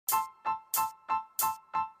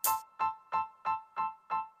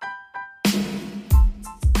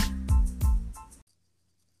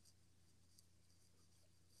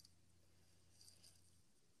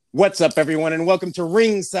What's up, everyone, and welcome to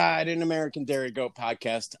Ringside, an American Dairy Goat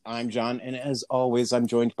podcast. I'm John, and as always, I'm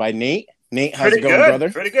joined by Nate. Nate, how's it going,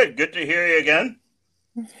 brother? Pretty good. Good to hear you again.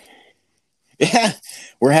 Yeah,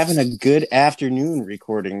 we're having a good afternoon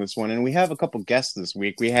recording this one, and we have a couple guests this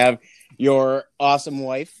week. We have your awesome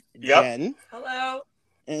wife, Jen. Hello.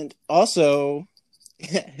 And also,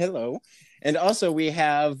 hello. And also, we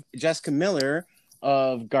have Jessica Miller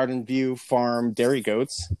of Garden View Farm Dairy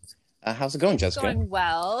Goats. How's it going, Jessica? Going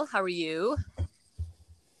well. How are you?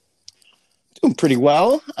 Doing pretty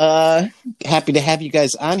well. Happy to have you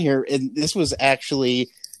guys on here. And this was actually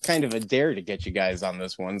kind of a dare to get you guys on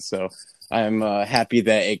this one, so I'm happy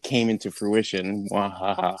that it came into fruition. So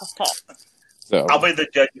I'll be the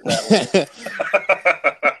judge of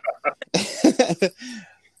that.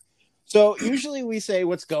 So usually we say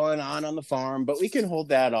what's going on the farm, but we can hold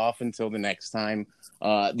that off until the next time.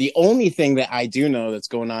 The only thing that I do know that's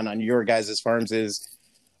going on your guys' farms is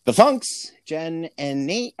the Funks, Jen and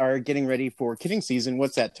Nate, are getting ready for kidding season.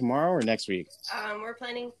 What's that, tomorrow or next week? We're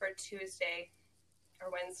planning for Tuesday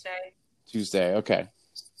or Wednesday. Tuesday, okay.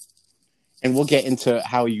 And we'll get into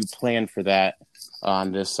how you plan for that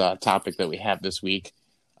on this topic that we have this week.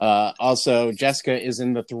 Also, Jessica is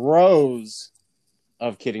in the throes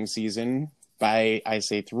of kidding season. By I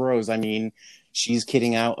say throws, I mean she's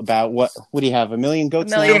kidding out about what do you have, 1 million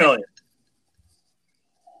goats? 2 million.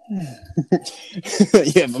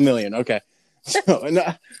 You have 1 million, okay. So,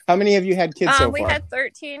 how many have you had kids so far? We had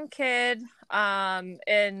 13 kids, and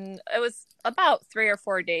it was about 3 or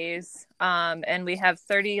 4 days, and we have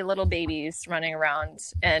 30 little babies running around,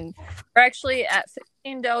 and we're actually at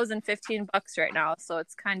 15 does and $15 right now, so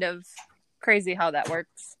it's kind of crazy how that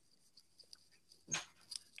works.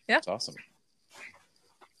 Yeah, that's awesome.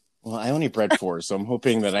 Well, I only bred 4, so I'm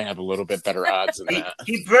hoping that I have a little bit better odds than that.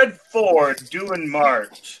 He bred 4 due in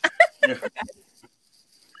March.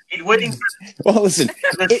 He's waiting for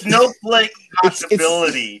the snowflake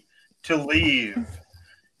possibility to leave.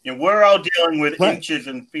 You know, we're all dealing with inches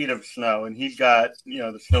and feet of snow, and he's got,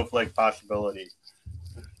 the snowflake possibility.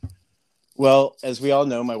 Well, as we all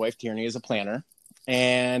know, my wife Tierney is a planner,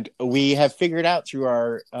 and we have figured out through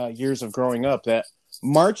our years of growing up that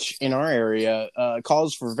March in our area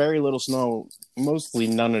calls for very little snow, mostly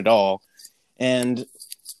none at all, and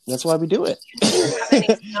that's why we do it.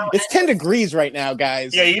 It's 10 degrees right now,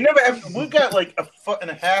 guys. Yeah, you never have. We've got like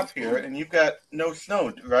 1.5 feet here, and you've got no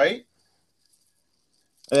snow, right?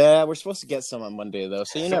 Yeah, we're supposed to get some on Monday, though,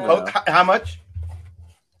 so you never know. How much?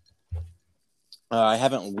 I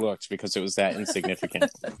haven't looked because it was that insignificant.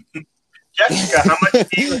 Jessica, how much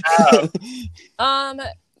do you have?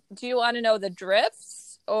 Do you want to know the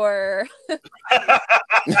drifts, or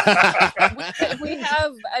we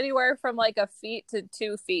have anywhere from like 1 feet to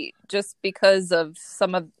 2 feet, just because of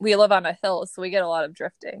we live on a hill, so we get a lot of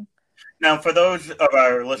drifting. Now, for those of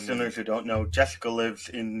our listeners who don't know, Jessica lives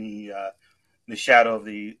in the shadow of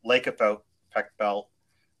the lake effect belt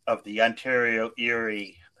of the Ontario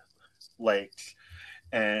Erie lakes,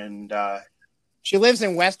 and she lives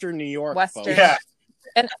in Western New York. Western, folks. Yeah.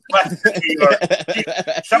 Western New York.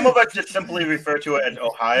 Some of us just simply refer to it as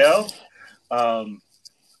Ohio.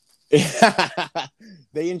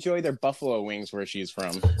 They enjoy their buffalo wings where she's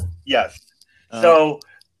from. Yes. So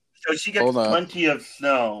she gets plenty of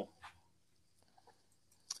snow.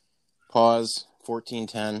 Pause.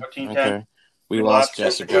 14:10. 14:10. Okay. We lost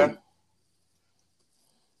Jessica.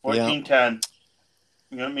 14:10.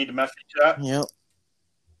 You want me to message that? Yep.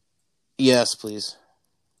 Yes, please.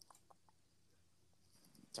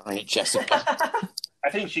 Darn it, Jessica. I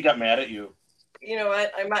think she got mad at you. You know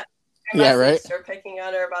what? I might start picking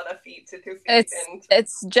on her about 1 feet to 2 feet.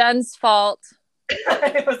 It's Jen's fault.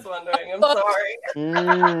 I was wondering. I'm sorry.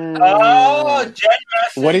 Oh, Jen,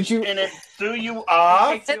 what did you? And it threw you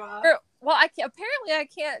off. Well, apparently I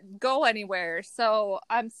can't go anywhere, so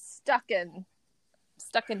I'm stuck in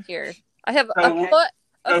here. I have a foot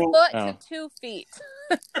to 2 feet.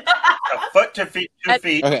 A foot to 2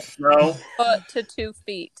 feet. Okay. Snow. Foot to 2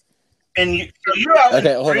 feet. And you're out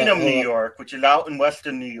in Freedom, New York, which is out in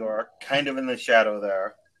Western New York, kind of in the shadow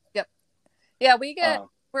there. Yep. Yeah,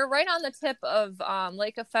 we're right on the tip of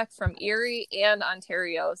lake effect from Erie and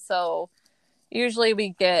Ontario, so usually we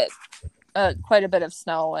get quite a bit of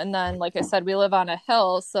snow. And then, like I said, we live on a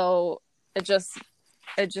hill, so it's just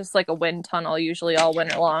like a wind tunnel usually all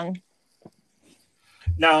winter long.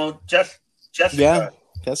 Now, Jessica. Yeah,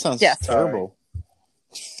 that sounds terrible.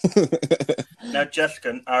 Now,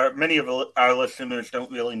 Jessica, many of our listeners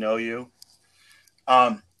don't really know you.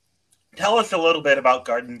 Tell us a little bit about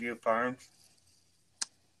Garden View Farms.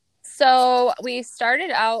 So we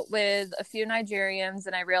started out with a few Nigerians,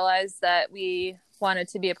 and I realized that we wanted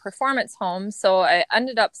to be a performance home. So I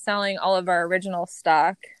ended up selling all of our original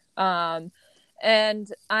stock.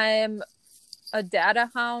 And I'm a data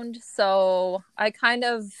hound, so I kind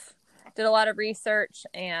of did a lot of research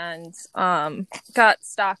and got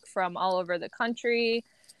stock from all over the country.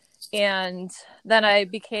 And then I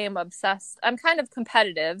became obsessed. I'm kind of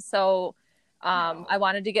competitive, so I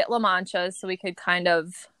wanted to get La Manchas so we could kind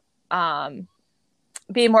of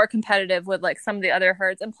be more competitive with like some of the other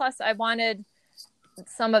herds. And plus, I wanted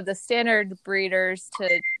some of the standard breeders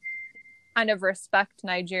to kind of respect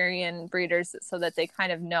Nigerian breeders so that they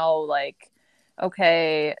kind of know, like,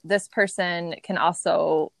 okay, this person can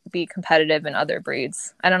also be competitive in other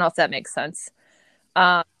breeds. I don't know if that makes sense.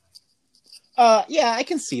 Yeah, I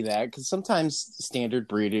can see that, because sometimes standard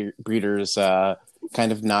breeders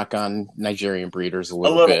kind of knock on Nigerian breeders a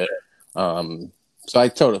little bit. So I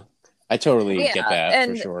totally get that,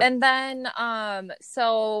 for sure. And then,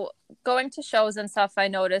 so going to shows and stuff, I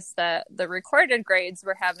noticed that the recorded grades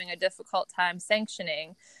were having a difficult time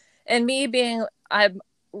sanctioning. And me being, I'm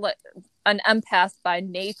an empath by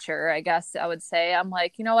nature, I guess I would say, I'm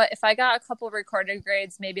like, you know what, if I got a couple of recorded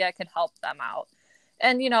grades, maybe I could help them out.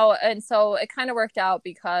 And, you know, and so it kind of worked out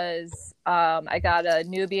because I got a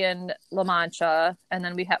Nubian La Mancha, and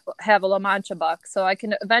then we have a La Mancha buck. So I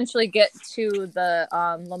can eventually get to the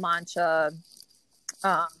La Mancha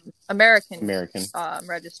American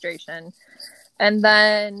registration. And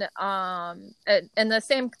then, and the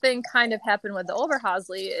same thing kind of happened with the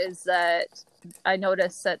Overhosley, is that I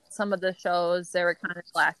noticed that some of the shows, they were kind of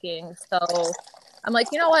lacking. So I'm like,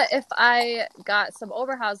 you know what, if I got some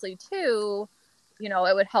Overhosley too, you know,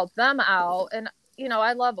 it would help them out. And, you know,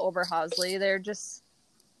 I love Overhosley. They're just,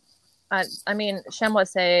 I mean,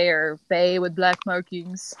 Chamoisé or Bay with black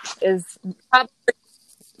markings is probably...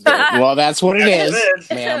 Well, that's what it is,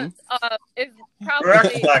 ma'am. It's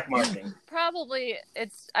probably black marking. Probably,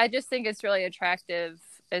 I just think it's really attractive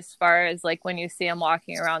as far as like when you see them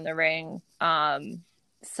walking around the ring.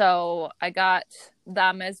 So I got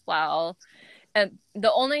them as well. And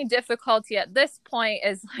the only difficulty at this point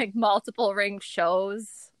is like multiple ring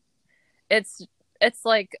shows. It's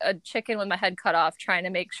like a chicken with my head cut off, trying to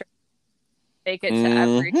make sure I make it to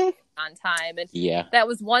every on time. And that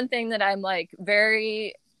was one thing that I'm like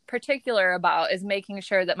very particular about, is making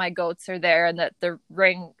sure that my goats are there and that the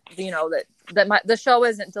ring, you know, that the show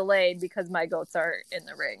isn't delayed because my goats are in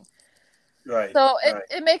the ring. Right. So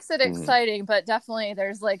it makes it exciting, but definitely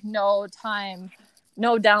there's like no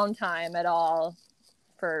downtime at all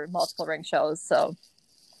for multiple ring shows. So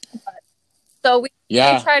we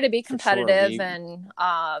try to be competitive, sure. And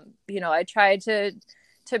you know, I try to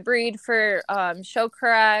breed for show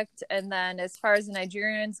correct, and then as far as the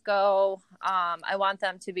Nigerians go, I want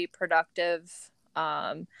them to be productive.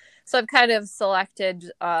 So I've kind of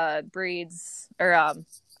selected breeds or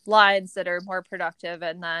lines that are more productive,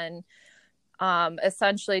 and then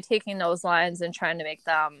essentially taking those lines and trying to make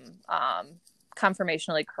them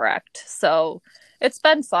conformationally correct. So it's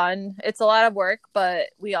been fun. It's a lot of work,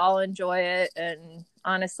 but we all enjoy it. And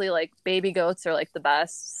honestly, like, baby goats are like the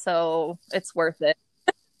best, so it's worth it.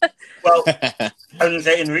 Well, I was gonna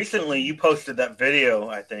say, and recently you posted that video,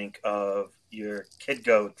 I think, of your kid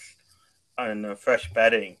goats on fresh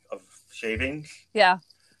bedding of shavings. Yeah.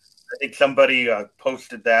 I think somebody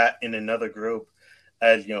posted that in another group,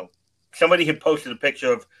 as, you know, somebody had posted a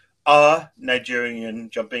picture of a Nigerian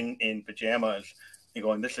jumping in pajamas and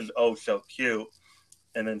going, "This is oh so cute,"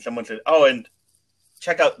 and then someone said, "Oh, and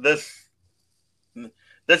check out this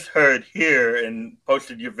herd here," and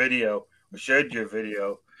posted your video or shared your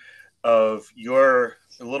video of your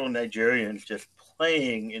little Nigerians just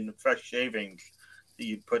playing in the fresh shavings that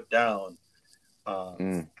you put down.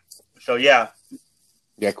 So yeah,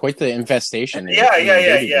 quite the infestation. Yeah.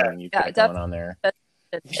 You got going on there.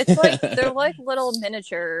 It's like they're like little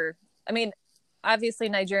miniature. I mean, obviously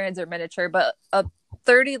Nigerians are miniature, but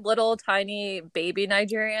 30 little tiny baby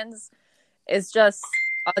Nigerians is just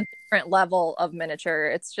a different level of miniature.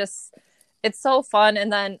 It's so fun.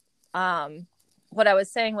 And then what I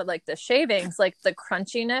was saying with like the shavings, like the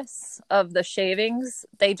crunchiness of the shavings,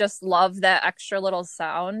 they just love that extra little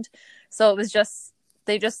sound. So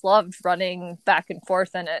they just loved running back and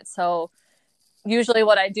forth in it. So usually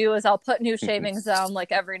what I do is I'll put new shavings down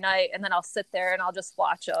like every night, and then I'll sit there and I'll just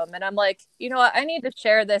watch them. And I'm like, you know what? I need to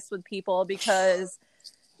share this with people, because,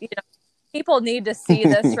 you know, people need to see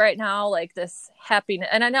this right now, like this happiness.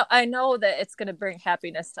 And I know that it's going to bring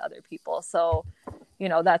happiness to other people. So, you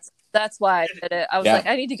know, that's why I did it. I was like,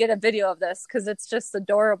 I need to get a video of this because it's just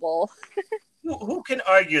adorable. Who can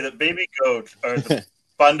argue that baby goats are the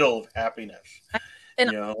bundle of happiness?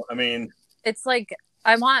 And, you know, I mean, it's like,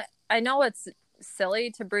 I know it's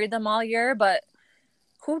silly to breed them all year, but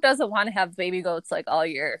who doesn't want to have baby goats like all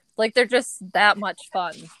year? Like they're just that much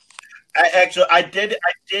fun. I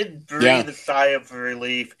did breathe a sigh of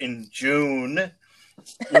relief in June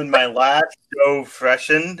when my last doe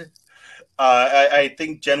freshened. I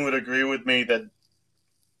think Jen would agree with me that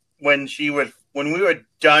when we were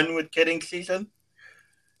done with kidding season,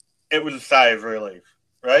 it was a sigh of relief,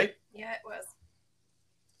 right? Yeah, it was.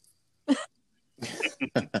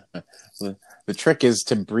 The trick is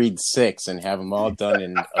to breed 6 and have them all done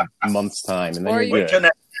in a month's time, and then you're wait till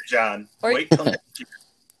next year, John. Wait till next year.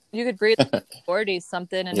 You could breed 40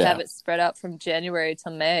 something and have it spread out from January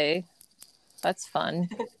to May. That's fun.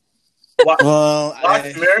 Well,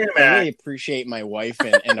 I really appreciate my wife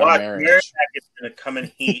and our marriage. Merrimack is going to come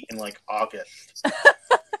in heat in like August,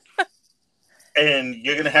 and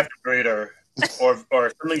you're going to have to breed her, or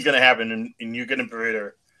something's going to happen, and you're going to breed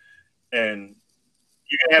her, and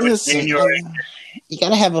you're going to have January. You got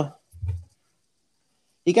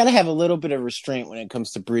to have a little bit of restraint when it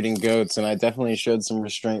comes to breeding goats, and I definitely showed some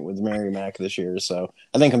restraint with Merrimack this year, so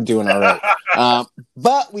I think I'm doing all right.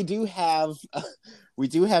 But we do have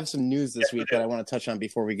some news this week that I want to touch on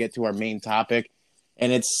before we get to our main topic,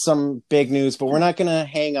 and it's some big news, but we're not going to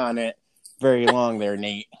hang on it very long there,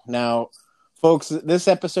 Nate. Now, folks, this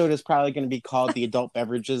episode is probably going to be called the Adult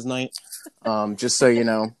Beverages Night, just so you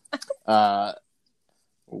know.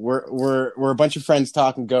 We're a bunch of friends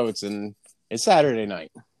talking goats, and it's Saturday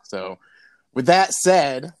night. So, with that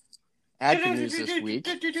said, Adkin news this week.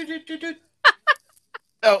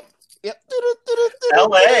 Oh, yep.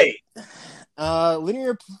 LA.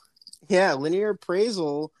 Linear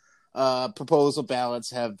appraisal proposal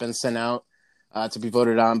ballots have been sent out to be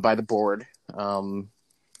voted on by the board.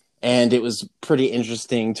 And it was pretty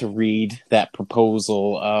interesting to read that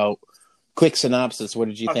proposal. Quick synopsis. What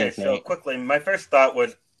did you think, Nate? So quickly, my first thought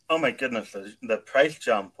was, oh my goodness, the price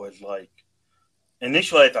jump was like,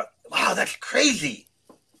 initially I thought, wow, that's crazy.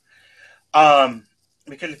 Because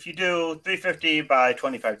if you do 350 by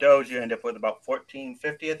 25 does, you end up with about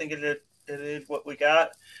 1450, I think it is what we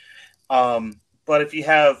got. But if you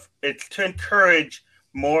have, it's to encourage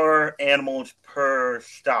more animals per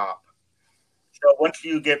stop. So once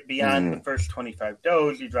you get beyond the first 25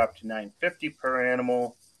 does, you drop to 950 per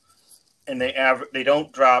animal, and they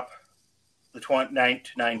don't drop the 9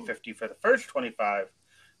 to 950 for the first 25,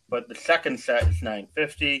 but the second set is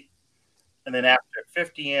 950, and then after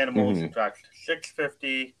 50 animals, it drops to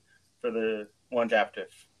 650 for the ones after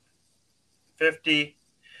 50.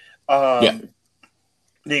 The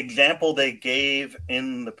example they gave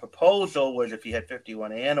in the proposal was if you had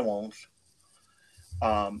 51 animals,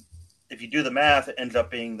 if you do the math, it ends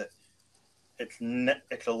up being that it's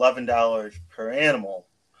 $11 per animal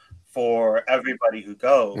for everybody who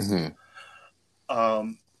goes,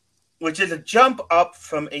 which is a jump up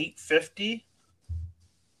from $850,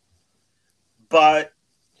 but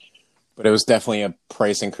it was definitely a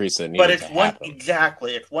price increase that needed to happen.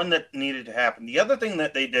 Exactly, it's one that needed to happen. The other thing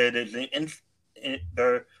that they did is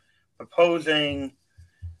they're proposing,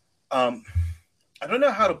 I don't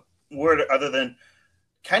know how to word it other than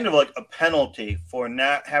kind of like a penalty for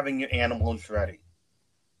not having your animals ready.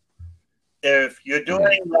 If you're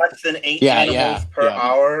doing less than 8 animals per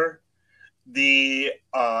hour, the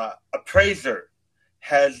appraiser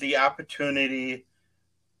has the opportunity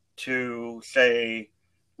to say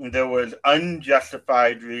there was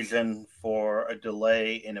unjustified reason for a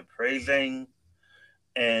delay in appraising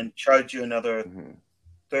and charge you another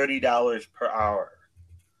 $30 per hour.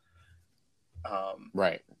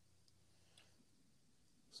 Right.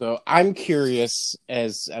 So I'm curious,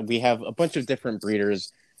 as we have a bunch of different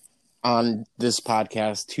breeders on this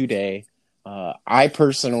podcast today. I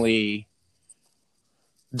personally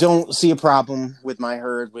don't see a problem with my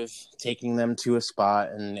herd with taking them to a spot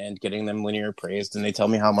and getting them linear appraised, and they tell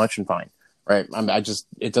me how much and fine. Right.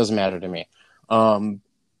 It doesn't matter to me.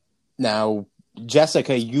 Now,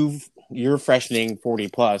 Jessica, you're freshening 40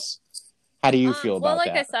 plus. How do you feel about that? Well,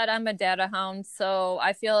 like I said, I'm a data hound, so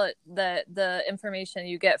I feel that the information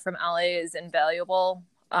you get from LA is invaluable.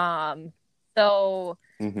 So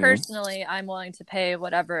personally, I'm willing to pay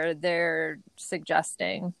whatever they're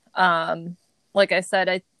suggesting. Like I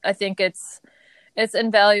said, I think it's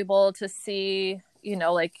invaluable to see,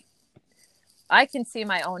 like I can see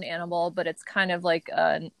my own animal, but it's kind of like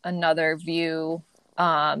another view.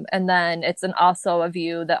 And then it's also a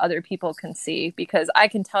view that other people can see, because I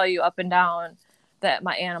can tell you up and down that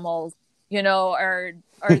my animals, are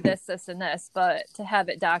this, this, and this, but to have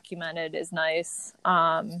it documented is nice.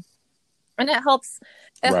 And it helps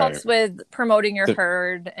with promoting your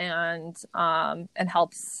herd and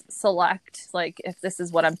helps select, like, if this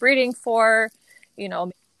is what I'm breeding for,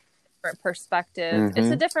 different perspective. It's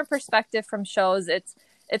a different perspective from shows.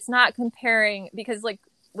 It's not comparing, because like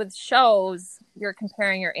with shows, you're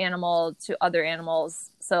comparing your animal to other animals.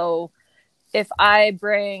 So if I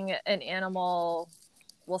bring an animal,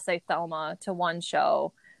 we'll say Thelma, to one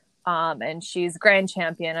show, and she's grand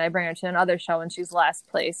champion, I bring her to another show and she's last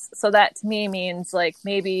place. So that to me means like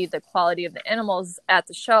maybe the quality of the animals at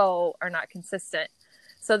the show are not consistent.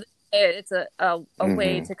 So it's a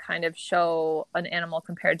way to kind of show an animal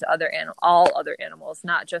compared to all other animals,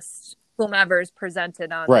 not just whomever's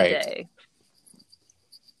presented on the day.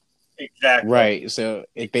 Exactly. Right. So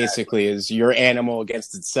it basically is your animal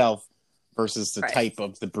against itself versus the type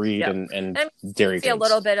of the breed and dairy goods. A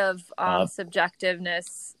little bit of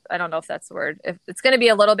subjectiveness. I don't know if that's the word. If it's going to be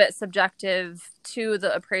a little bit subjective to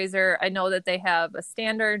the appraiser. I know that they have a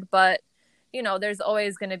standard, but there's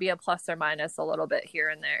always going to be a plus or minus a little bit here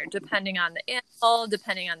and there, depending on the animal,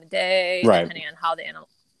 depending on the day, depending on how the animal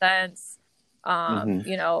presents.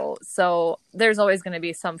 So there's always going to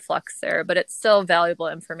be some flux there, but it's still valuable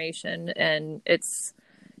information. And it's,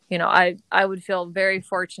 I would feel very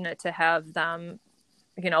fortunate to have them,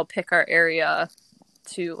 pick our area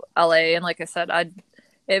to LA. And like I said,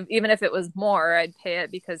 even if it was more, I'd pay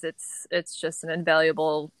it, because it's just an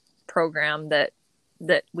invaluable program that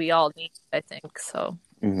we all need, I think. So.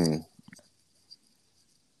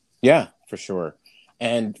 Yeah, for sure.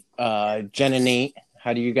 And Jen and Nate,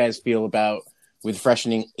 how do you guys feel about with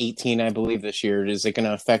freshening 18, I believe, this year? Is it going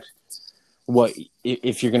to affect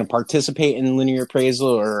if you're going to participate in linear appraisal,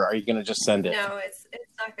 or are you going to just send it? No, it's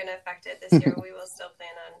not going to affect it this year. We will still plan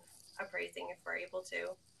on appraising if we're able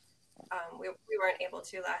to. We weren't able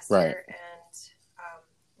to last year, and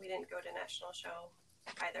we didn't go to national show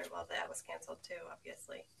either. Well, that was canceled too,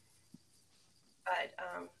 obviously. But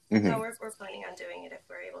no, we're planning on doing it if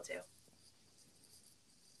we're able to.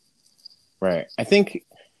 Right. I think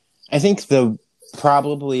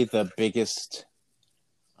probably the biggest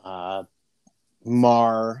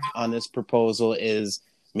mar on this proposal is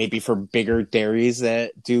maybe for bigger dairies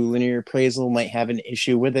that do linear appraisal might have an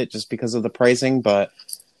issue with it just because of the pricing. But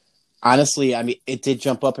honestly, I mean, it did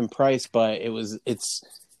jump up in price, but it's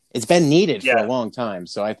been needed for a long time.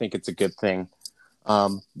 So I think it's a good thing.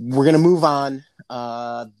 We're going to move on.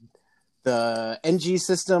 The NG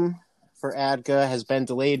system for ADGA has been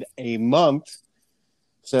delayed a month.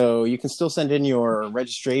 So you can still send in your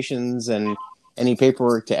registrations and any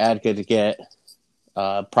paperwork to ADGA to get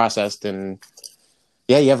processed. And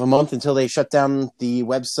you have a month until they shut down the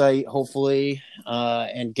website, hopefully,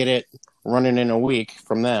 and get it running in a week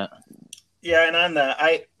from that. Yeah, and on that,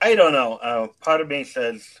 I don't know. Part of me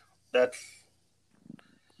says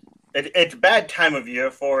it's a bad time of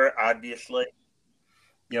year for it, obviously.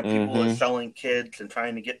 People are selling kids and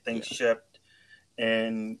trying to get things shipped.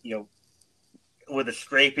 And, with a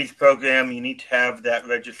scrapies program, you need to have that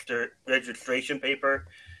registration paper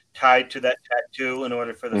tied to that tattoo in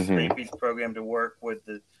order for the scrapies program to work with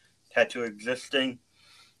the tattoo existing.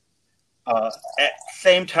 At the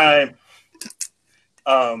same time,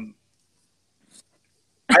 I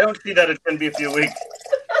don't see that it's going to be a few weeks.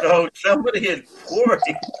 So somebody is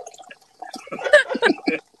worried.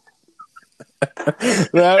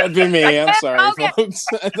 That would be me. I'm sorry, folks.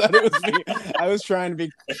 I thought it was me. I was trying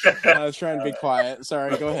to be quiet.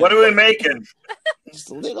 Sorry, go ahead. What are we making? Just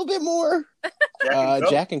a little bit more.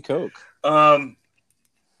 Jack and Coke.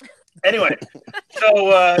 Anyway,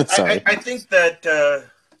 so I think that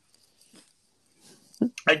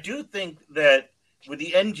I do think that with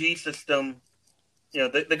the NG system, they're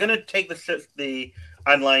going to take the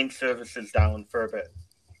online services down for a bit.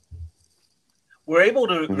 We're able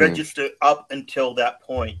to register up until that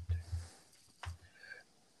point.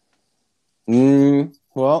 Well,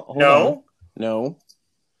 hold on. No.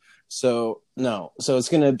 So it's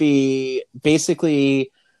going to be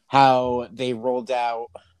basically how they rolled out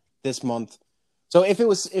this month. So if it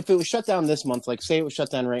was shut down this month, like say it was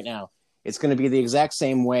shut down right now, it's going to be the exact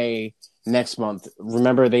same way next month.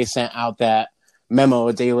 Remember, they sent out that memo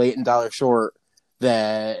a day late and dollar short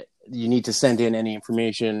that you need to send in any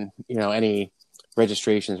information, any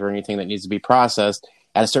registrations or anything that needs to be processed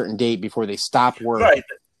at a certain date before they stop work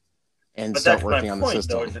and start working on the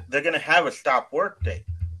system. Though, they're going to have a stop work date.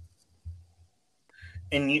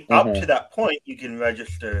 And up to that point, you can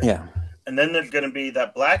register. Yeah. And then there's going to be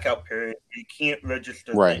that blackout period. You can't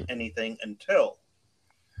register anything until.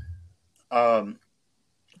 I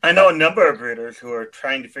know a number of breeders who are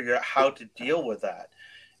trying to figure out how to deal with that.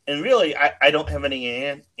 And really, I don't have any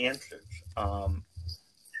answers.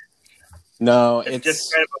 No, it's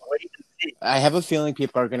just kind of a wait and see. I have a feeling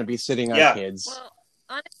people are going to be sitting on kids. Well,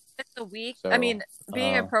 honestly, it's a week. So, I mean,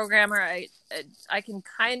 being a programmer, I can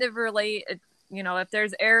kind of relate. You know, if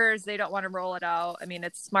there's errors, they don't want to roll it out. I mean,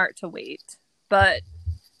 it's smart to wait, but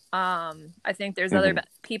I think there's other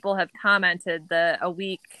people have commented that a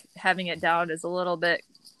week having it down is a little bit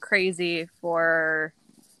crazy for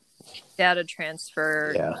data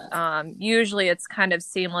transfer. Yeah. Usually it's kind of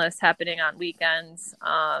seamless happening on weekends.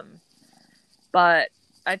 But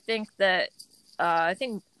I think that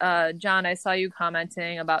John, I saw you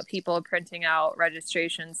commenting about people printing out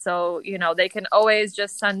registrations. So, you know, they can always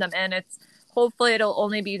just send them in. Hopefully it'll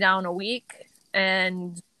only be down a week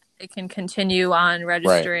and it can continue on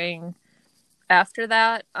registering after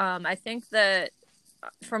that. I think that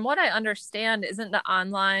from what I understand, isn't the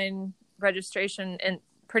online registration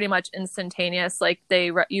pretty much instantaneous? Like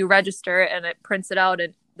you register it and it prints it out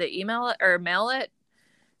and they email it or mail it.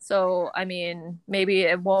 So, I mean, maybe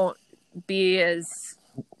it won't be as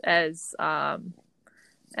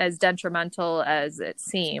detrimental as it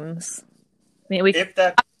seems. I mean, we if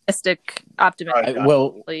that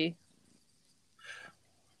optimistically.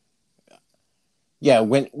 Yeah,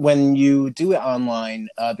 when you do it online,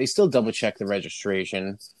 they still double check the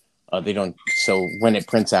registration. They don't. So when it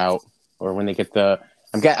prints out, or when they get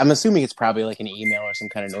I'm assuming it's probably like an email or some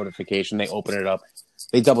kind of notification. They open it up,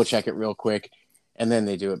 they double check it real quick, and then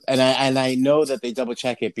they do it. And I know that they double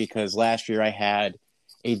check it because last year I had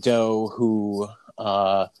a doe who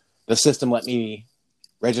the system let me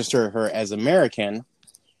register her as American.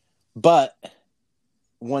 But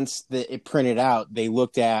once it printed out, they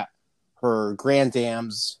looked at her Grand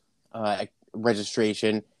Dam's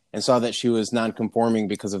registration and saw that she was non-conforming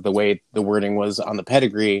because of the way the wording was on the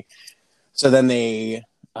pedigree. So then they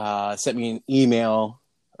sent me an email,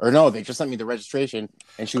 or no, they just sent me the registration,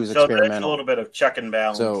 and she was experimental. So there's a little bit of check and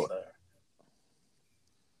balance there.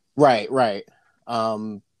 Right.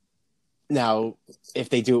 Now, if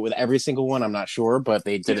they do it with every single one, I'm not sure, but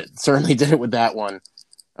they certainly did it with that one.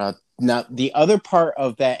 Now, the other part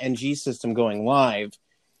of that NG system going live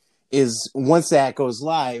is once that goes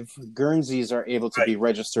live, Guernseys are able to be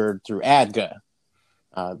registered through ADGA.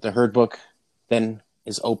 The herd book then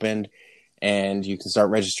is opened, and you can start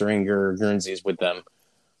registering your Guernseys with them.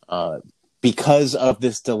 Because of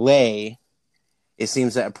this delay, it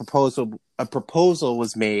seems that a proposal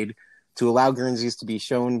was made to allow Guernseys to be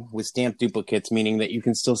shown with stamped duplicates, meaning that you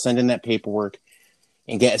can still send in that paperwork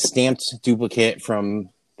and get a stamped duplicate from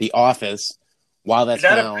the office while that's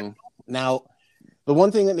down. Now, the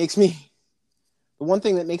one thing that makes me a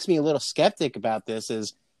little skeptic about this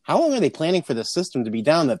is how long are they planning for the system to be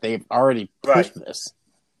down that they've already pushed this?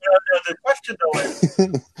 The question though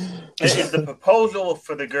is the proposal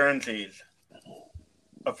for the Guernseys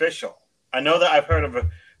official? I know that I've heard of a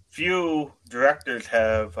few directors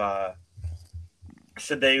have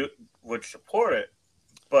said they would support it,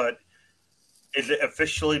 but is it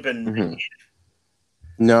officially been made?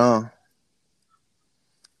 No.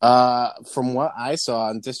 From what I saw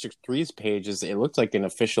on District 3's pages, it looked like an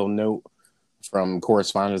official note from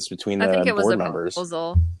correspondence between the board members. I think it was a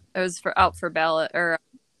proposal. It was out for ballot or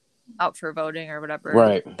out for voting or whatever.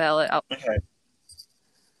 Right. Ballot out. Okay.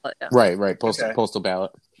 Yeah. Right. Postal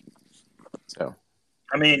ballot. So.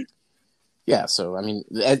 I mean. Yeah. So I mean,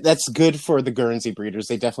 that's good for the Guernsey breeders.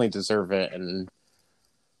 They definitely deserve it, and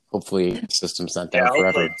hopefully, the system's not down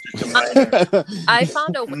forever. I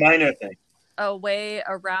found a minor thing. A way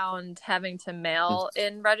around having to mail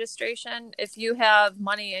in registration. If you have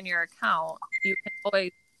money in your account, you can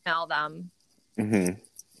always email them.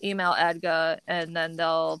 Email ADGA, and then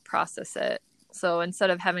they'll process it. So instead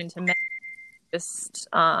of having to mail, just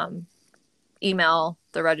email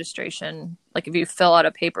the registration. Like if you fill out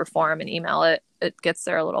a paper form and email it, it gets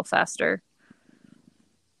there a little faster.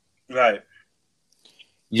 Right.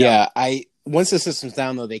 Yeah, once the system's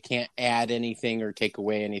down, though, they can't add anything or take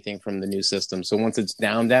away anything from the new system. So once it's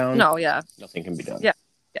down, nothing can be done. Yeah.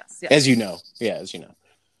 Yes. As you know.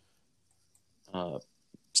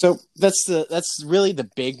 So that's really the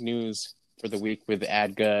big news for the week with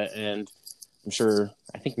ADGA, and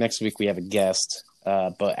I think next week we have a guest,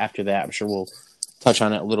 but after that, I'm sure we'll touch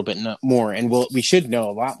on it a little bit more, and we should know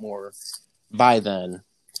a lot more by then.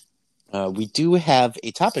 We do have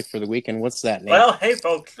a topic for the week, and what's that, Nate? Well, hey,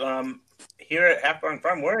 folks, here at Half Barn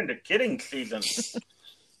Farm, we're into kidding season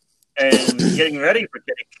and getting ready for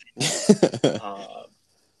kidding season.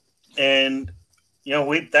 And,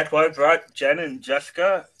 that's why I brought Jen and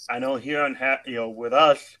Jessica. I know here on, with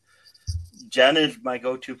us, Jen is my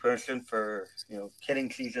go-to person for,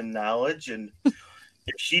 kidding season knowledge. And if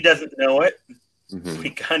she doesn't know it, we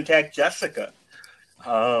contact Jessica.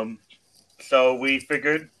 So we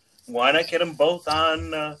figured, why not get them both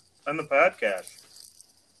on the podcast?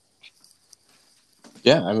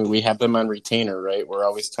 Yeah, I mean, we have them on retainer, right? We're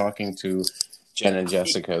always talking to Jen and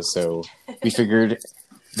Jessica, so we figured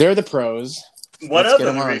they're the pros. One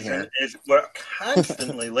other reason is we're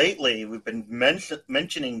constantly lately we've been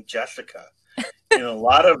mentioning Jessica in a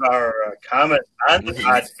lot of our comments on the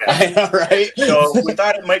podcast. I know, right? So we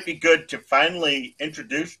thought it might be good to finally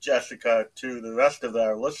introduce Jessica to the rest of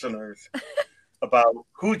our listeners about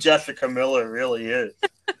who Jessica Miller really is.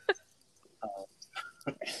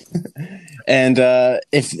 And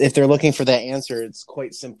if they're looking for that answer, it's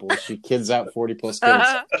quite simple. She kids out 40 plus kids.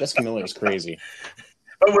 Jessica Miller is crazy.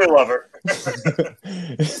 But we love her.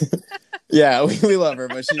 Yeah, we love her,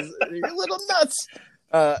 but she's a little nuts.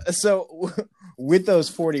 So with those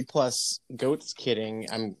 40 plus goats kidding,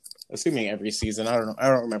 I'm assuming every season. I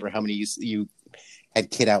don't remember how many you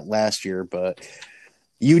had kid out last year, but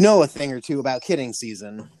you know a thing or two about kidding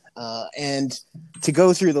season. And to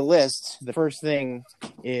go through the list, the first thing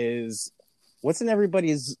is what's in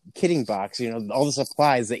everybody's kidding box? You know, all the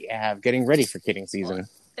supplies that you have getting ready for kidding season.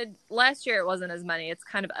 Last year it wasn't as many. It's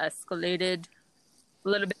kind of escalated a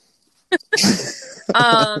little bit.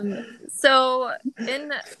 So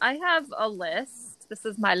I have a list. This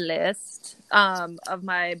is my list of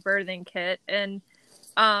my birthing kit, and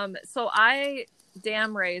so I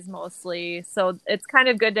dam raise mostly. So it's kind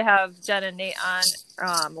of good to have Jen and Nate on,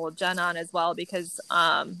 Jen on as well, because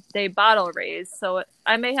they bottle raise. So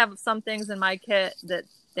I may have some things in my kit that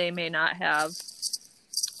they may not have.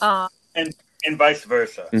 And vice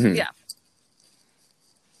versa. Mm-hmm. Yeah.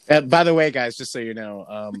 By the way, guys, just so you know,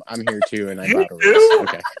 I'm here too, and I bottle raise.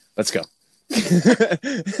 Okay, let's go.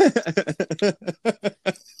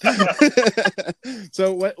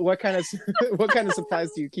 So what kind of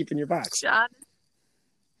supplies do you keep in your box? John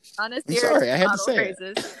is I'm sorry, I had to say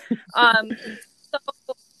phrases. So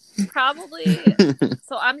probably.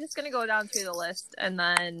 So I'm just gonna go down through the list, and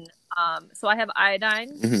then so I have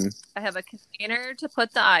iodine. Mm-hmm. I have a container to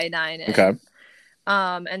put the iodine in. Okay.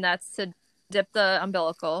 And that's to dip the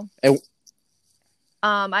umbilical.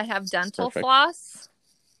 I have dental floss,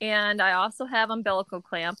 and I also have umbilical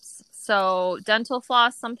clamps. So dental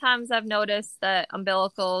floss, sometimes I've noticed that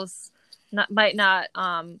umbilicals might not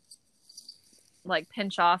like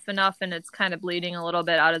pinch off enough, and it's kind of bleeding a little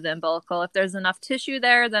bit out of the umbilical. If there's enough tissue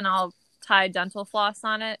there, then I'll tie dental floss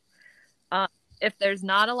on it. If there's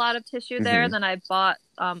not a lot of tissue there, then I bought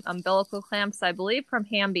umbilical clamps, I believe, from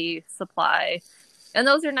Hamby Supply. And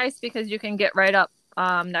those are nice because you can get right up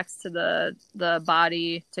next to the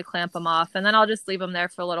body to clamp them off. And then I'll just leave them there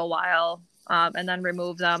for a little while and then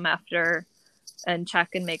remove them after and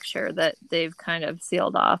check and make sure that they've kind of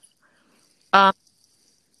sealed off.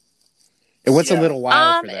 And what's a little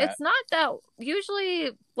while for that? It's not that, usually,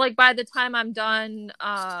 like, by the time I'm done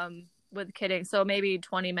with kidding, so maybe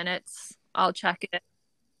 20 minutes, I'll check it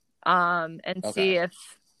and see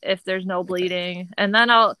if there's no bleeding. And then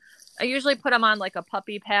I usually put them on like a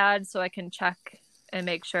puppy pad so I can check and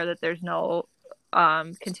make sure that there's no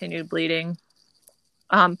continued bleeding.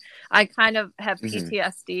 I kind of have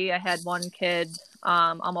PTSD. I had one kid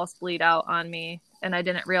almost bleed out on me, and I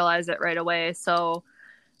didn't realize it right away. So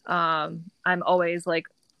I'm always like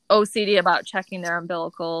OCD about checking their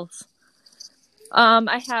umbilicals.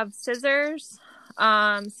 I have scissors.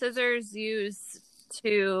 Scissors used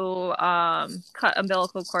to cut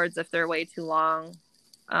umbilical cords if they're way too long.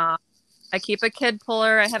 I keep a kid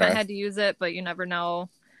puller. I haven't had to use it, but you never know.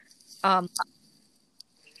 I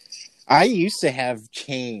used to have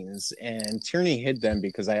chains, and Tierney hid them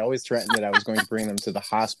because I always threatened that I was going to bring them to the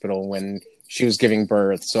hospital when she was giving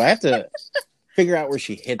birth. So I have to figure out where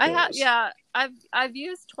she hid those. I've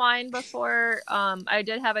used twine before. I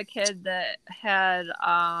did have a kid that had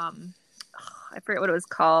I forget what it was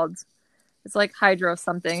called. It's like hydro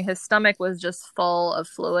something. His stomach was just full of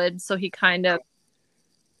fluid, so he kind of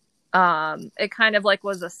it kind of like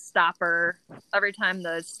was a stopper. Every time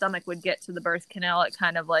the stomach would get to the birth canal, it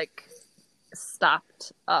kind of like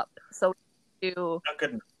stopped up. So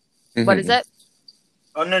what is it?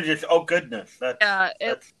 Oh no, just goodness.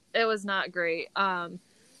 It was not great.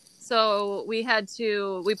 So we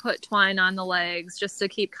put twine on the legs just to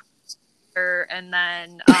keep her, and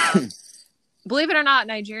then believe it or not,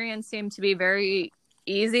 Nigerians seem to be very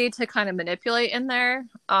easy to kind of manipulate in there.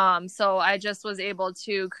 So I just was able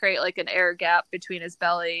to create like an air gap between his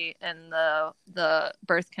belly and the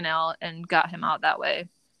birth canal and got him out that way.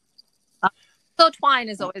 So twine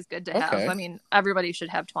is always good to have. I mean, everybody should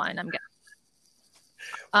have twine, I'm guessing.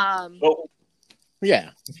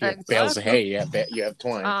 Yeah. If you have bales of hay, you have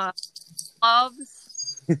twine.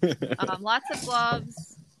 Gloves. Lots of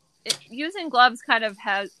gloves. Using gloves kind of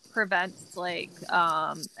prevents like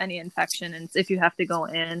any infection, and if you have to go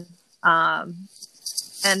in.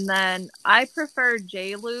 And then I prefer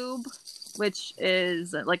J-Lube, which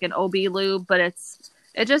is like an OB lube, but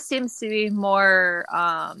it just seems to be more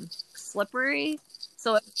slippery.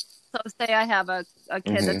 So say I have a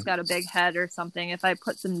kid that's got a big head or something. If I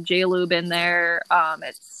put some J-Lube in there,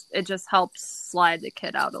 it just helps slide the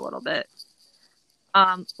kid out a little bit.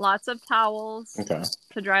 Lots of towels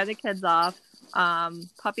to dry the kids off.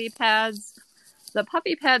 Puppy pads. The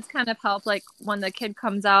puppy pads kind of help, like when the kid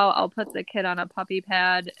comes out, I'll put the kid on a puppy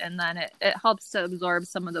pad, and then it helps to absorb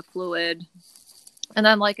some of the fluid. And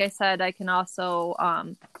then, like I said, I can also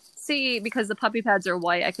see, because the puppy pads are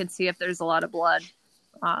white, I can see if there's a lot of blood.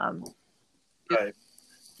 The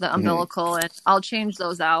umbilical, and I'll change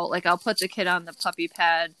those out. Like I'll put the kid on the puppy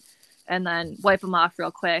pad and then wipe them off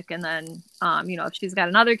real quick. And then, if she's got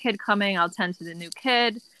another kid coming, I'll tend to the new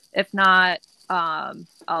kid. If not,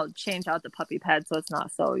 I'll change out the puppy pad so it's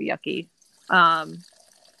not so yucky.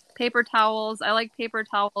 Paper towels. I like paper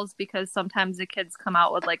towels because sometimes the kids come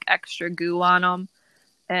out with like extra goo on them.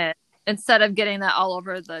 And instead of getting that all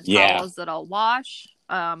over the towels that I'll wash,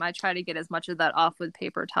 I try to get as much of that off with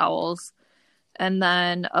paper towels. And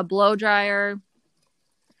then a blow dryer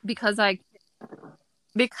because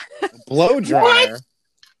blow dryer.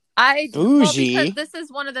 Bougie. Because this is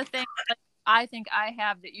one of the things that I think I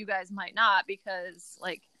have that you guys might not, because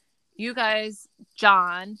like you guys,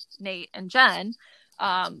 John, Nate, and Jen,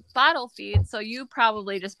 bottle feed. So you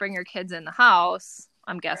probably just bring your kids in the house,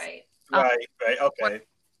 I'm guessing. Right. Okay.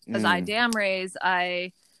 Because I dam raise,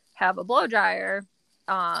 I have a blow dryer.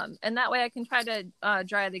 And that way I can try to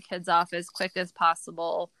dry the kids off as quick as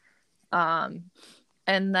possible. And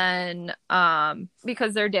then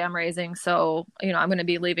because they're dam raising, so I'm going to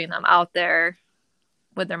be leaving them out there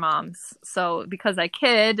with their moms. So because I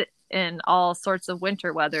kid in all sorts of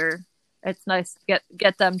winter weather, it's nice to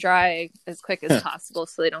get them dry as quick as possible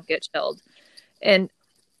so they don't get chilled. And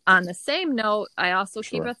on the same note, I also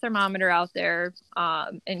keep a thermometer out there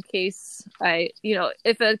in case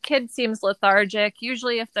if a kid seems lethargic,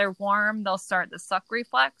 usually if they're warm, they'll start the suck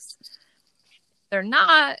reflex. If they're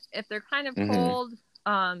not, if they're kind of cold,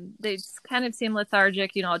 they just kind of seem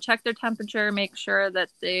lethargic. Check their temperature, make sure that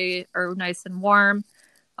they are nice and warm.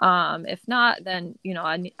 If not, then,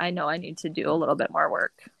 I know I need to do a little bit more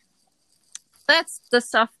work. That's the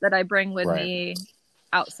stuff that I bring with me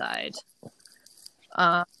outside.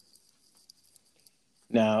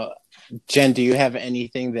 Now, Jen, do you have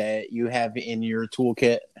anything that you have in your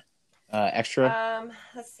toolkit extra?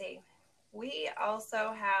 Let's see. We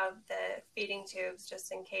also have the feeding tubes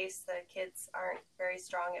just in case the kids aren't very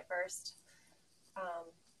strong at first.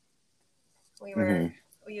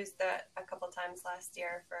 We used that a couple times last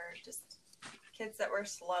year for just kids that were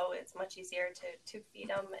slow. It's much easier to feed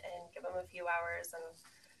them and give them a few hours, and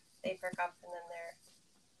they perk up, and then they're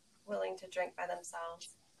willing to drink by themselves.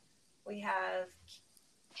 We have.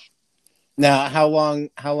 Now, how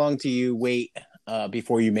long do you wait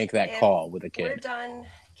before you make that call with a kid? We're done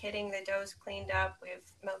kidding. The dough's cleaned up. We've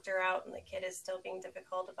milked her out, and the kid is still being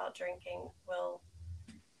difficult about drinking.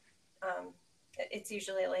 It's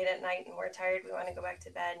usually late at night, and we're tired. We want to go back to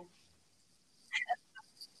bed.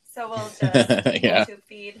 So we'll just tube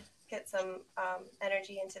feed, get some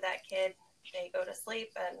energy into that kid. They go to sleep,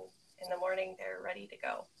 and in the morning they're ready to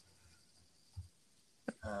go.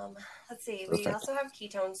 Let's see. Perfect. We also have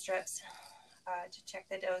ketone strips to check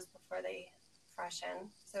the doughs before they freshen.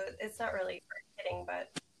 So it's not really for kidding, but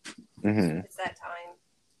it's that time.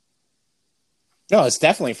 No, it's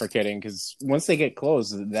definitely for kidding, because once they get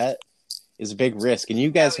closed, that is a big risk. And you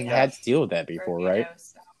guys have had to deal with that before, right?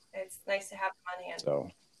 Doughs, so it's nice to have them on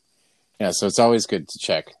hand. So it's always good to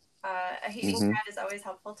check. A heating pad is always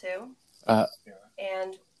helpful too.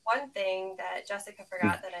 And one thing that Jessica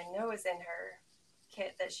forgot that I know is in her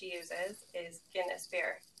kit that she uses is Guinness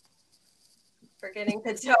beer. For getting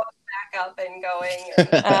the dough back up and going,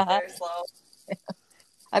 and they're slow.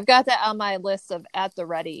 I've got that on my list of at the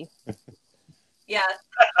ready. Yeah.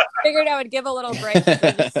 Figured I would give a little break because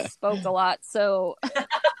I just spoke a lot. So.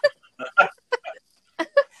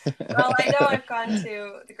 Well, I know I've gone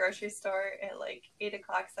to the grocery store at like 8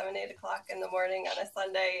 o'clock in the morning on a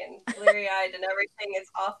Sunday and bleary-eyed and everything. It's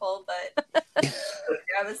awful, but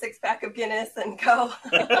grab a 6-pack of Guinness and go.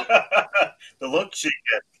 The look she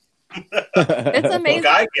gets. It's amazing.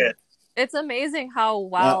 Look I get. It's amazing how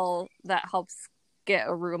well that helps get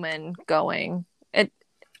a rumen going.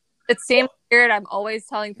 It seems weird. I'm always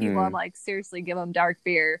telling people, I'm like, seriously, give them dark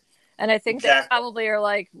beer. And I think they probably are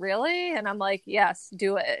like, really? And I'm like, yes,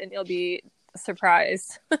 do it. And you'll be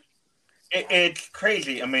surprised. It's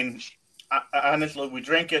crazy. I mean, honestly, we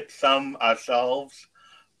drink it some ourselves.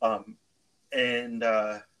 And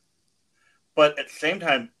but at the same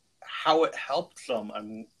time, how it helps them. I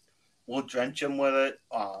mean, we'll drench them with it.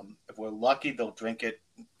 If we're lucky, they'll drink it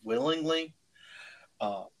willingly.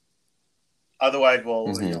 Otherwise,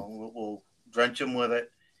 we'll drench them with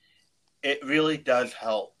it. It really does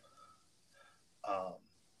help.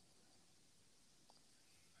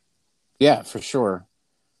 Yeah, for sure.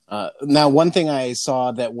 Now, one thing I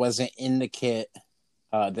saw that wasn't in the kit,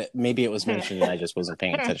 that maybe it was mentioned and I just wasn't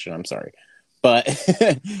paying attention. I'm sorry. But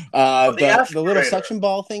the little suction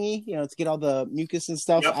ball thingy, to get all the mucus and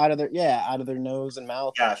stuff out of their nose and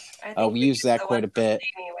mouth. Yes. We use that quite a bit.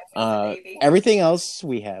 Everything else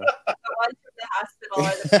we have. The ones from the hospital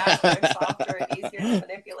or the back are softer and easier to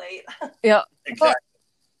manipulate. Yeah. Exactly.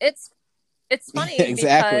 Well, it's funny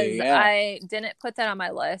exactly, because I didn't put that on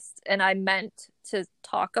my list, and I meant to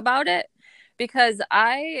talk about it because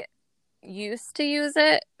I used to use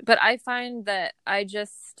it, but I find that I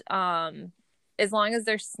just as long as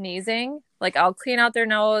they're sneezing, like I'll clean out their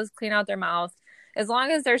nose, clean out their mouth. As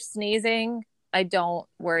long as they're sneezing, I don't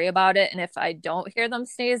worry about it. And if I don't hear them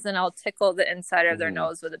sneeze, then I'll tickle the inside of their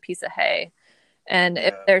nose with a piece of hay. And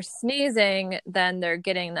if they're sneezing, then they're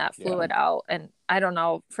getting that fluid out. And I don't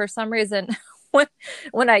know, for some reason,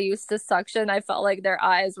 when I used to suction, I felt like their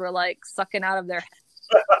eyes were like sucking out of their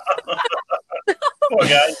head. Poor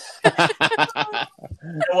guys.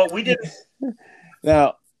 What we did.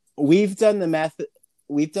 Now, we've done the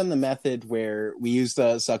method where we used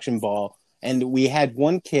a suction ball, and we had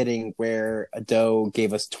one kidding where a doe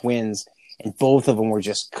gave us twins, and both of them were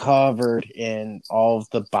just covered in all of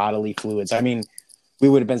the bodily fluids. I mean, we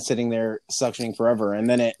would have been sitting there suctioning forever. And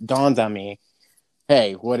then it dawned on me,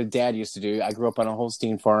 hey, what did Dad used to do? I grew up on a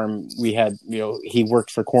Holstein farm. We had, he worked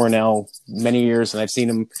for Cornell many years, and I've seen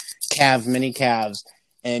him calve many calves.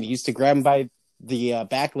 And he used to grab them by the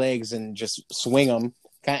back legs and just swing them.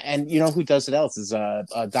 And you know who does it else is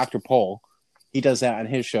Dr. Pohl. He does that on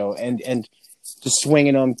his show. And just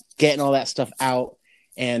swinging them, getting all that stuff out.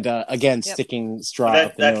 And again, sticking straw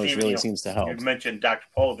up the nose really seems to help. You mentioned Dr.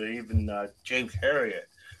 Pohl, but even James Harriet,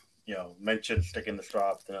 mentioned sticking the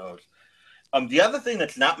straw up the nose. The other thing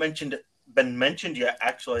that's not been mentioned yet,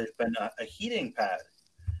 actually, has been a heating pad.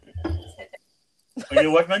 You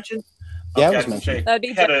know what mentioned? Yeah, it was mentioned. That'd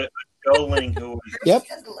be had a Joling who was. Yep.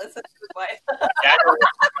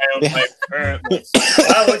 My parent.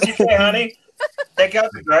 Wow, what'd you say, honey? Take out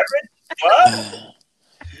the garbage? What?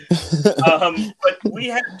 But we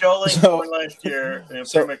had Joling born last year,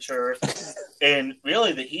 premature, and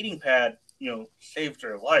really the heating pad, saved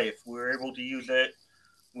her life. We were able to use it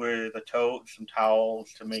with a tote, some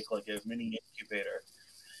towels to make like a mini incubator,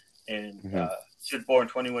 and she was born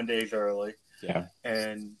 21 days early. Yeah,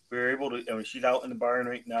 and we were able to. She's out in the barn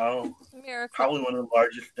right now. Miracle. Probably one of the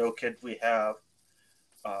largest doe kids we have,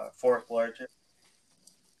 fourth largest.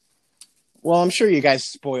 Well, I'm sure you guys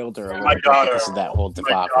spoiled her a little bit because of that whole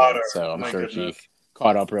debacle, so I'm sure she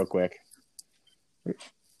caught up real quick.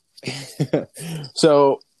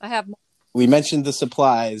 So I have. We mentioned the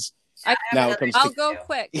supplies. I'll go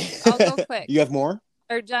quick. You have more?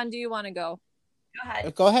 Or John, do you want to go?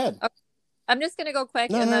 Go ahead. Okay. I'm just going to go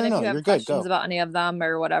quick, and then if you have questions about any of them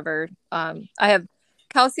or whatever, I have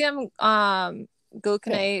calcium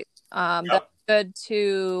gluconate. That's good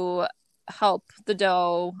to help the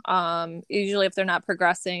doe. Usually, if they're not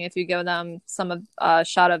progressing, if you give them a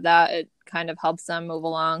shot of that, it kind of helps them move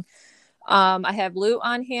along. I have lute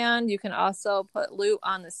on hand. You can also put lute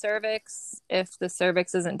on the cervix if the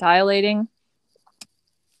cervix isn't dilating.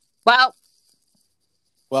 Well,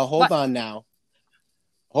 hold on now.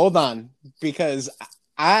 Hold on, because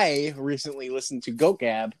I recently listened to Goat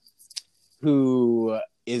Gab, who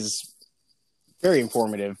is very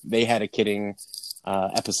informative. They had a kidding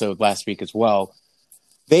episode last week as well.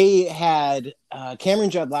 They had Cameron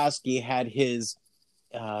Jodlowski had his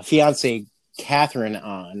fiance Catherine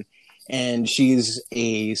on, and she's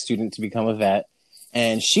a student to become a vet.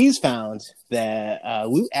 And she's found that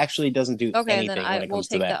lute actually doesn't do anything when it comes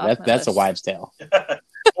to that. That's a wives' tale.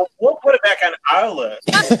 We'll put it back on our list.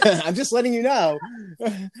 I'm just letting you know.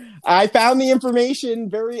 I found the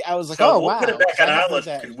information I was like, we'll wow. Put it back on our list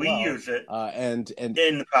because we use it and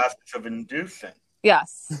in the process of inducing.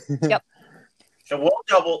 Yes. Yep. So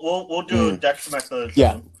we'll do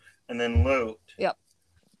dexamethasone and then lute. Yep.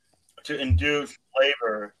 To induce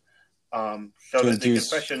labor, so that the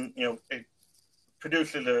confession, it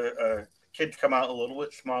produces kids come out a little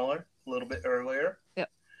bit smaller, a little bit earlier. Yep.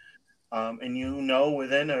 And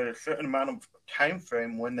within a certain amount of time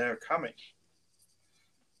frame when they're coming.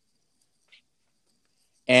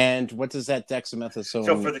 And what does that dexamethasone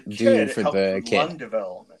do for the kid? Lung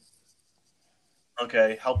development.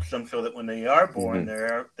 Okay, helps them so that when they are born,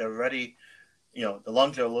 they're ready the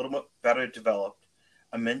lungs are a little bit better developed.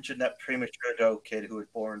 I mentioned that premature doe kid who was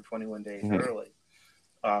born 21 days early.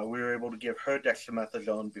 We were able to give her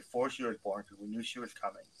dexamethasone before she was born because we knew she was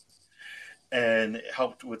coming, and it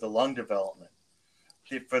helped with the lung development.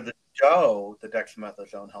 For the doe, the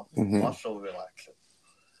dexamethasone helped with muscle relaxation.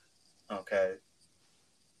 Okay.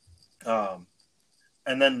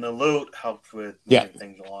 And then the lute helps with moving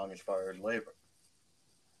things along as far as labor.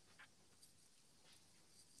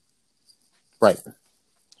 Right.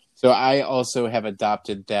 So I also have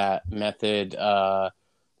adopted that method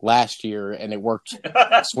last year, and it worked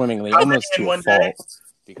swimmingly, almost to a fault,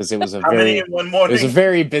 because it was a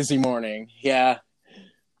very busy morning. Yeah.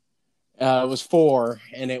 It was 4,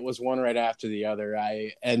 and it was one right after the other.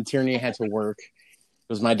 And Tierney had to work.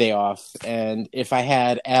 It was my day off, and if I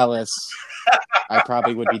had Alice, I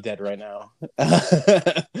probably would be dead right now.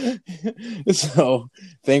 So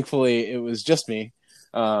thankfully, it was just me.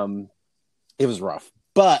 It was rough,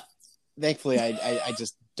 but thankfully, I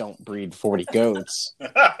just don't breed 40 goats,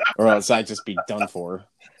 or else I'd just be done for.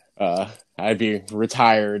 I'd be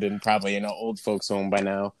retired and probably in an old folks' home by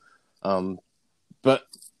now. But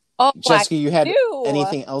Jessica, you had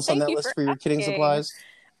anything else on that list for your kidding supplies?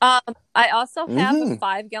 I also have a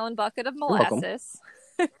 5-gallon bucket of molasses.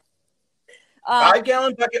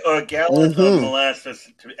 5-gallon bucket or a gallon of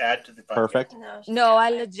molasses to add to the bucket? Perfect. No, I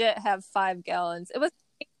legit have 5 gallons. It was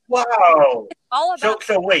wow. All about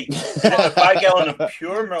so wait, a 5-gallon of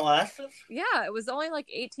pure molasses? Yeah, it was only like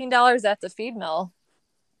 $18 at the feed mill.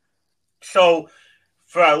 So,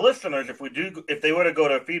 for our listeners, if they were to go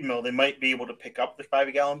to a feed mill, they might be able to pick up the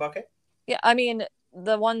 5-gallon bucket. Yeah, I mean,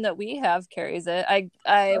 the one that we have carries it.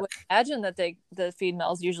 I would imagine that the feed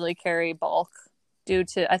mills usually carry bulk due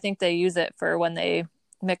to, I think they use it for when they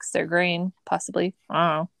mix their grain, possibly. I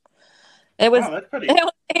don't know. It was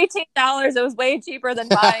 $18. It was way cheaper than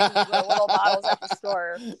buying the little bottles at the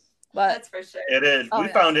store. But that's for sure. It is. We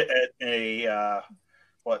found it at a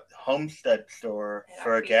Homestead store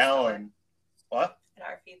for a gallon. Store. What? At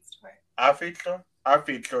our feed store. Our feed store? Our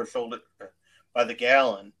feed store sold it by the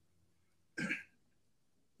gallon.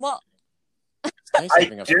 Well, it's nice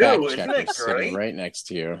having a fact checker sitting right next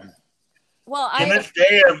to you. Well, in this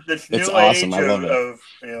day of this new age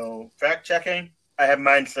of fact checking, I have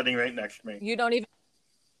mine sitting right next to me. You don't even.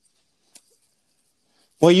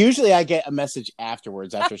 Well, usually I get a message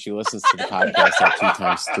afterwards after she listens to the podcast at 2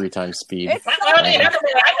 times, 3 times speed.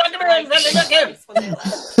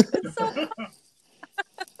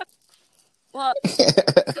 Well,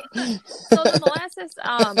 so the molasses,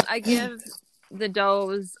 I give the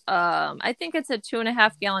does, I think it's a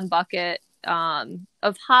 2.5 gallon bucket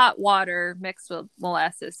of hot water mixed with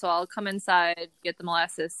molasses. So I'll come inside, get the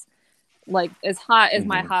molasses like as hot as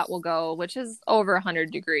my hot will go, which is over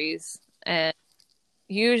 100 degrees. And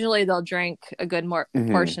usually they'll drink a good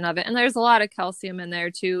portion of it. And there's a lot of calcium in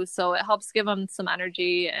there too. So it helps give them some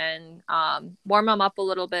energy and warm them up a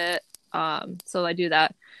little bit. So I do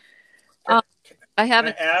that. I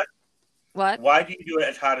haven't. What? Why do you do it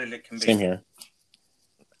as hot as it can be? Same here.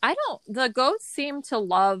 The goats seem to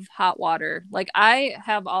love hot water. Like I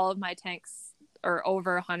have all of my tanks are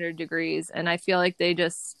over 100 degrees and I feel like they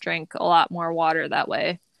just drink a lot more water that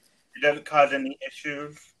way. It doesn't cause any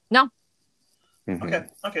issues? No. Okay.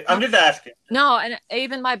 I'm just asking. No, and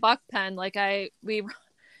even my buck pen, like we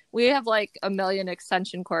have like 1 million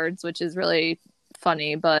extension cords, which is really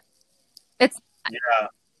funny, but it's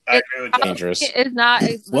dangerous. It is not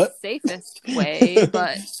the safest way,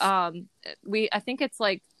 but I think it's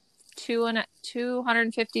like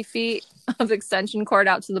 250 feet of extension cord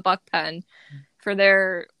out to the buck pen for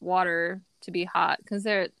their water to be hot because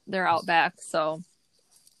they're out back. So,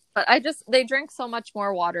 but they drink so much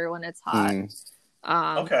more water when it's hot.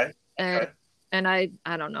 And I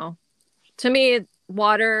don't know. To me,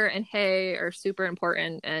 water and hay are super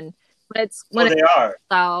important, and when it's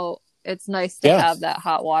out, it's nice to have that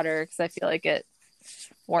hot water because I feel like it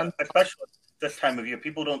warms. Especially this time of year,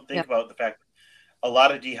 people don't think about the fact that a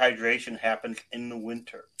lot of dehydration happens in the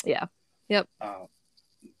winter. Yeah. Yep.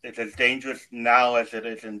 It's as dangerous now as it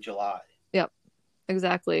is in July. Yep.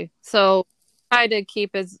 Exactly. So try to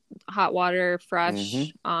keep as hot water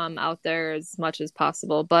fresh out there as much as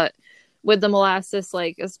possible. But with the molasses,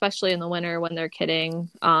 like especially in the winter when they're kidding,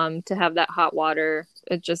 to have that hot water,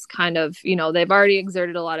 it just kind of, they've already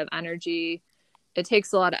exerted a lot of energy. It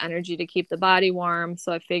takes a lot of energy to keep the body warm.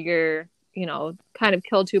 So I figure, kind of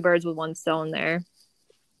kill 2 birds with 1 stone there.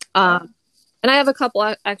 And I have a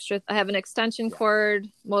couple extra. I have an extension cord,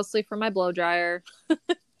 mostly for my blow dryer.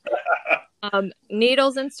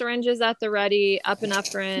 Needles and syringes at the ready,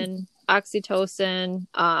 epinephrine, oxytocin.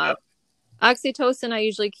 Oxytocin I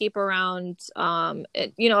usually keep around,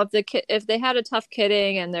 if they had a tough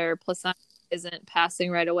kidding and their placenta isn't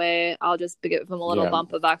passing right away, I'll just give them a little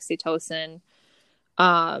bump of oxytocin.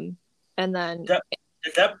 And then does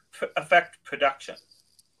that affect production?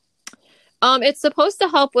 It's supposed to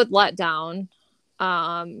help with letdown.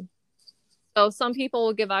 So some people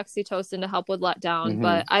will give oxytocin to help with letdown,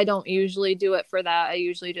 but I don't usually do it for that. I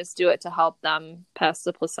usually just do it to help them pass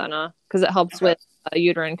the placenta because it helps with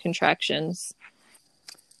uterine contractions.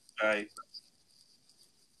 Right.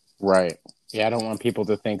 Yeah, I don't want people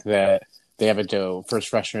to think that they have a doe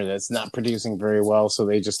first freshener that's not producing very well, so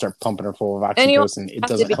they just start pumping her full of oxytocin. It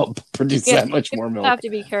doesn't help produce that much more milk. You have to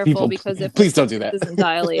be careful because if please don't do that. Isn't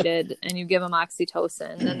dilated and you give them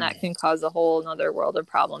oxytocin, then that can cause a whole other world of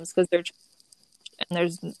problems because their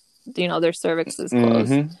cervix is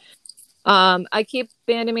closed. I keep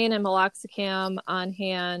Bandamine and Meloxicam on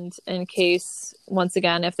hand in case, once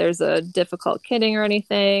again, if there's a difficult kidding or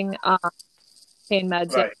anything. Pain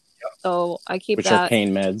meds. Right. So I keep Which that. Are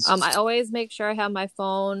pain meds. I always make sure I have my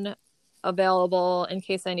phone available in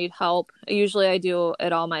case I need help. Usually I do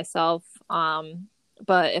it all myself.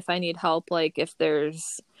 But if I need help, like if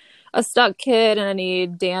there's a stuck kid and I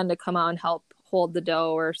need Dan to come out and help hold the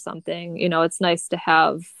doe or something, it's nice to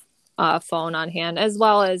have a phone on hand, as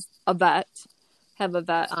well as have a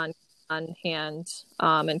vet on hand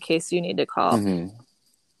in case you need to call.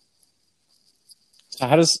 So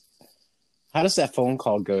how does that phone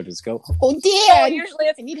call go? Does it go, oh, Dan, usually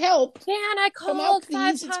I need help. Dan, I called out, 5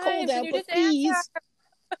 times it's cold out, and you but didn't please.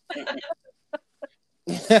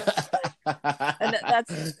 And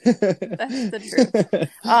that's the truth.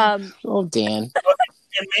 Oh, Dan.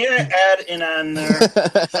 And may I add in on there,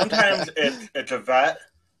 sometimes it's a vet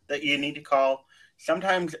that you need to call.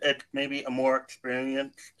 Sometimes it's maybe a more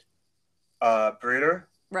experienced breeder.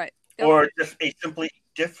 Right. Or just a simply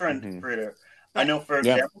different breeder. I know, for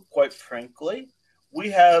example, quite frankly, we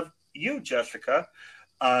have you, Jessica,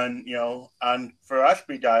 on for us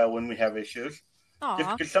we dial when we have issues.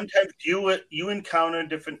 Just because sometimes you encounter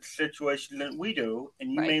different situations than we do,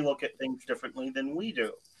 and you may look at things differently than we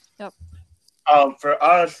do. Yep. For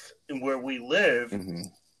us, and where we live,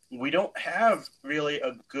 we don't have really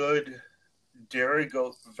a good dairy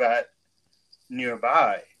goat vet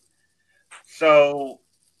nearby. So,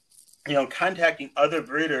 contacting other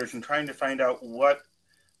breeders and trying to find out what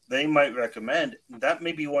they might recommend, that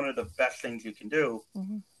may be one of the best things you can do.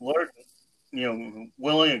 Lord,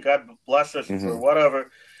 willing, and God bless us for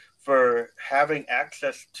whatever, for having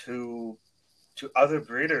access to other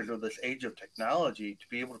breeders of this age of technology to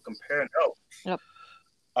be able to compare notes.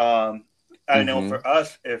 I know for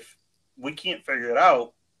us, if we can't figure it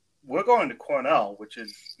out, we're going to Cornell, which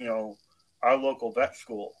is, our local vet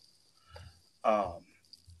school,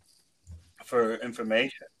 for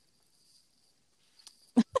information.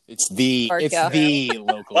 It's the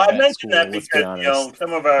local. Well, I mentioned that because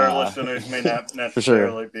some of our listeners may not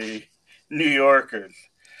necessarily be New Yorkers.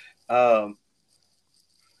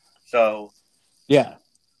 So yeah.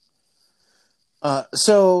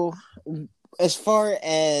 So as far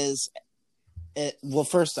as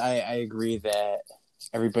first, I agree that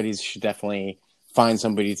everybody should definitely find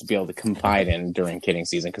somebody to be able to confide in during kidding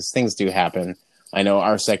season, because things do happen. I know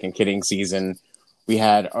our second kidding season, we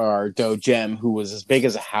had our doe Gem, who was as big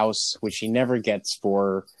as a house, which she never gets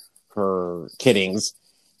for her kiddings.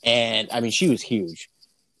 And I mean, she was huge.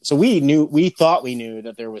 So we thought we knew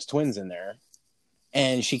that there was twins in there.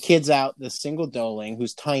 And she kids out this single doeling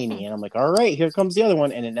who's tiny. And I'm like, all right, here comes the other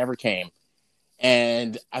one. And it never came.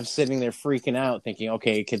 And I'm sitting there freaking out thinking,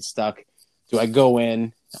 okay, kid's stuck. Do I go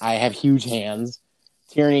in? I have huge hands.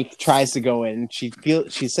 Tierney tries to go in. She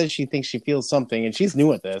says she thinks she feels something, and she's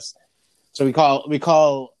new at this. So we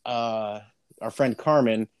call our friend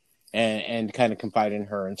Carmen and kind of confide in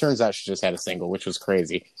her. And turns out she just had a single, which was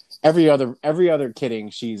crazy. Every other kidding,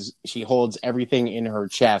 she holds everything in her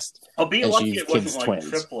chest. I'll be lucky it wasn't like twins.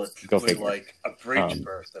 Triplets Go with figure. Like a breech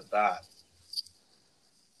birth at that.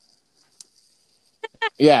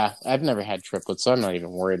 Yeah, I've never had triplets, so I'm not even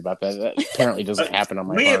worried about that. That apparently doesn't happen on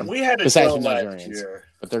my farm. We had a besides doe from last Nigerians, year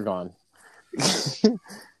but they're gone.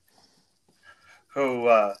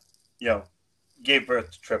 Who gave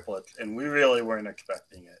birth to triplets, and we really weren't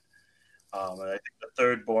expecting it. And I think the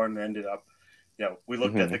third born ended up, we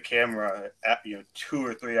looked at the camera at 2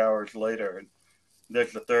 or 3 hours later, and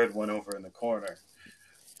there's the third one over in the corner.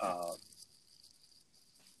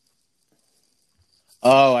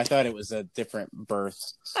 Oh, I thought it was a different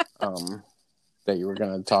birth that you were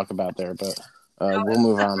going to talk about there, but we'll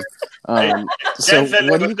move on. So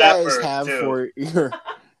what do you guys have for your...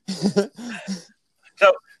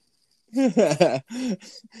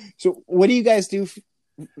 So, what do you guys do?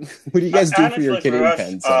 What do you guys do for your kidding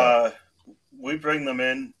pens? We bring them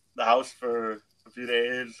in the house for a few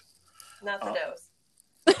days. Not the does.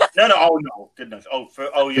 No, oh no, goodness.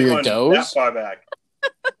 You're going does? that far back.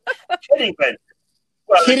 Kidding pen.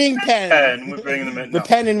 Well, kidding pen. We bring them in. The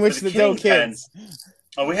pen in which the doe kids.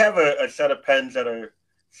 We have a set of pens that are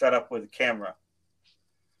set up with a camera,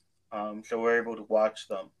 so we're able to watch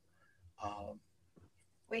them.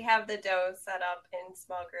 We have the does set up in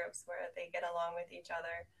small groups where they get along with each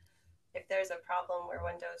other. If there's a problem where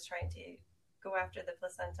one doe is trying to go after the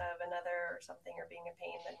placenta of another or something, or being a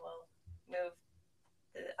pain, then we'll move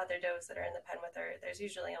the other does that are in the pen with her. There's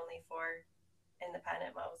usually only 4 in the pen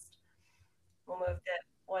at most. We'll move the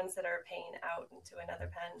ones that are a pain out into another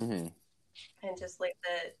pen, and just leave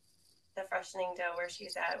the freshening doe where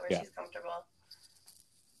she's at, where she's comfortable.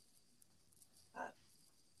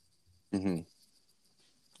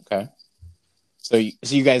 Okay. So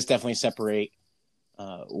you guys definitely separate.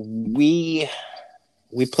 We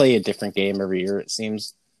play a different game every year, it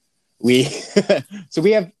seems. We have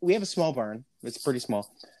a small barn. It's pretty small.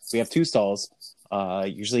 We have 2 stalls,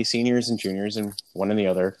 usually seniors and juniors, and one in the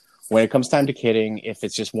other. When it comes time to kidding, if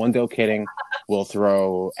it's just one doe kidding, we'll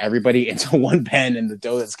throw everybody into one pen and the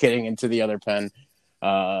doe that's kidding into the other pen.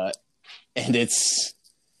 And it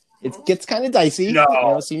gets kind of dicey.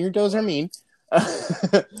 No. Senior does are mean.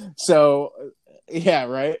 So, yeah,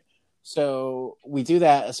 right. So we do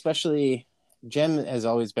that, especially Jem has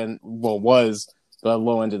always was the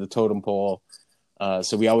low end of the totem pole.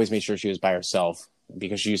 So we always made sure she was by herself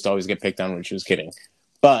because she used to always get picked on when she was kidding.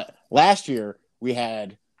 But last year we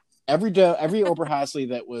had every Oberhasli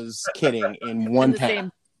that was kidding in one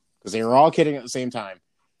pen because they were all kidding at the same time.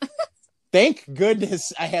 Thank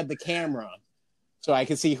goodness I had the camera so I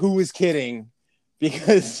could see who was kidding,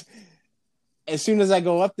 because as soon as I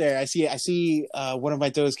go up there, I see one of my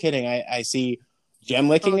does kidding. I see Jem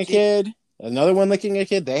licking a kid, another one licking a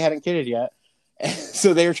kid. They hadn't kidded yet,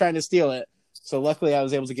 so they were trying to steal it. So luckily, I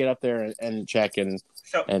was able to get up there and check, and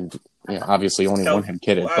obviously only one had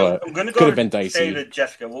kidded, but I'm gonna could have been dicey. Say to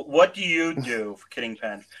Jessica, what do you do for kidding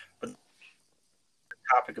pens? But the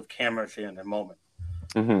topic of cameras here in a moment.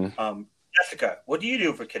 Jessica, what do you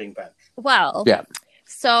do for kidding pens? Well,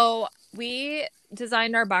 so we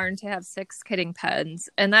designed our barn to have 6 kidding pens,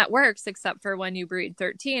 and that works except for when you breed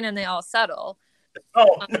 13 and they all settle.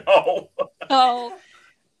 Oh no! So,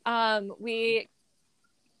 we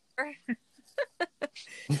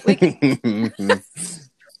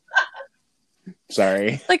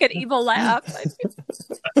Sorry. Like an evil laugh.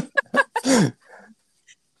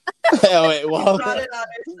 Well,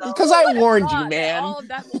 because I warned you, man. All of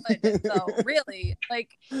that would, so really, like.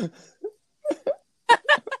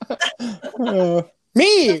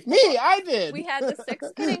 Me, I did. We had the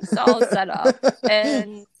 6 kidding stalls set up,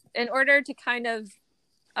 and in order to kind of,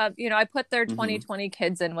 I put their 2020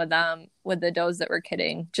 kids in with them, with the does that were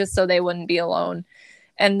kidding, just so they wouldn't be alone.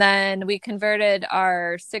 And then we converted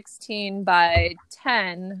our 16 by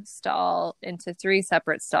 10 stall into 3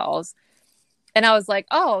 separate stalls. And I was like,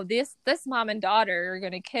 oh, this mom and daughter are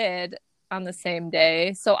going to kid on the same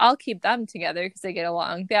day, so I'll keep them together because they get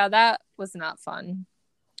along. Yeah, that was not fun.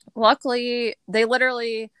 Luckily, they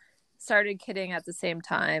literally started kidding at the same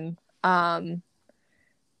time,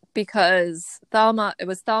 because it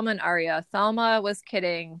was Thelma and Arya. Thelma was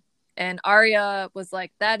kidding, and Arya was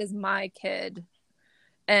like, that is my kid.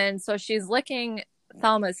 And so she's licking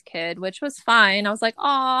Thelma's kid, which was fine. I was like,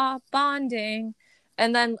 aw, bonding.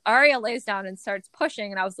 And then Arya lays down and starts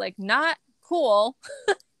pushing, and I was like, not cool.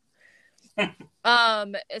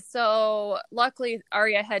 So luckily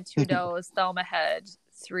Arya had 2 does, Thelma had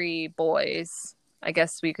 3 boys. I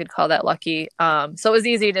guess we could call that lucky. So it was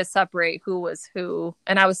easy to separate who was who,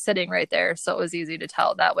 and I was sitting right there, so it was easy to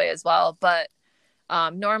tell that way as well. But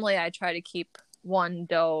normally I try to keep 1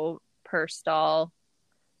 doe per stall.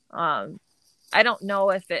 I don't know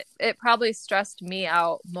if it probably stressed me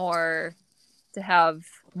out more to have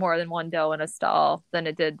more than 1 doe in a stall than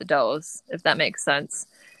it did the does, if that makes sense.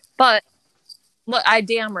 But look, I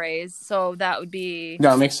dam raise, so that would be...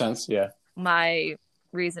 No, it makes sense, yeah. My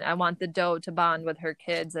reason. I want the doe to bond with her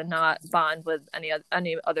kids and not bond with any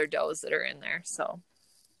other does that are in there, so...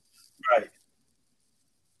 Right.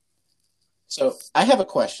 So, I have a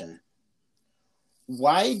question.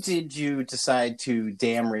 Why did you decide to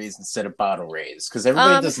dam raise instead of bottle raise? Because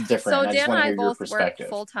everybody does it different. So I just Dan want to and hear I your both perspective. work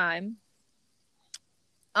full time.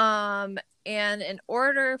 And in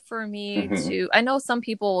order for me to, I know some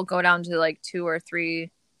people will go down to like 2 or 3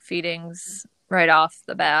 feedings right off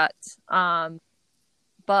the bat.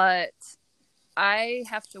 But I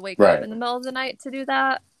have to wake up in the middle of the night to do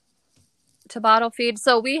that. to bottle feed.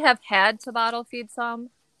 So we have had to bottle feed some,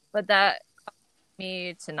 but that caused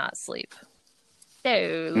me to not sleep. So,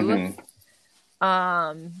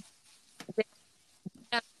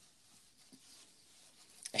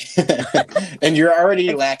 and you're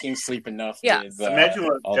already lacking sleep enough with imagine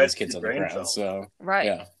all these kids on the ground. So right.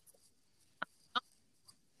 Yeah.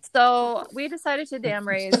 So we decided to dam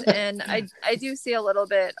raise, and I do see a little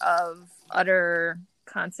bit of utter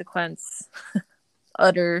consequence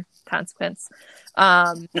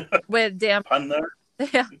with dam.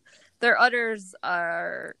 Yeah, their udders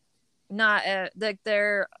are not like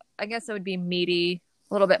they're. I guess it would be meaty,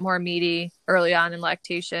 a little bit more meaty early on in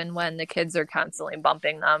lactation when the kids are constantly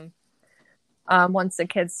bumping them. Once the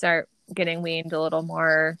kids start getting weaned a little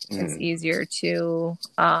more, it's easier to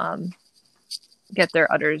get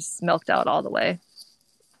their udders milked out all the way.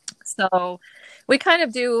 So we kind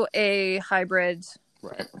of do a hybrid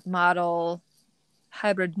model.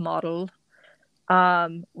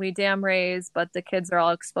 We dam raise, but the kids are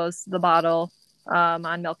all exposed to the bottle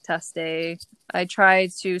on milk test day. I try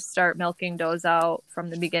to start milking does out from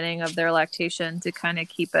the beginning of their lactation to kind of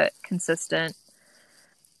keep it consistent.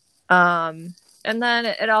 And then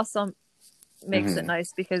it also makes it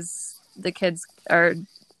nice because the kids are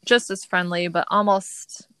just as friendly, but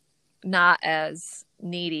almost not as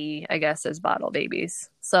needy, I guess, as bottle babies.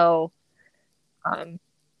 So,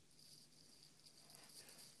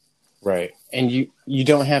 right. And you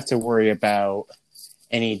don't have to worry about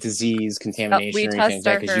any disease contamination or anything like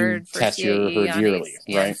that because you test your herd yearly,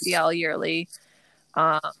 right? ACL yearly.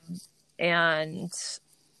 And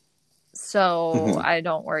so I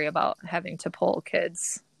don't worry about having to pull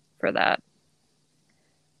kids for that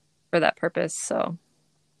purpose. So,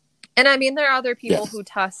 and I mean, there are other people who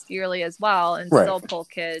test yearly as well and still pull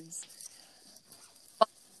kids.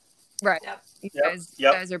 Right. You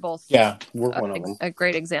guys are both we're one of them. A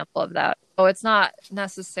great example of that. So it's not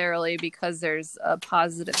necessarily because there's a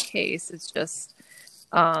positive case. It's just,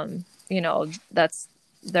 that's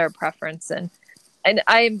their preference. And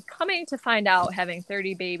I'm coming to find out, having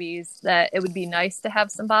 30 babies, that it would be nice to have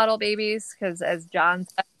some bottle babies because, as John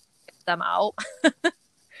said, get them out.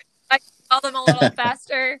 I can call them a little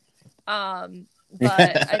faster. But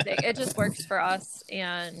I think it just works for us.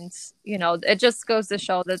 And, it just goes to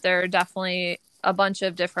show that there are definitely a bunch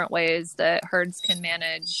of different ways that herds can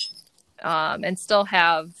manage and still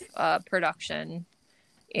have production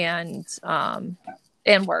and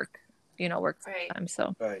work, work full time.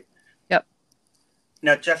 So, yep.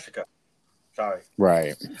 Now, Jessica, sorry.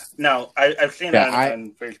 Right. Now, I've seen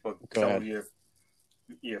on Facebook some of your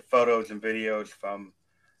photos and videos from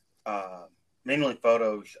mainly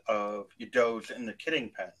photos of your does in the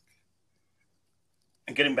kidding pen.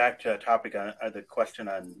 And getting back to the topic on the question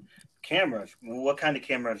on cameras, what kind of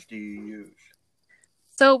cameras do you use?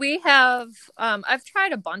 So we have, I've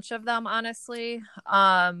tried a bunch of them, honestly.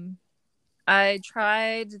 I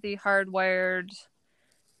tried the hardwired.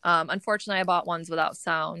 Unfortunately, I bought ones without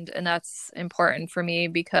sound, and that's important for me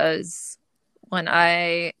because when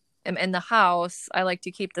I am in the house, I like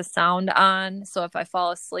to keep the sound on. So if I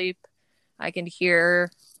fall asleep, I can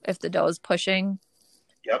hear if the doe is pushing.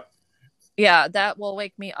 Yep. Yeah, that will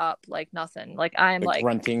wake me up like nothing. Like I'm like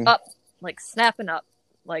grunting, up, like snapping up,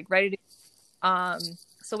 like ready to.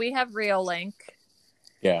 So we have Reolink.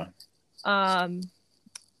 Yeah. And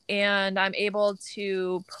I'm able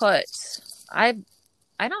to put. I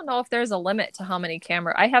don't know if there's a limit to how many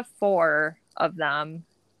cameras. I have 4 of them,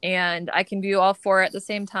 and I can view all 4 at the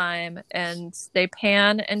same time. And they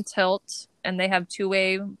pan and tilt, and they have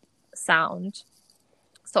 2-way sound,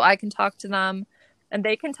 so I can talk to them and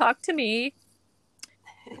they can talk to me.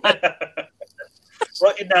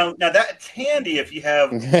 Well, now that's handy if you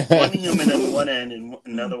have one human on one end and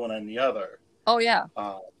another one on the other. Oh yeah.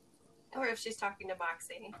 Or if she's talking to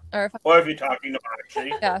Moxie. Or if you're talking to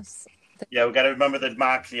Moxie. Yes. Yeah, we got to remember the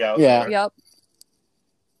Moxie out there. Yep.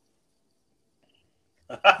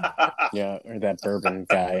 Yeah, or that bourbon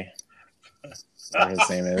guy. What his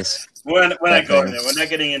name is. We're not going there. We're not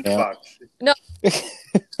getting into Fox. No.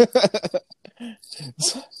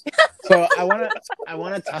 So I want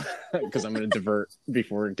to talk, because I'm going to divert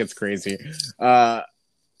before it gets crazy. I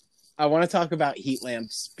want to talk about heat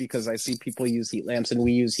lamps because I see people use heat lamps, and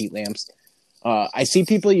we use heat lamps. I see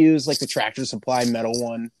people use like the Tractor Supply metal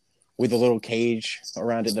one with a little cage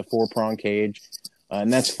around it, the 4-prong cage,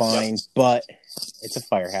 and that's fine. But it's a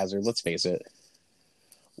fire hazard. Let's face it.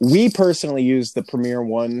 We personally use the Premier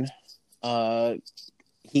One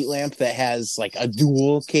heat lamp that has like a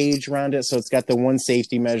dual cage around it. So it's got the one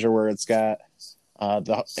safety measure where it's got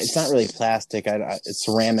it's not really plastic. It's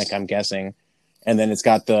ceramic, I'm guessing. And then it's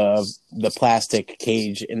got the plastic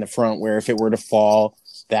cage in the front where if it were to fall,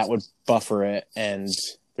 that would buffer it and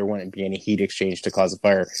there wouldn't be any heat exchange to cause a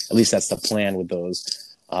fire. At least that's the plan with those.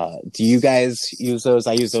 Do you guys use those?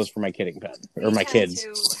 I use those for my kidding pen or my kids.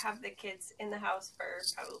 We tend to have the kids in the house for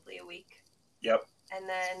probably a week. Yep. And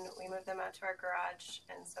then we move them out to our garage.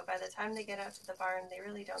 And so by the time they get out to the barn, they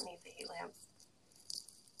really don't need the heat lamps.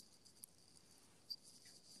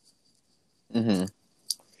 Mm-hmm.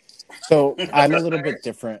 So I'm a little bit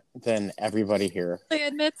different than everybody here. I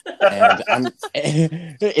admit. And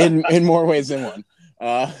I'm in more ways than one.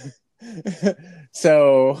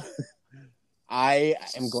 So I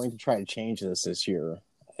am going to try to change this year.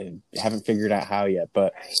 I haven't figured out how yet,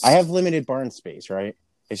 but I have limited barn space, right?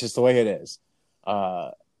 It's just the way it is.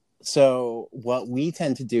 So what we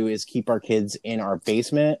tend to do is keep our kids in our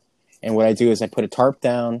basement. And what I do is I put a tarp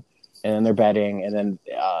down and then they're bedding. And then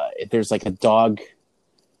if there's like a dog,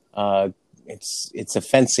 it's a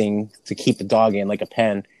fencing to keep the dog in, like a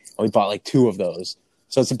pen. And we bought like 2 of those.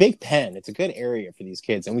 So it's a big pen. It's a good area for these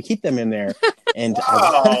kids. And we keep them in there. And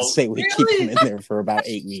wow, I want to say we keep them in there for about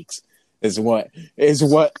 8 weeks is what,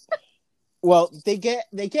 well, they get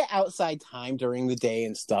outside time during the day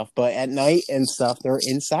and stuff, but at night and stuff, they're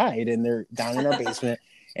inside and they're down in our basement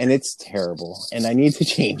and it's terrible. And I need to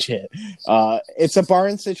change it. It's a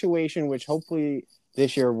barn situation, which hopefully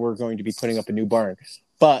this year we're going to be putting up a new barn.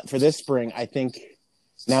 But for this spring, I think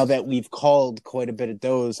now that we've called quite a bit of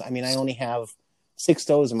does, I mean, I only have 6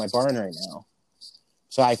 does in my barn right now.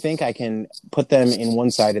 So I think I can put them in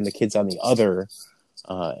one side and the kids on the other,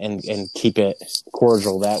 and keep it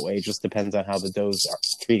cordial that way. It just depends on how the does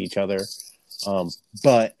treat each other.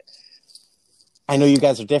 But I know you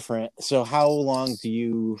guys are different. So how long do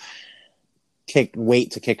you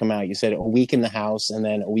wait to kick them out? You said a week in the house and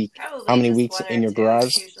then a week. Probably how many weeks in your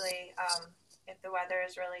garage? Usually, if the weather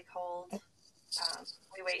is really cold,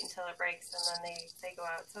 we wait until it breaks and then they go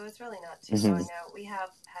out. So it's really not too long out. We have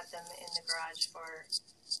had them in the garage for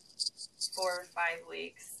 4 or 5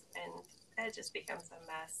 weeks, and it just becomes a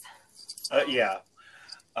mess. Yeah.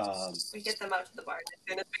 We get them out to the barn as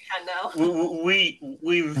soon as we can now.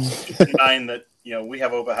 We've kept in mind that, we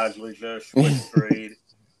have Oberhasli's there, Swiss breed.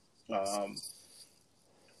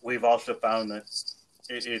 We've also found that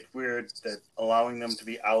it's weird that allowing them to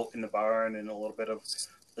be out in the barn and a little bit of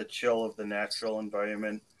the chill of the natural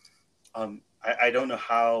environment. I don't know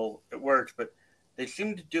how it works, but they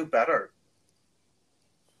seem to do better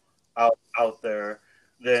out there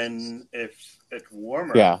than if it's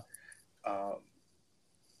warmer. Yeah.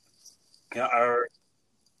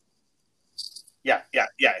 Yeah.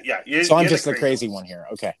 So I'm just the crazy one here.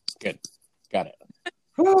 Okay, good. Got it.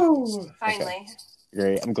 Woo! Finally. Okay.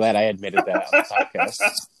 Great. I'm glad I admitted that on the podcast.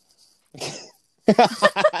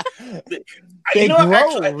 They grow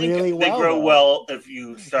really well. They grow well if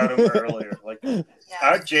you start them earlier. Like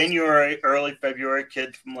our January, early February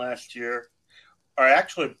kids from last year are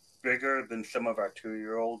actually bigger than some of our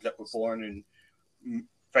 2-year-olds that were born in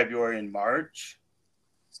February and March.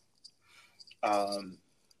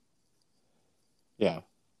 Yeah.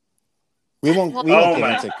 We won't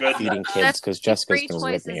get into feeding kids because Jessica's going to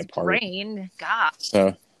rip me apart. Brain. God.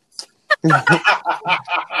 So.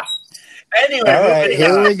 Anyway, all right,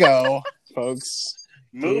 here we go, folks.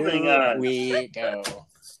 Moving here on. We go.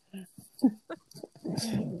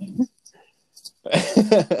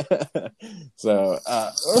 So,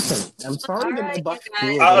 listen, I'm sorry to my butt.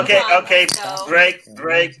 Okay. Break.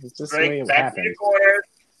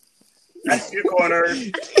 Back to your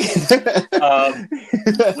corners.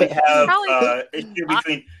 We have issue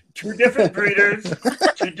between 2 different breeders,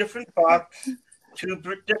 2 different bucks, 2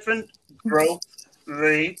 different growth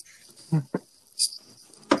rates.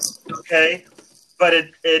 Okay, but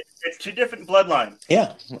it's 2 different bloodlines.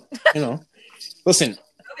 Yeah, Listen.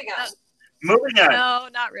 Moving on. No,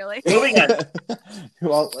 not really. Moving on.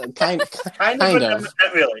 Well, kind of. But not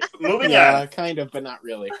really. Moving on. Yeah, kind of, but not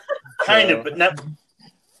really. Kind of, but not.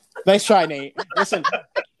 Nice try, Nate. Listen,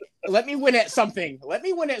 let me win at something. We'll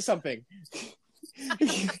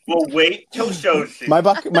wait till show season. My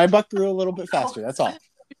buck grew a little bit faster. That's all.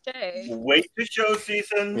 Okay. We'll wait till show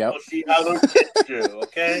season. Yep. We'll see how those kids do.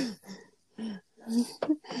 Okay.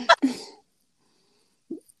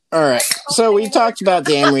 All right. So we talked about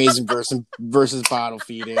dam raising versus bottle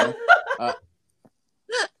feeding.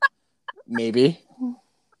 Maybe.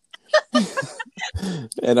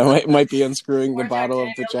 And I might be unscrewing the bottle of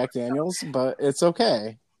the Jack Daniels, but it's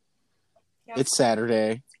okay. Yep. It's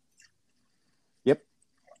Saturday. Yep.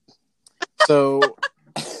 So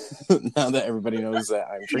now that everybody knows that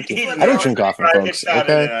I'm drinking, I don't drink often, folks.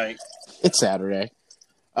 Okay, it's Saturday.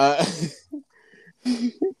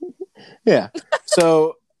 Yeah.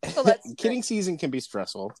 So that's kidding season can be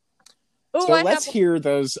stressful. Ooh, So let's hear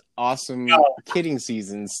those awesome kidding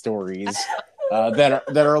season stories that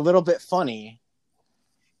are a little bit funny.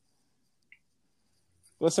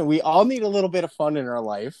 Listen, we all need a little bit of fun in our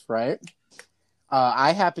life, right?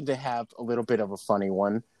 I happen to have a little bit of a funny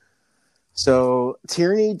one. So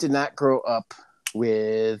Tierney did not grow up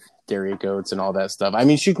with dairy goats and all that stuff. I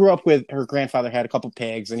mean, she grew up with her grandfather had a couple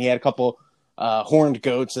pigs and he had a couple horned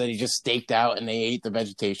goats that he just staked out and they ate the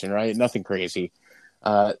vegetation, right? Nothing crazy.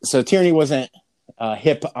 So Tierney wasn't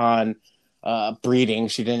hip on breeding.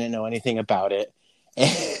 She didn't know anything about it.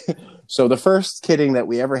 So the first kidding that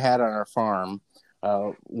we ever had on our farm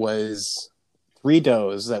was 3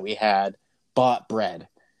 does that we had bought bred.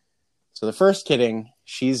 So the first kidding,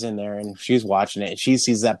 she's in there and she's watching it and she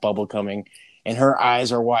sees that bubble coming and her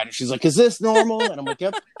eyes are wide and she's like, is this normal? And I'm like,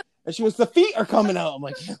 yep. And she goes, the feet are coming out. I'm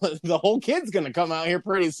like, the whole kid's going to come out here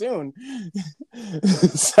pretty soon.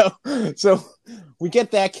 So we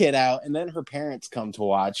get that kid out and then her parents come to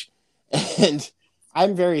watch. And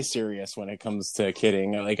I'm very serious when it comes to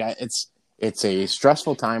kidding. Like it's a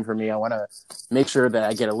stressful time for me. I want to make sure that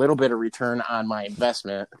I get a little bit of return on my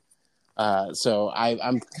investment. So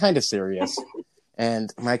I'm kind of serious.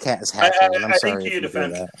 And my cat is hacking, and I'm sorry if you hear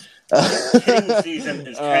that. Kidding season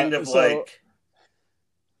is kind of like...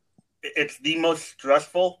 It's the most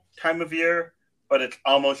stressful time of year, but it's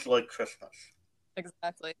almost like Christmas.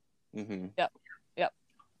 Exactly. Mm-hmm. Yep.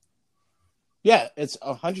 Yeah, it's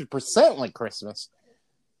 100% like Christmas.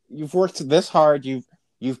 You've worked this hard.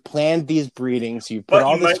 You've planned these breedings. You put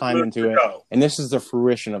all this time into it, and this is the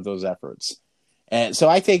fruition of those efforts. And so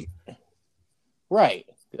I think, right,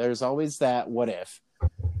 there's always that what if.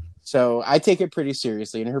 So I take it pretty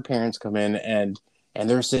seriously, and her parents come in, and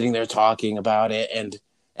they're sitting there talking about it, and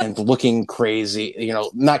looking crazy,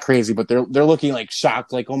 not crazy, but they're looking like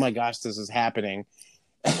shocked, like, oh my gosh, this is happening.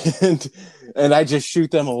 And I just shoot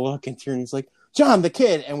them a look and Tierney's like, John, the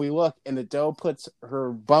kid. And we look and the doe puts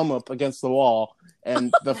her bum up against the wall.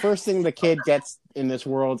 And the first thing the kid gets in this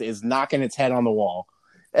world is knocking its head on the wall.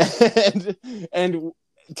 And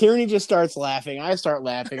Tierney just starts laughing. I start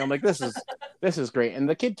laughing. I'm like, this is great. And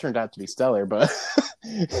the kid turned out to be stellar, but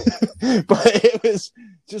it was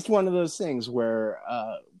just one of those things where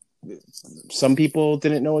some people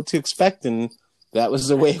didn't know what to expect, and that was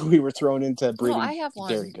the way we were thrown into breeding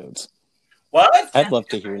dairy goats. What? I'd love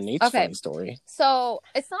to hear Nate's funny story. So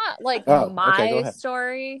it's not like my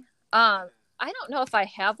story. I don't know if I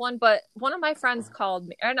have one, but one of my friends called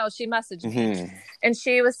me. I know she messaged me, and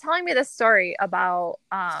she was telling me this story about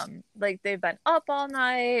like they've been up all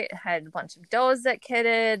night, had a bunch of does that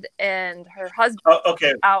kidded, and her husband. Oh,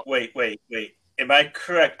 okay. Wait. Am I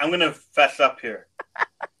correct? I'm gonna fess up here.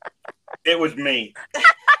 It was me.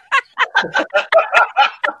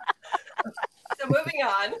 So moving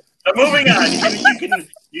on.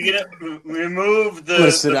 You can remove the.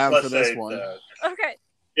 Let's sit down for this one. Okay.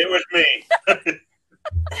 It was me,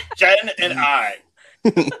 Jen, and I.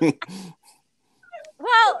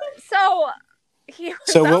 Well, so he. Was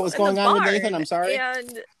so what was going on with Nathan? I'm sorry.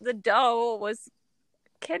 And the doe was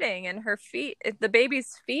kidding, and her feet, the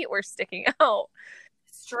baby's feet were sticking out.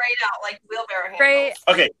 Straight out, like wheelbarrow handles.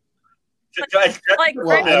 Okay. Like,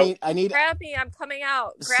 well, I need. Grab me! I'm coming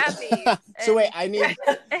out. Grab me! So wait, I need.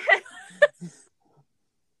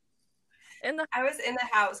 I was in the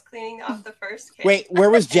house cleaning off the first kid. Wait, where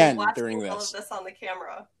was Jen during this? All of this on the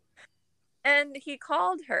camera. And he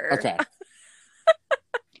called her. Okay.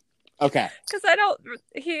 Okay. Because I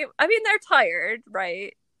mean, they're tired,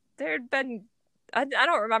 right? There'd been, I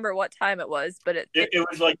don't remember what time it was, but it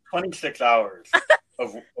was like 26 hours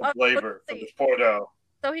of labor for this poor doe.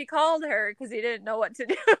 So he called her because he didn't know what to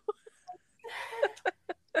do.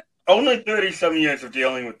 Only 30-some years of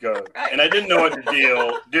dealing with goats, right. And I didn't know what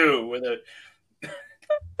to do with a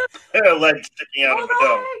leg sticking out of a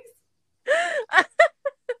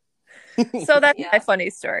doe. So that's my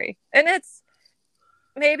funny story, and it's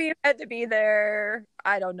maybe you had to be there.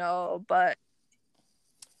 I don't know, but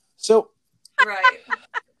so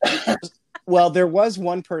right. Well, there was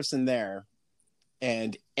one person there.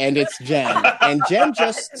 And it's Jen. And Jen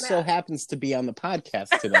just so happens to be on the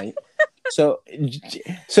podcast tonight. So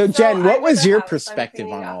Jen, what was your perspective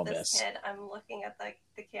on all this? Kid. I'm looking at the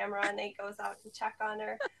camera, and Nate goes out to check on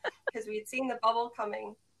her because we had seen the bubble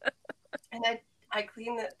coming. And I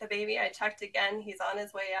cleaned the baby. I checked again. He's on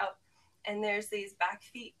his way out. And there's these back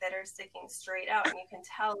feet that are sticking straight out. And you can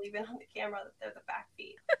tell even on the camera that they're the back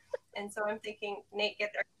feet. And so I'm thinking, Nate,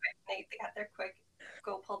 get there quick. Nate, get there quick.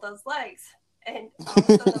 Go pull those legs. And all of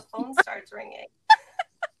a sudden the phone starts ringing.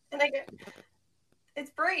 And I go,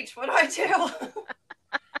 it's Breach. What do I do?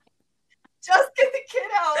 Just give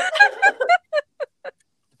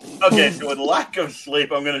Okay, so with lack of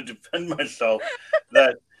sleep, I'm going to defend myself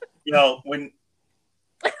that, when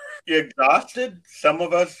you're exhausted, some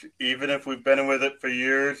of us, even if we've been with it for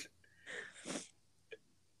years,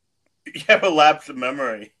 you have a lapse of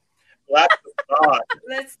memory. Lapse of thought.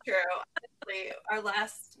 That's true. Honestly, our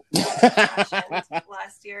last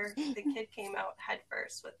last year, the kid came out head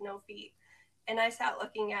first with no feet. And I sat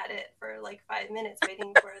looking at it for like 5 minutes,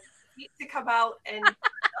 waiting for the feet to come out, and it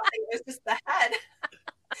was just the head.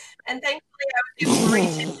 And thankfully, I was able to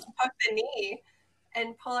reach in and tuck the knee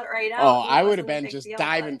and pull it right out. Oh, I would have been just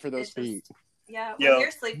diving for those feet. Yeah, when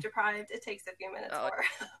you're sleep deprived, it takes a few minutes more.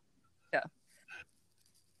 Yeah.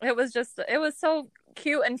 It was so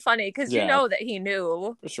cute and funny because you know that he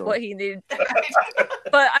knew what he needed.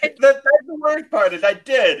 But that's the worst part is I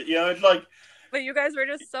did. It's like. But you guys were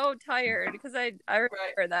just so tired because I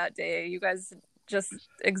remember that day. You guys just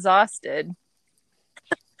exhausted.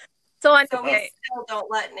 So we still don't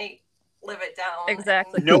let Nate live it down.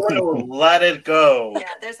 Exactly. No one will let it go.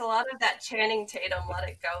 Yeah, there's a lot of that Channing Tatum "let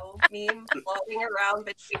it go" meme floating around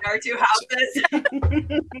between our two houses.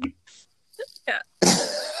 Yeah.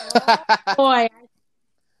 Boy.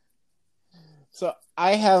 So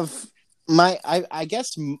I have I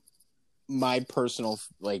guess my personal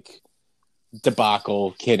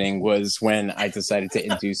debacle kidding was when I decided to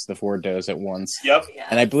induce the 4 dose at once. Yep.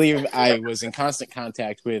 And I believe I was in constant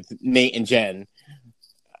contact with Nate and Jen.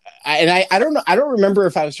 I don't know. I don't remember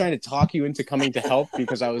if I was trying to talk you into coming to help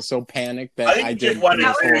because I was so panicked that I did. You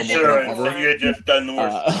had just done the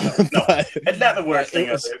worst. No, it's not the worst thing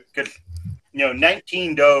ever. Because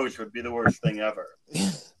 19 dose would be the worst thing ever.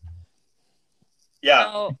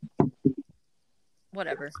 Yeah.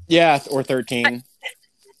 Whatever. Yeah, or 13.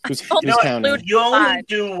 Who's counting? You only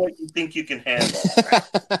do what you think you can handle.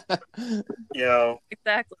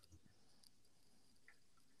 Exactly.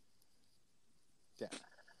 Yeah.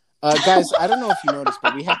 Guys, I don't know if you noticed,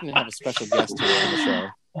 but we happen to have a special guest here on the show.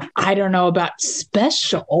 I don't know about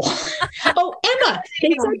special. Oh, Emma!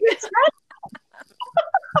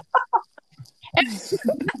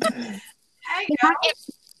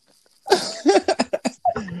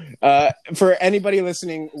 For anybody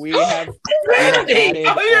listening, we have added Brandy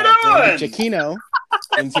Giacchino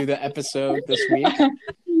into the episode this week.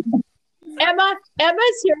 Emma's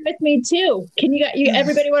here with me too. Can you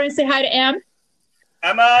everybody want to say hi to Emma?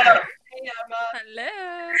 Emma. Hey, Emma. Hello.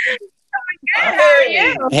 How are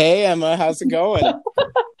you? Hey, Emma. How's it going?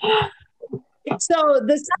 So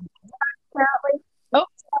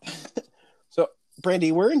So,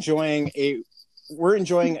 Brandy, we're enjoying a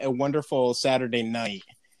wonderful Saturday night,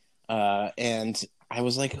 and I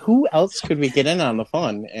was like, "Who else could we get in on the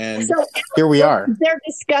fun?" And here we are. They're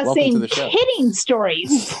discussing kidding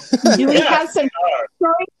stories. Do we have some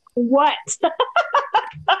stories? What?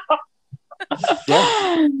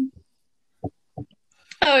 Yeah.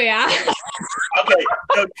 Oh yeah. Okay.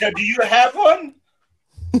 So do you have one?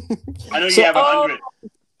 I know you have 100.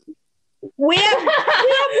 We have 1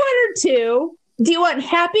 or 2. Do you want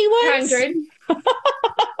happy ones? 100.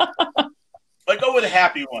 Let's go with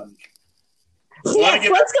happy ones. Yes,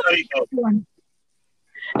 let's go with happy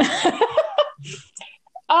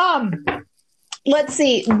one. Let's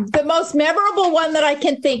see. The most memorable one that I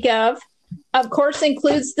can think of course,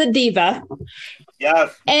 includes the diva.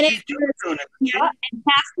 Yes. And it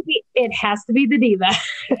has to be the diva.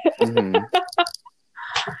 Mm-hmm.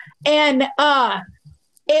 And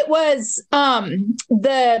it was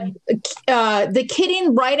the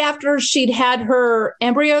kidding right after she'd had her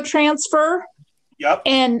embryo transfer. Yep.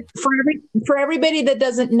 And for everybody that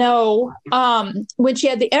doesn't know, when she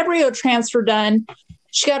had the embryo transfer done,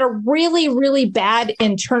 she got a really, really bad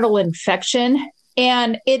internal infection,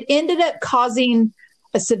 and it ended up causing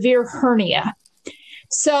a severe hernia.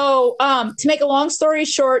 So to make a long story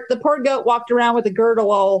short, the poor goat walked around with a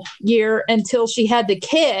girdle all year until she had the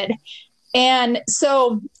kid. And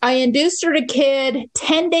so I induced her to kid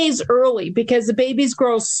 10 days early because the babies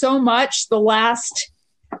grow so much the last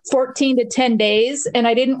 14 to 10 days, and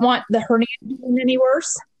I didn't want the hernia to be any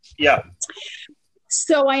worse. Yeah.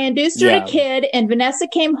 So I induced her to kid, and Vanessa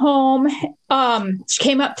came home. She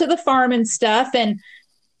came up to the farm and stuff, and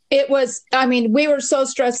it was, we were so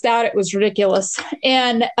stressed out. It was ridiculous.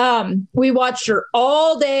 And we watched her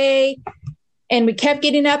all day, and we kept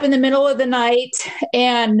getting up in the middle of the night.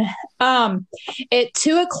 And at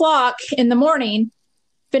 2:00 in the morning,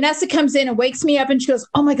 Vanessa comes in and wakes me up, and she goes,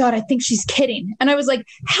 "Oh my God, I think she's kidding." And I was like,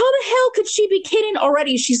 how the hell could she be kidding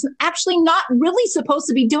already? She's actually not really supposed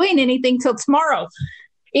to be doing anything till tomorrow,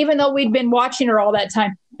 even though we'd been watching her all that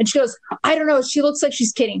time. And she goes, "I don't know. She looks like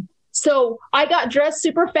she's kidding." So I got dressed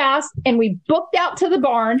super fast and we booked out to the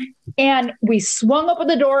barn and we swung open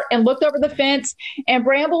the door and looked over the fence, and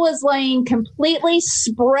Bramble is laying completely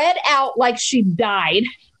spread out like she died.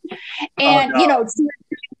 And,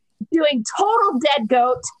 doing total dead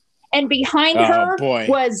goat. And behind her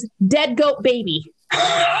was dead goat baby.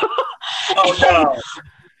 Oh, no.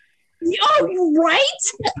 Oh, right?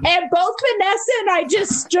 And both Vanessa and I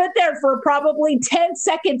just stood there for probably 10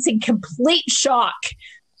 seconds in complete shock.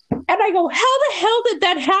 And I go, how the hell did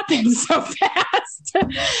that happen so fast?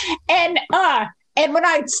 And when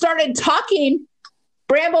I started talking,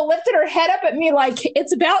 Bramble lifted her head up at me like,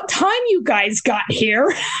 it's about time you guys got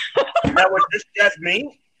here. That was just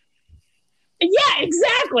me? Yeah,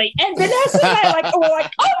 exactly. And Vanessa and I were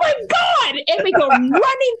like, oh my God. And we go running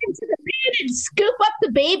into the bed and scoop up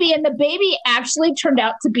the baby. And the baby actually turned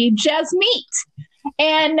out to be Jasmeet.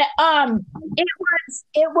 And it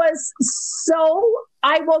was so,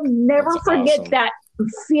 I will never forget that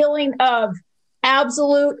feeling of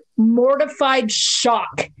absolute mortified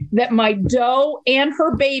shock that my doe and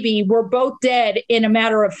her baby were both dead in a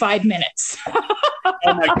matter of 5 minutes.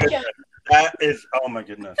 Oh my goodness. That is, oh my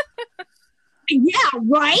goodness. Yeah,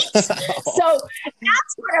 right? So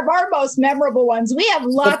that's one of our most memorable ones. We have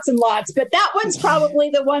lots and lots, but that one's probably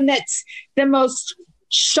the one that's the most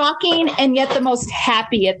shocking and yet the most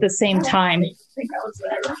happy at the same time.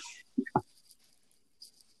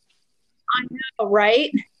 I know,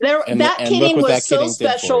 right? That kidding was so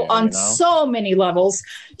special on so many levels.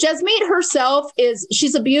 Jasmeet herself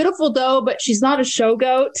she's a beautiful doe, but she's not a show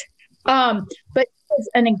goat. But she's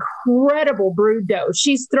an incredible brood doe.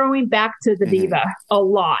 She's throwing back to the diva a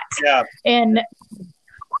lot. Yeah. And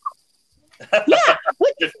yeah,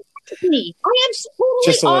 look at me. I am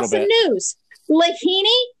totally awesome news. Lahini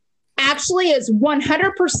actually is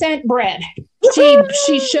 100% bred.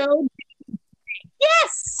 She showed.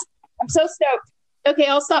 Yes. I'm so stoked. Okay,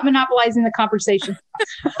 I'll stop monopolizing the conversation.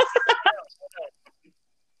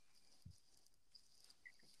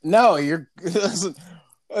 No, you're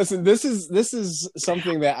listen, this is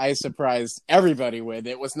something that I surprised everybody with.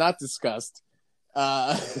 It was not discussed.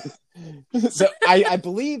 So I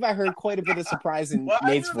believe I heard quite a bit of surprise in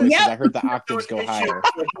Nate's voice because I heard the octaves go higher.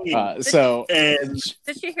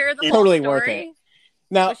 Did she hear the totally whole worth story? it.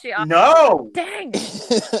 Now, no. Dang.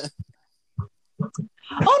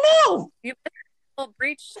 Oh no! You missed the whole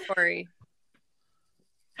breach story.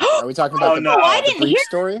 Are we talking about the breach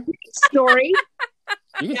story? Story.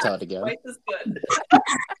 You can tell it again. This is good.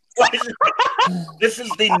 This is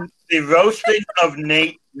the roasting of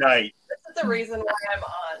Nate night. This is the reason why I'm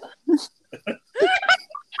on.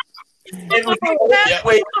 It was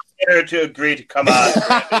wait for her to agree to come on.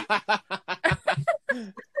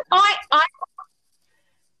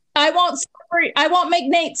 I won't make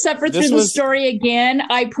Nate suffer through the story again.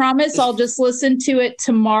 I promise I'll just listen to it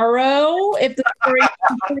tomorrow if the story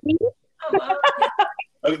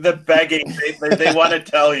The begging, they want to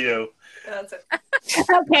tell you.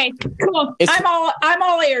 Okay, cool. I'm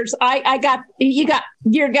all ears. I got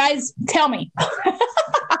your guys. Tell me.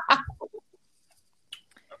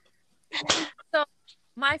 So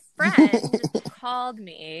my friend called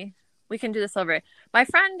me. We can do this over. My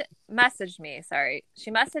friend messaged me. Sorry,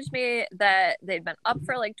 she messaged me that they'd been up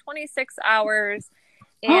for like 26 hours,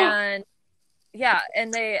 and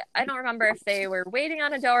and I don't remember if they were waiting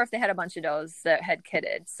on a doe or if they had a bunch of does that had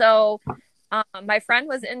kidded. So my friend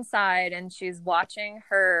was inside and she's watching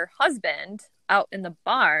her husband out in the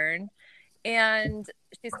barn, and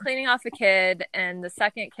she's cleaning off a kid, and the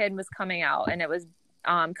second kid was coming out, and it was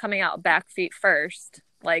coming out back feet first,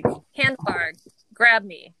 like handlebar, grab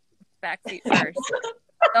me, back feet first.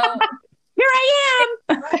 So here I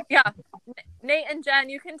am. Yeah. Nate and Jen,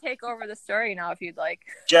 you can take over the story now if you'd like.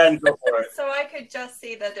 Jen, go for it. So I could just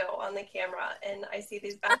see the doe on the camera, and I see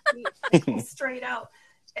these back feet straight out.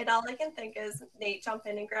 And all I can think is Nate jump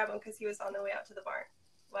in and grab him because he was on the way out to the barn.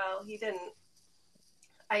 Well, he didn't.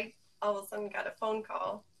 I all of a sudden got a phone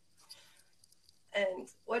call. And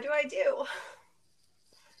what do I do?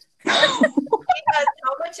 He has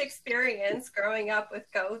so much experience growing up with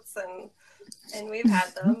goats, and we've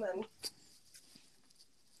had them, and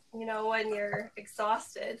when you're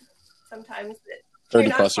exhausted, sometimes you're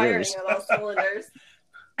not firing on all cylinders.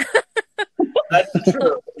 That's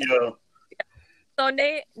true. So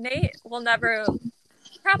Nate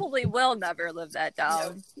probably will never live that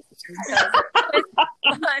down.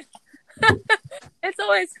 It's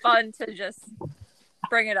always fun to just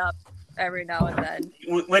bring it up every now and then.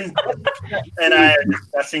 When and I are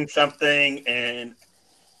discussing something and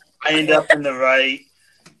I end up in the right,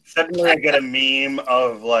 suddenly I get a meme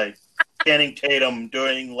of like Channing Tatum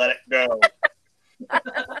doing Let It Go.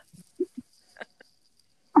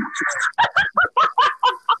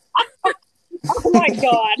 my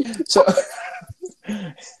God. So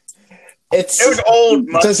it was old.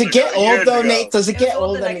 Does it get old though, Nate? Does it get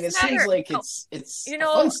old? old I mean, it seems like it's you a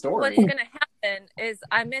know fun story. what's gonna happen is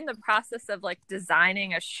I'm in the process of like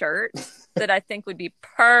designing a shirt that I think would be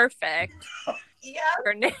perfect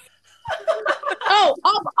for Nate. Oh,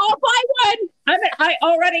 I'll buy one.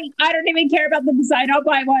 I don't even care about the design. I'll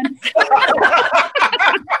buy one.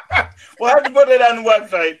 We'll have to put it on the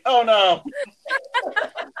website. Oh no.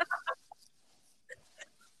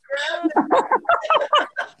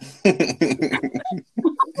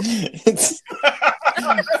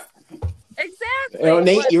 Exactly. You know,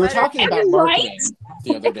 Nate, you were talking about marketing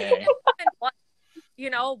the other day. You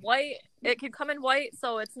know, white. It could come in white,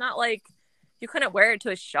 so it's not like you couldn't wear it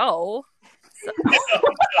to a show. So.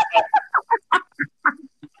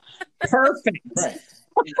 Perfect. Right.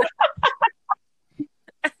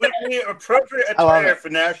 Would be appropriate attire for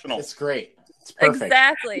nationals. It's great. It's perfect.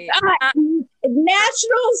 Exactly.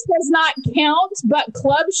 Nationals does not count, but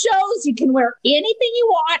club shows you can wear anything you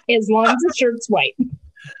want as long as the shirt's white.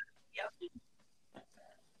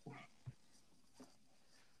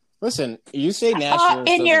 Listen, you say nationals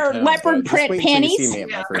in your count, leopard print panties. You see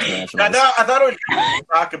me at my first nationals. I thought it was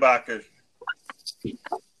Rockabackers.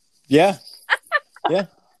 Yeah. Yeah.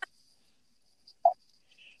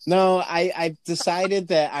 No, I've decided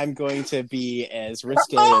that I'm going to be as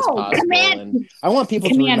risque as possible, and I want people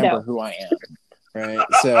to remember who I am. Right,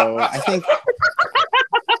 so I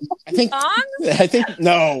think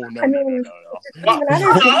no. Did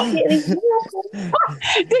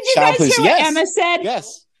you guys hear what Emma said?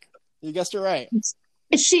 Yes, you guessed it right.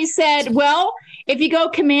 She said, "Well, if you go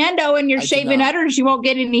commando and you're shaving udders, you won't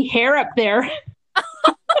get any hair up there."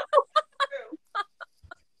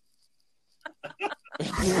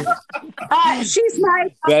 She's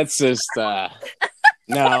nice. That's just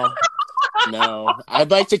no. I'd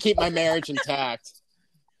like to keep my marriage intact.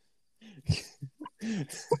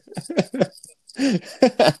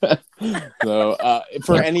 So,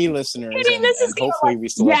 for any listeners, and hopefully we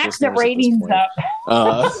still have the ratings up.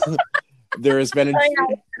 There has been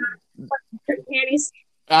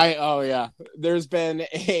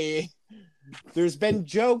There's been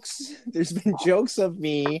jokes of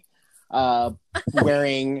me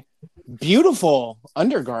wearing beautiful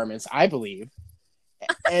undergarments, I believe,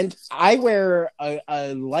 and I wear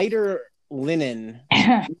a lighter linen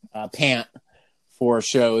pant for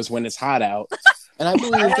shows when it's hot out, and I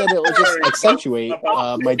believe that it will just accentuate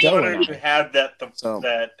my dough. To have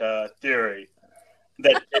that theory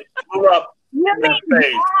that it blew up. You mean draw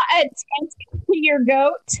attention to your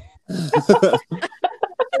goat? Your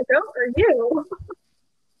goat or you?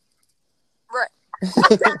 Right.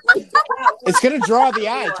 It's going to draw the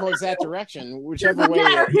eye towards that direction, whichever way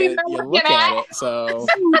you look at it. So,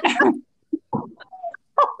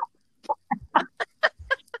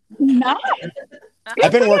 no.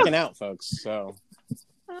 I've been working out, folks. So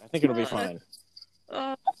I think it'll be fine.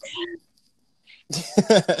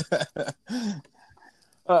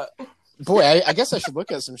 Boy, I guess I should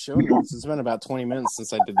look at some show notes. It's been about 20 minutes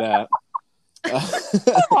since I did that.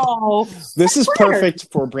 This is perfect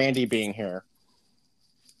for Brandy being here.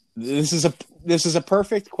 This is a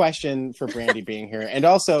perfect question for Brandy being here, and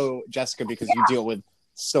also Jessica, because you deal with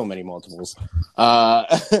so many multiples.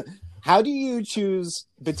 How do you choose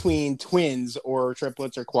between twins or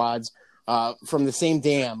triplets or quads from the same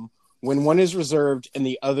dam when one is reserved and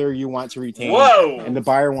the other you want to retain? Whoa! And the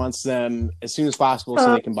buyer wants them as soon as possible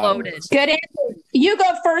so they can buy them. Good answer. You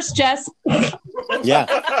go first, Jess. Yeah.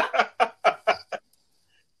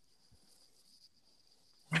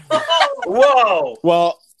 Whoa!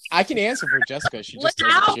 Well, I can answer for Jessica. She just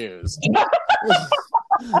doesn't choose.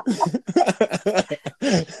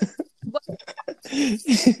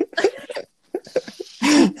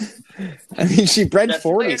 I mean, she bred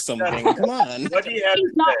 40 something. Come on. What do you have to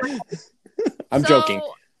say? I'm joking.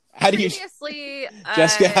 How do you,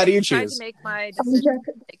 Jessica? How do you choose? I tried to make my decision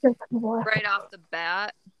right off the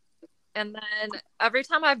bat, and then every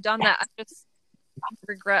time I've done that, I just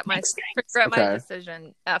regret my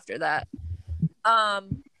decision after that.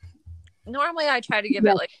 Normally I try to give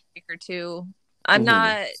it like a week or two.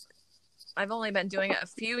 I've only been doing it a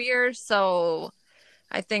few years, so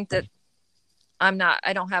I think that I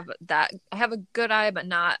don't have that. I have a good eye, but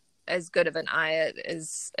not as good of an eye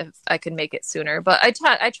as if I could make it sooner. But I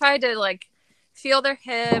try to like feel their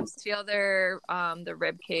hips, feel their the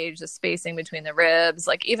rib cage, the spacing between the ribs.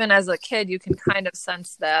 Like even as a kid, you can kind of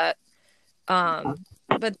sense that.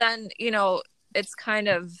 But then, it's kind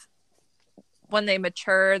of when they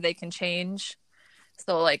mature, they can change.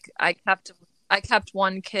 So like I kept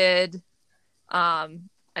one kid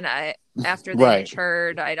And after they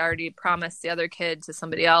matured, I'd already promised the other kid to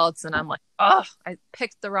somebody else. And I'm like, oh, I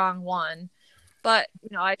picked the wrong one. But,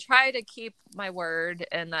 I try to keep my word,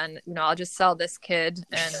 and then, I'll just sell this kid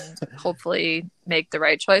and hopefully make the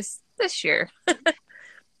right choice this year.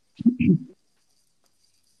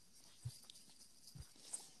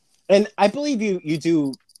 And I believe you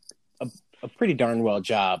do a pretty darn well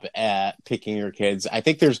job at picking your kids. I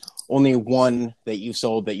think there's only one that you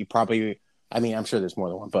sold that you probably, I'm sure there's more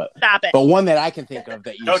than one, but stop it. But one that I can think of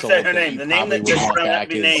that you Don't sold say her that name. you The name probably that would just want found out back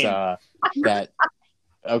to be is named. that.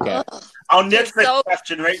 Okay. I'll next the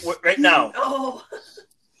question right now. Oh.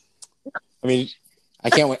 I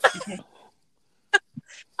can't wait.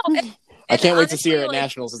 I can't wait to see her at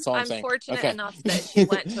Nationals. That's all I'm saying. I'm fortunate enough that she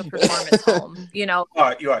went to a performance home, All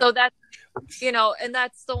right, you are. So that's, and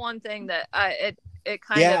that's the one thing that it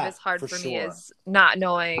kind of is hard for me is not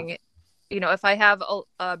knowing, if I have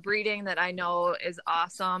a breeding that I know is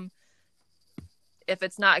awesome, if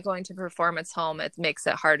it's not going to performance home, it makes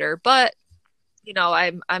it harder. But,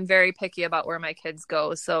 I'm very picky about where my kids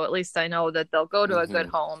go. So at least I know that they'll go to a good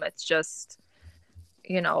home. It's just,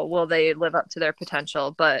 will they live up to their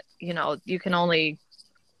potential? But, you can only,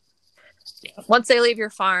 once they leave your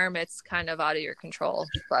farm, it's kind of out of your control.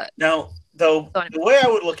 But now, though, the way I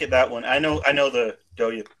would look at that one, I know the doe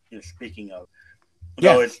you're speaking of.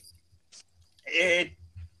 Though it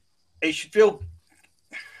should feel,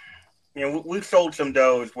 we've sold some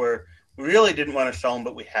does where we really didn't want to sell them,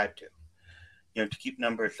 but we had to, to keep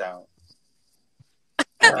numbers down.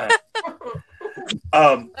 But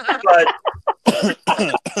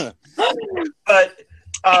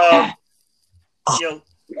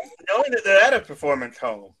knowing that they're at a performance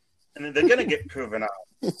home and they're going to get proven out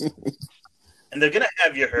and they're going to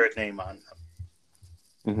have your herd name on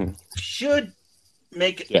them, should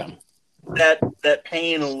make that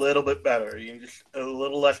pain a little bit better. Just a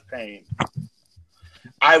little less pain,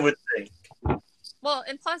 I would think. Well,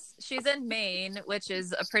 and plus she's in Maine, which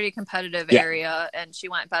is a pretty competitive area, and she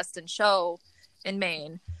went best in show in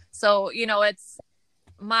Maine. So, it's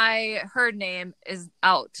my herd name is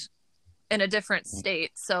out in a different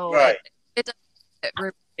state. So it doesn't get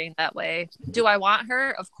rewarding that way. Do I want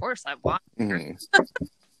her? Of course I want her.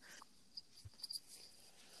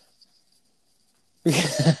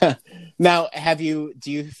 Now, do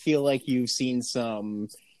you feel like you've seen some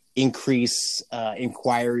increase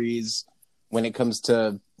inquiries when it comes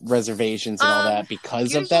to reservations and all that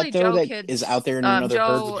because of that, though, that kids, is out there in another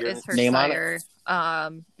herd with your name sire.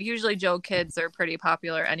 On it? Usually Joe kids are pretty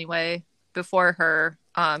popular anyway before her,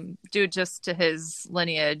 due just to his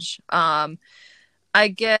lineage. He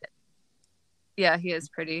is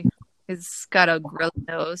pretty. He's got a gorilla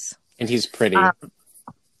nose. And he's pretty.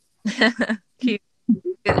 He's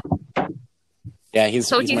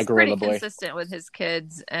my gorilla boy. Pretty consistent with his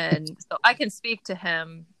kids, and so I can speak to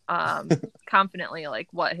him confidently, like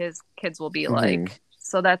what his kids will be like.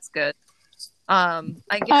 So that's good. I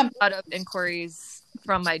get a lot of inquiries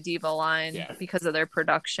from my Diva line because of their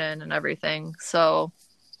production and everything. So,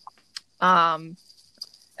 and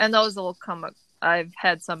those will come. I've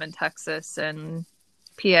had some in Texas and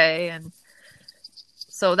PA, and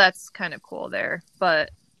so that's kind of cool there.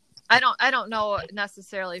 But I don't know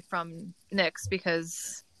necessarily from Nyx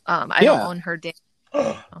because I don't own her dam.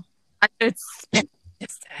 It's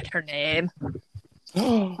said her name.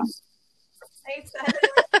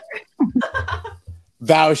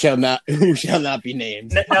 Thou shall not. Who shall not be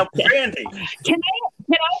named? Now, Brandy.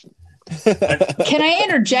 Can I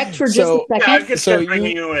interject for just a second? I can start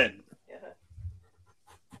bringing you in.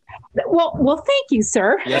 Well, thank you,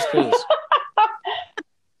 sir. Yes, please.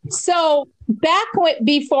 So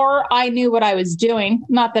before I knew what I was doing,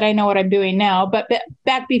 not that I know what I'm doing now, but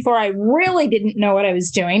back before I really didn't know what I was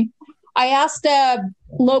doing, I asked a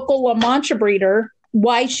local La Mancha breeder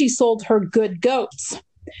why she sold her good goats.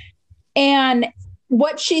 And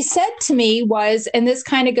what she said to me was, and this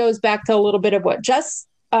kind of goes back to a little bit of what Jess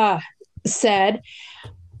said,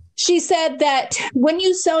 she said that when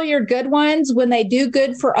you sell your good ones, when they do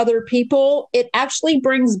good for other people, it actually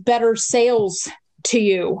brings better sales to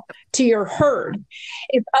you, to your herd.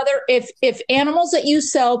 If animals that you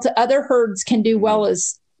sell to other herds can do well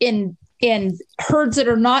as in herds that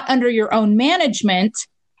are not under your own management,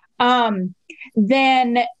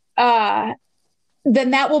 then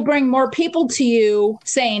that will bring more people to you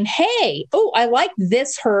saying, hey, I like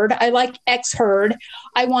this herd. I like X herd.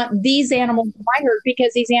 I want these animals in my herd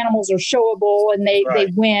because these animals are showable and they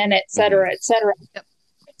win, et cetera, et cetera. Yep.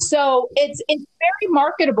 So it's very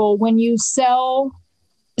marketable when you sell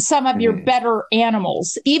some of your better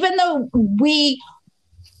animals, even though we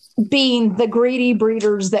being the greedy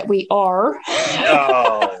breeders that we are,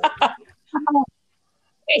 No.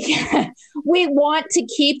 we want to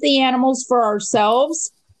keep the animals for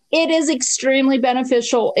ourselves. It is extremely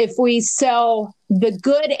beneficial if we sell the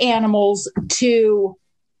good animals to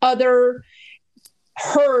other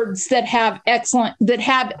herds that have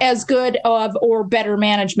as good of or better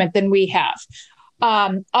management than we have.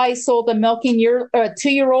 I sold a milking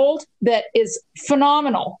 2-year-old that is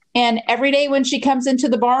phenomenal. And every day when she comes into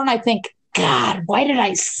the barn, I think, God, why did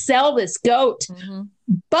I sell this goat? Mm-hmm.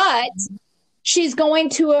 But she's going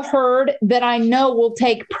to a herd that I know will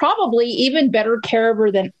take probably even better care of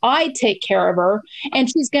her than I take care of her. And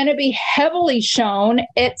she's going to be heavily shown,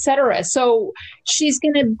 etc. So she's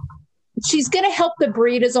going to help the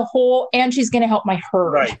breed as a whole, and she's going to help my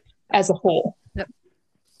herd as a whole. Yep.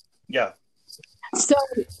 Yeah.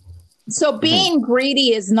 So being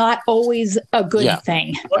greedy is not always a good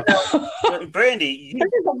thing. Well, now, Brandy,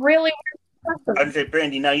 this is a really. I would say,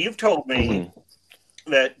 Brandy. Now you've told me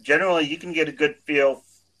that generally you can get a good feel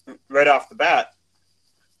right off the bat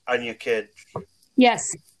on your kids.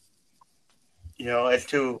 Yes. As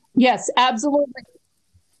to. Yes, absolutely.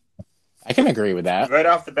 I can agree with that. Right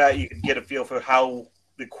off the bat, you can get a feel for how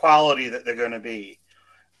the quality that they're going to be,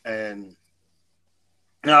 and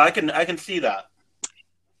I can see that.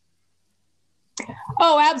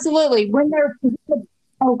 Oh, absolutely. When they're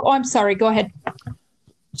I'm sorry. Go ahead.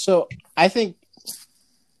 So I think.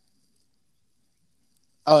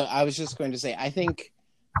 Oh, I was just going to say, I think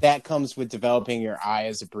that comes with developing your eye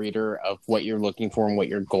as a breeder of what you're looking for and what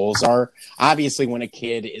your goals are. Obviously, when a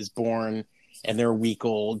kid is born and they're a week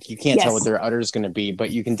old, you can't tell what their udder is going to be, but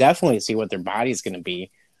you can definitely see what their body is going to be.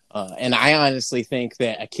 And I honestly think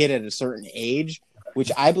that a kid at a certain age,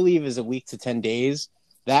 which I believe is a week to 10 days,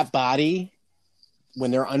 that body,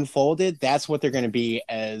 when they're unfolded, that's what they're going to be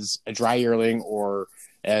as a dry yearling or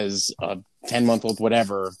as a 10-month-old,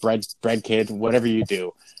 whatever, bred kid, whatever you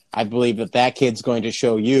do. I believe that kid's going to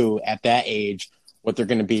show you at that age what they're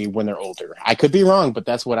going to be when they're older. I could be wrong, but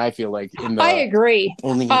that's what I feel like. I agree.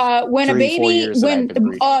 Only when a baby,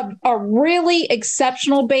 a really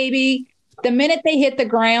exceptional baby, the minute they hit the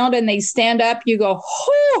ground and they stand up, you go,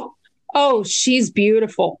 oh, she's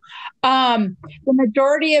beautiful. The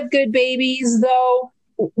majority of good babies, though,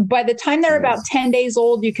 by the time they're about 10 days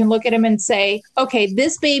old, you can look at them and say, okay,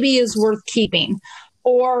 this baby is worth keeping.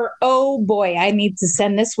 Or, oh boy, I need to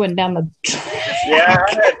send this one down the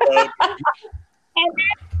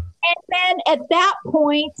And then at that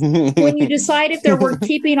point, when you decide if they're worth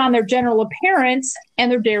keeping on their general appearance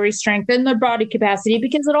and their dairy strength and their body capacity,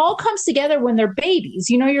 because it all comes together when they're babies.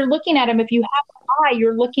 You're looking at them. If you have an eye,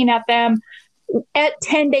 you're looking at them at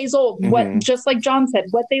 10 days old. What, just like John said,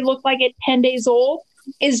 what they look like at 10 days old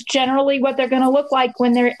is generally what they're going to look like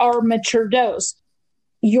when they are mature dose.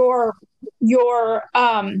 The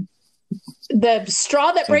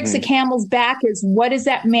straw that breaks a camel's back is, what is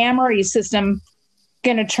that mammary system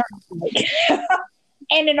going to turn like?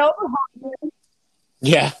 And an overhaul.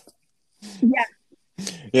 Yeah.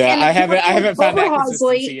 And I haven't found that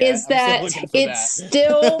consistency yet. Is that it's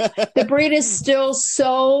still the breed is still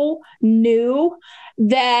so new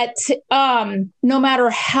that no matter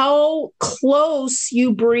how close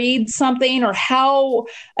you breed something or how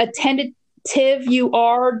attentive you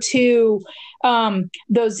are to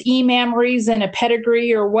those e-mammaries and a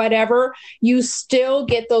pedigree or whatever, you still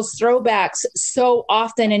get those throwbacks so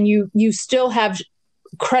often, and you still have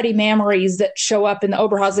cruddy mammaries that show up in the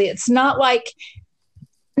Oberhausley. It's not like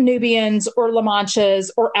Nubians or La Manchas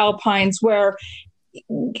or Alpines where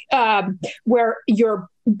your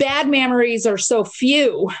bad mammaries are so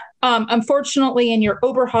few. Unfortunately, in your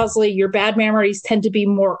Oberhausley, your bad mammaries tend to be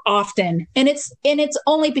more often, and it's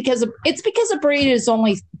only because a breed is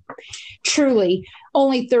truly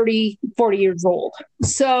only 30, 40 years old.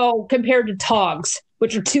 So compared to togs,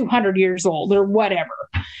 which are 200 years old or whatever,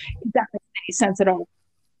 if that makes any sense at all.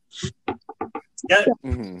 Yeah.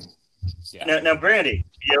 Yeah. Now, Brandy,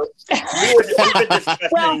 we've been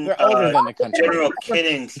discussing general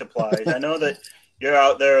kidding supplies. I know that you're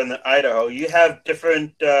out there in the Idaho. You have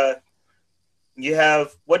different. What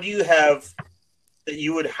do you have that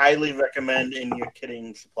you would highly recommend in your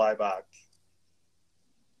kidding supply box?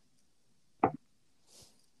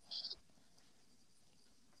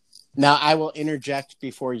 Now, I will interject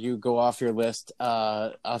before you go off your list.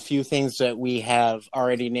 A few things that we have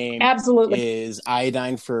already named. Absolutely. Is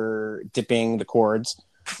iodine for dipping the cords,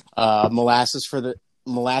 molasses for the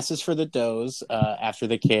does after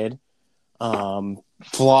the kid,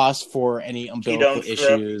 floss for any umbilical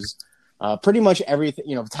issues, pretty much everything.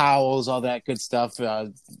 Towels, all that good stuff.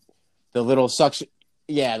 The little suction.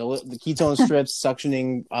 the ketone strips,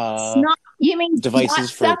 suctioning you mean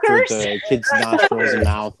devices for the kids' nostrils and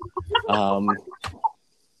mouth.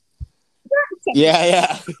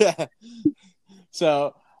 Yeah.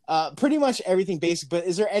 So pretty much everything basic. But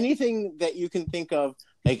is there anything that you can think of,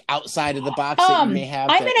 like outside of the box that you may have?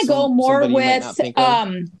 I'm going to go more with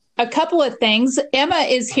a couple of things. Emma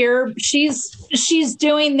is here. She's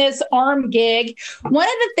doing this arm gig. One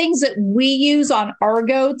of the things that we use on our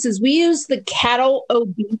goats is we use the cattle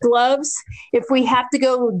OB gloves if we have to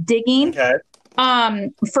go digging.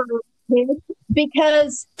 Okay. For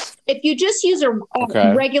because if you just use a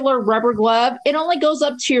regular rubber glove, it only goes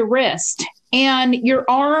up to your wrist. And your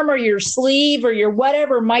arm or your sleeve or your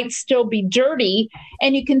whatever might still be dirty,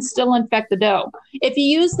 and you can still infect the doe. If you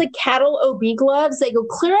use the cattle OB gloves, they go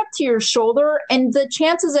clear up to your shoulder, and the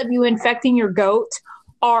chances of you infecting your goat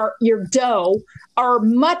or your doe are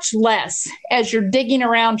much less as you're digging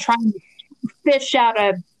around trying to fish out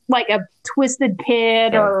a twisted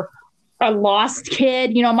kid or a lost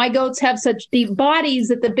kid. You know, my goats have such deep bodies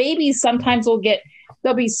that the babies sometimes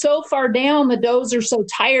they'll be so far down, the does are so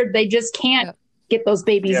tired, they just can't get those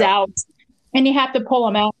babies out. And you have to pull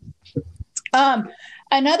them out.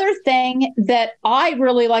 Another thing that I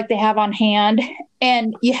really like to have on hand,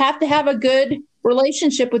 and you have to have a good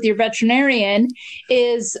relationship with your veterinarian,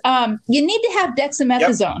 is you need to have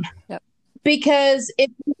dexamethasone. Yep. Because if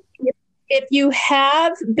you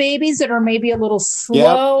have babies that are maybe a little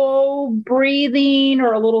slow breathing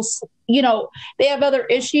or a little, they have other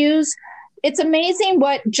issues, it's amazing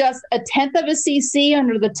what just a 1/10 of a cc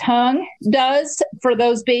under the tongue does for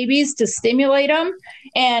those babies to stimulate them.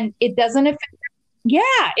 And it doesn't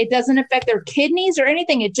affect their kidneys or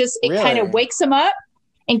anything. It kind of wakes them up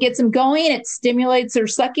and gets them going. It stimulates their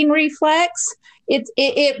sucking reflex.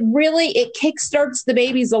 It really kickstarts the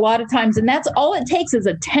babies a lot of times. And that's all it takes is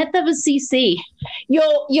a 1/10 of a cc.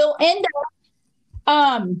 You'll end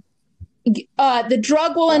up, the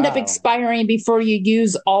drug will end up expiring before you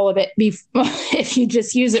use all of it if you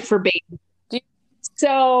just use it for babies.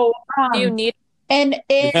 Do you need and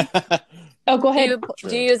oh, go ahead.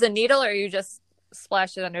 Do you use a needle or you just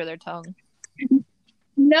splash it under their tongue?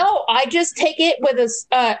 No, I just take it with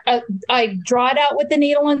I draw it out with the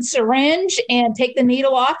needle and syringe and take the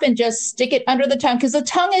needle off and just stick it under the tongue, because the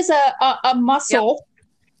tongue is a muscle,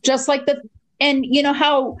 just like and you know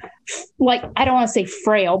how, I don't want to say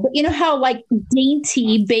frail, but you know how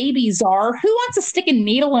dainty babies are. Who wants to stick a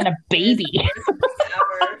needle in a baby?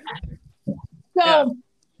 So,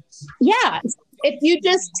 if you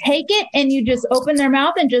just take it and you just open their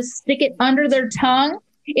mouth and just stick it under their tongue,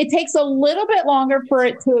 it takes a little bit longer for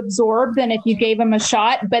it to absorb than if you gave them a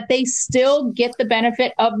shot, but they still get the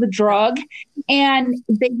benefit of the drug. And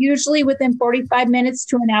they usually within 45 minutes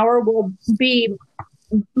to an hour will be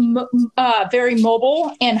very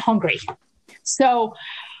mobile and hungry. So,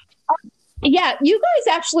 you guys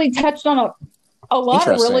actually touched on a lot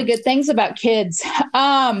of really good things about kids.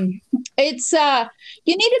 It's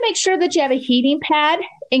you need to make sure that you have a heating pad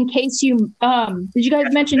in case you did you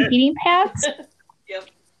guys mention heating pads? Yep.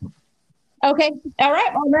 Okay. All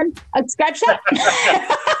right. Well then, scratch that.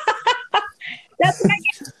 That's what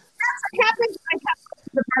happens when I come to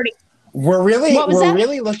the party. We're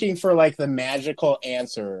really looking for the magical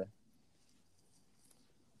answer.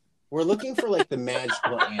 We're looking for the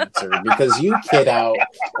magical answer, because you kid out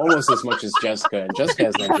almost as much as Jessica, and Jessica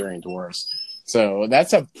has Nigerian dwarfs. So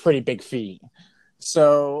that's a pretty big feat.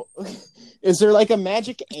 So is there a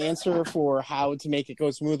magic answer for how to make it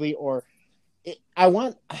go smoothly? Or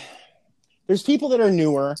there's people that are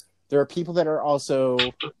newer. There are people that are also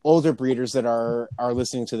older breeders that are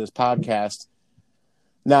listening to this podcast.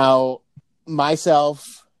 Now,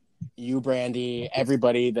 myself, you, Brandy,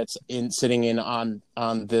 everybody that's sitting in on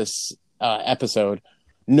this episode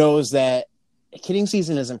knows that kidding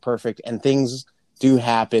season isn't perfect and things do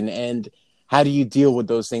happen. And how do you deal with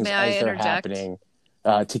those things as they're happening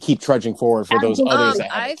to keep trudging forward for those others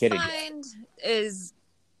that haven't kidded yet? I find is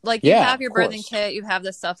you have your birthing kit, you have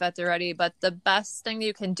the stuff at the ready, but the best thing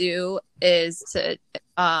you can do is to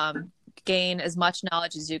gain as much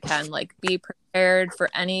knowledge as you can, be prepared for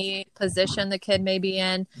any position the kid may be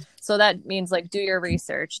in. So that means do your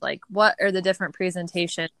research, what are the different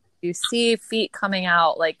presentations. You see feet coming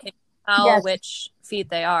out, can you tell which feet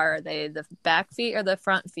they are they the back feet or the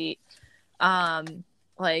front feet? Can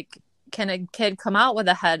a kid come out with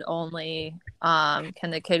a head only?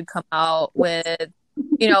 Can the kid come out with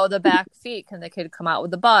the back feet? Can the kid come out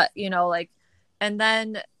with the butt? And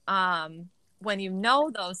then when you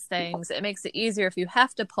know those things, it makes it easier if you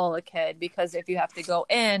have to pull a kid, because if you have to go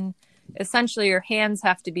in, essentially your hands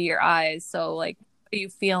have to be your eyes. So what are you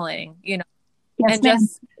feeling? Yes, and ma'am.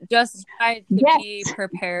 just try to Yes. be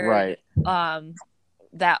prepared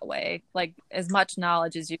that way, like as much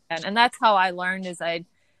knowledge as you can. And that's how I learned, is I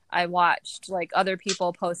watched like other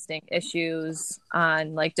people posting issues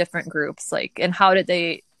on like different groups, like, and how did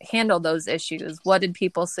they handle those issues? What did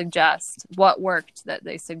people suggest? What worked that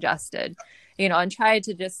they suggested? You know, and try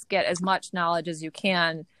to just get as much knowledge as you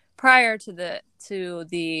can prior to the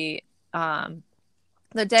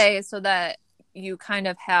day, so that you kind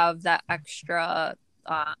of have that extra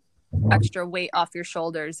weight off your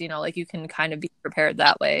shoulders, you know, like you can kind of be prepared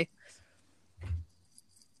that way.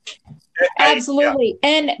 Absolutely.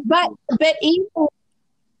 And but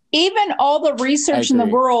even all the research in the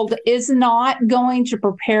world is not going to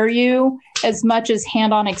prepare you as much as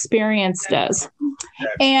hand-on experience does.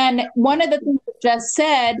 And one of the things that Jess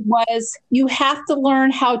said was you have to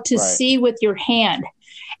learn how to see with your hand.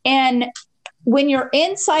 And when you're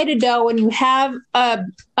inside a dough and you have a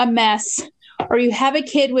mess, or you have a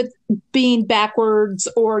kid with being backwards,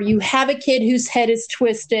 or you have a kid whose head is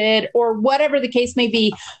twisted, or whatever the case may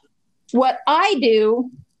be, what I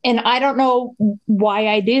do, and I don't know why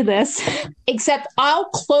I do this, except I'll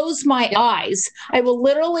close my eyes. I will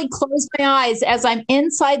literally close my eyes as I'm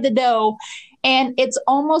inside the dough. And it's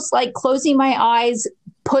almost like closing my eyes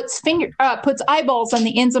puts eyeballs on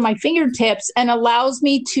the ends of my fingertips and allows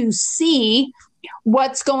me to see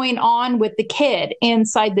what's going on with the kid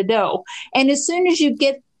inside the dough. And as soon as you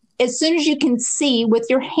can see with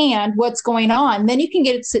your hand what's going on, then you can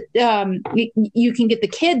get the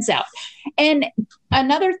kids out. And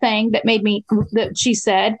another thing that she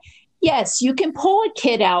said, yes, you can pull a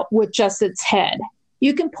kid out with just its head.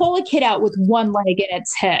 You can pull a kid out with one leg in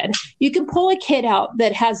its head. You can pull a kid out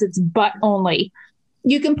that has its butt only.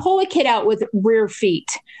 You can pull a kid out with rear feet.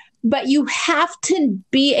 But you have to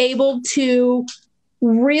be able to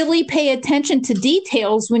really pay attention to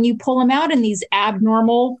details when you pull them out in these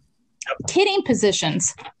abnormal kidding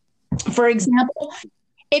positions. For example,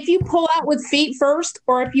 if you pull out with feet first,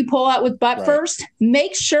 or if you pull out with butt first,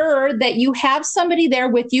 make sure that you have somebody there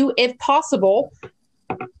with you, if possible,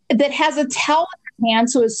 that has a towel in their hand.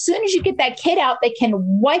 So as soon as you get that kid out, they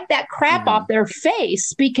can wipe that crap off their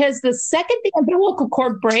face, because the second the umbilical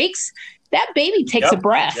cord breaks, that baby takes a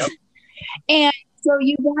breath. And so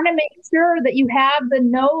you want to make sure that you have the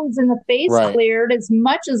nose and the face cleared as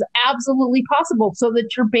much as absolutely possible, so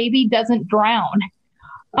that your baby doesn't drown.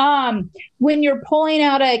 When you're pulling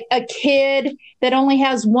out a kid that only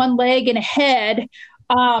has one leg and a head,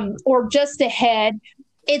 or just a head,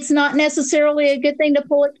 it's not necessarily a good thing to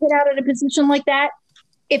pull a kid out in a position like that.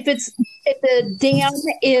 If the dam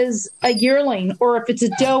is a yearling, or if it's a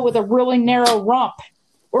doe with a really narrow rump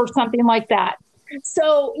or something like that.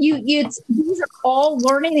 So these are all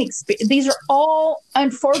these are all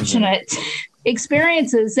unfortunate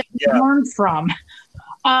experiences that you learn from.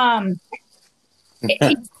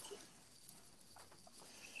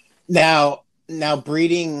 Now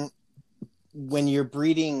breeding, when you're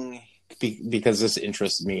breeding, because this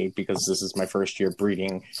interests me, because this is my first year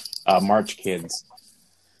breeding March kids.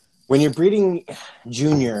 When you're breeding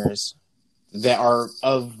juniors that are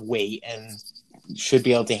of weight and should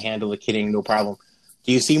be able to handle the kidding, no problem,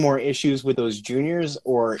 do you see more issues with those juniors,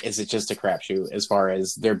 or is it just a crapshoot as far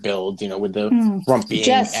as their build, with the rump being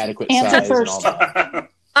adequate size first. and all that?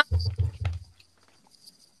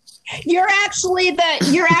 You're actually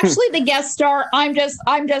the guest star. I'm just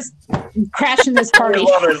crashing this party.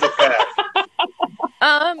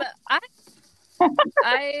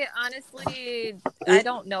 I honestly, I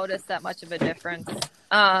don't notice that much of a difference.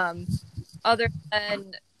 Other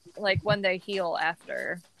than like when they heal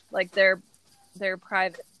after, like they're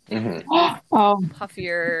private,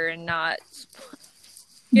 puffier and not,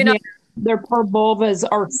 their poor vulvas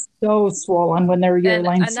are so swollen when they're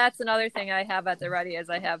yearlings. And that's another thing I have at the ready, is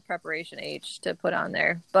I have preparation H to put on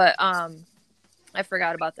there, but I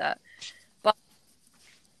forgot about that. But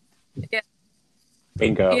yeah.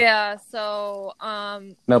 Bingo. Yeah, so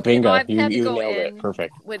no, bingo. I've had to you go nailed in it.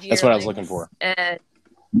 Perfect. With that's what I was looking for. And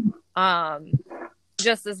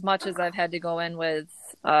just as much as I've had to go in with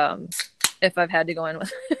if I've had to go in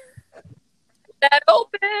with that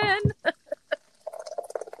open.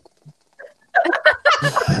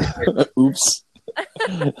 Oops.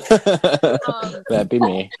 That'd be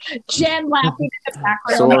me. Jen laughing in the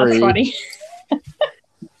background. Sorry. That's funny.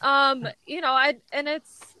 And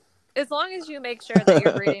it's, as long as you make sure that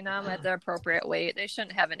you're breeding them at the appropriate weight, they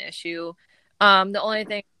shouldn't have an issue. The only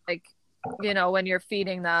thing, when you're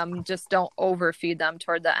feeding them, just don't overfeed them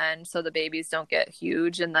toward the end so the babies don't get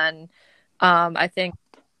huge. And then I think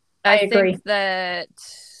that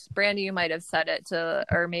Brandy, you might have said it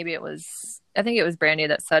or maybe I think it was Brandy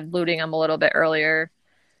that said looting them a little bit earlier.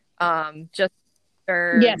 Just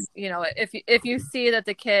yes. If you see that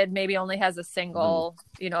the kid maybe only has a single,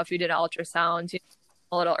 if you did an ultrasound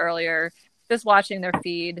a little earlier, just watching their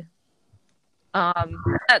feed.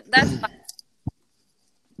 That's fine.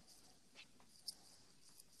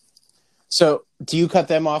 So do you cut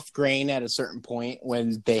them off grain at a certain point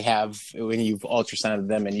when you've ultrasounded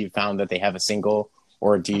them and you found that they have a single,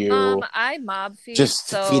 or do you I mob feed, just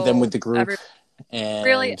feed them with the group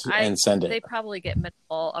and send it? They probably get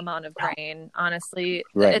minimal amount of grain, honestly.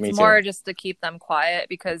 Right, it's more just to keep them quiet,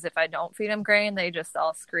 because if I don't feed them grain, they just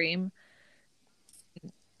all scream.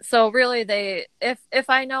 So really if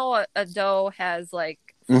I know a doe has like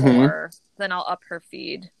 4, then I'll up her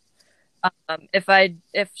feed.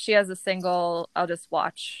 If she has a single, I'll just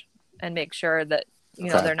watch and make sure that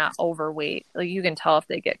they're not overweight. Like, you can tell if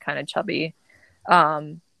they get kind of chubby.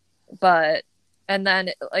 But and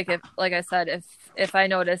then like I said, if I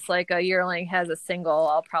notice like a yearling has a single,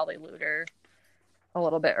 I'll probably loot her a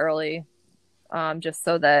little bit early, just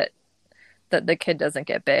so that the kid doesn't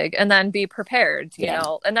get big, and then be prepared. You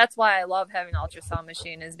know, and that's why I love having an ultrasound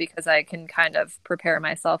machine, is because I can kind of prepare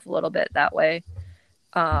myself a little bit that way.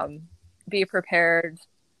 Be prepared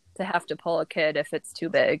to have to pull a kid if it's too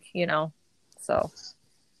big, so,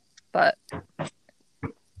 but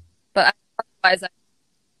otherwise,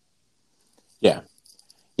 yeah,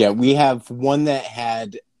 we have one that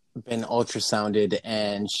had been ultrasounded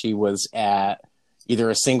and she was at either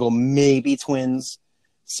a single, maybe twins.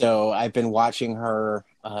 So I've been watching her.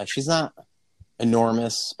 She's not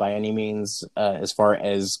enormous by any means, as far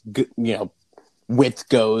as width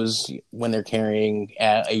goes. When they're carrying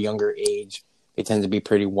at a younger age, they tend to be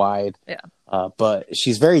pretty wide. Yeah. But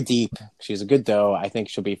she's very deep. She's a good doe. I think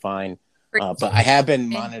she'll be fine. But I have been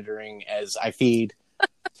monitoring as I feed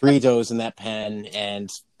 3 does in that pen, and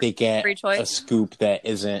they get a scoop that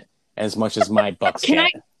isn't as much as my bucks get,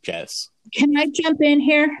 Jess. Can I jump in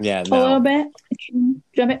here? Yeah, a little bit? Can you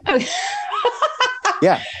jump in? Okay.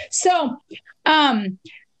 Yeah. So,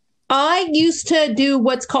 I used to do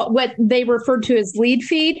what they referred to as lead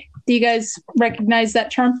feed. Do you guys recognize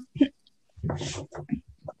that term?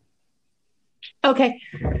 Okay.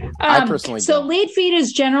 I personally don't. Lead feed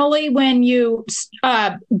is generally when you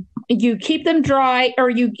keep them dry, or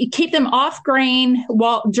you keep them off grain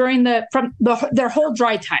during their whole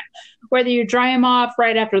dry time. Whether you dry them off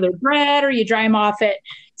right after they're bred, or you dry them off at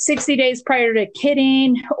 60 days prior to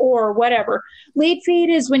kidding, or whatever. Lead feed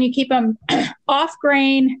is when you keep them off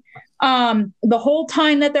grain the whole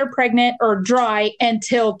time that they're pregnant, or dry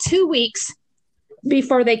until 2 weeks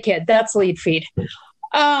before they kid. That's lead feed.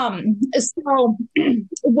 So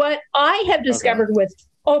what I have discovered with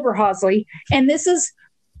Oberhausley, and this is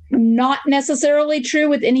not necessarily true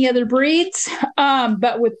with any other breeds,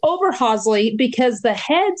 but with Oberhausley, because the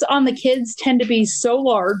heads on the kids tend to be so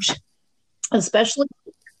large, especially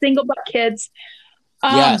single buck kids.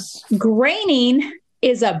 Graining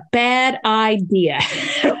is a bad idea.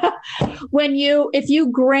 If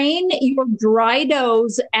you grain your dry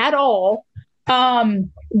does at all,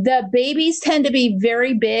 the babies tend to be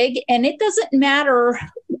very big, and it doesn't matter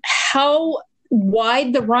how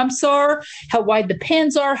wide the rumps are, how wide the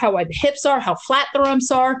pins are, how wide the hips are, how flat the rumps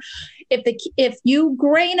are. If you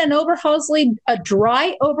grain a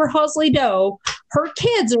dry Oberhausley doe, her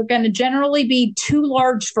kids are going to generally be too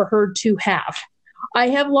large for her to have. I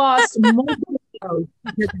have lost multiple does.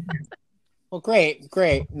 Well, great.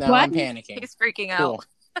 Now I'm panicking. He's freaking out.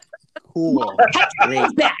 Cool. Great.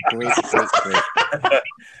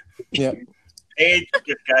 Yeah. Age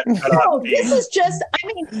just got cut off. This is just.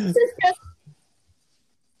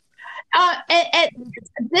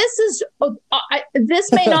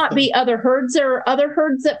 This may not be other herds. There are other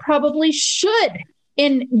herds that probably should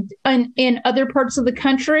in other parts of the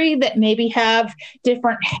country that maybe have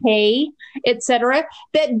different hay, etc.,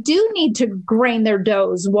 that do need to grain their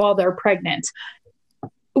does while they're pregnant.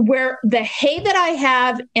 Where the hay that I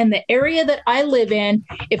have in the area that I live in,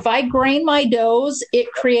 if I grain my does,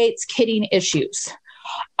 it creates kidding issues.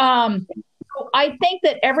 I think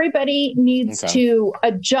that everybody needs to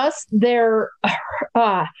adjust their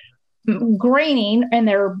graining and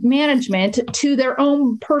their management to their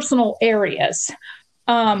own personal areas.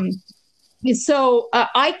 So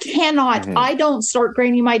I cannot, I don't start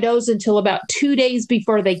graining my does until about 2 days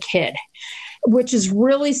before they kid, which is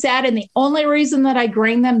really sad. And the only reason that I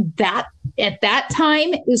grain them at that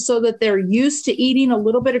time is so that they're used to eating a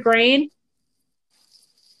little bit of grain.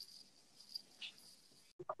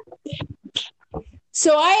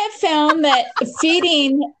 So I have found that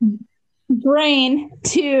feeding grain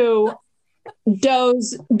to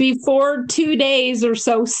does before 2 days or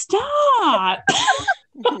so. Stop.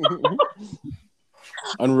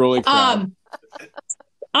 Unruly crowd.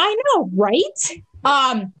 I know, right?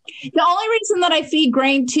 The only reason that I feed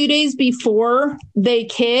grain 2 days before they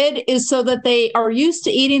kid is so that they are used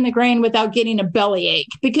to eating the grain without getting a bellyache.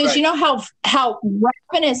 Because you know how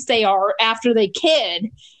ravenous they are after they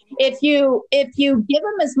kid. If you give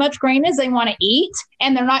them as much grain as they want to eat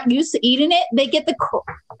and they're not used to eating it, they get the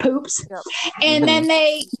poops, and then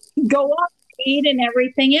they go up and eat and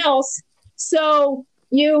everything else. So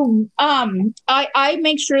I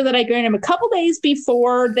make sure that I grain them a couple days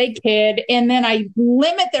before they kid, and then I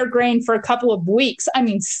limit their grain for a couple of weeks. I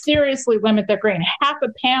mean, seriously, limit their grain, half a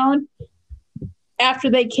pound after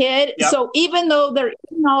they kid. Yep. So even though they're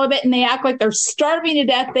eating all of it and they act like they're starving to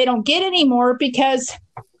death, they don't get any more because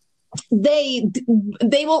they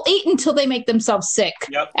will eat until they make themselves sick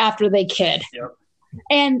after they kid. Yep.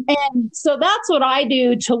 And so that's what I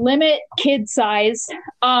do to limit kid size,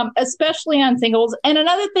 especially on singles. And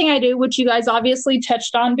another thing I do, which you guys obviously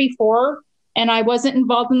touched on before, and I wasn't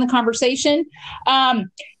involved in the conversation,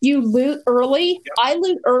 you loot early. Yep. I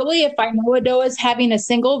loot early if I know a doe is having a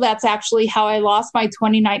single. That's actually how I lost my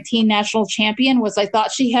 2019 national champion, was I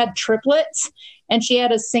thought she had triplets and she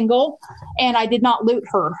had a single, and I did not loot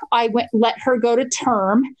her. I let her go to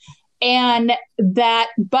term. And that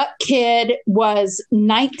buck kid was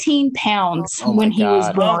 19 pounds when he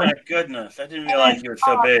was born. Oh, my goodness. I didn't realize he was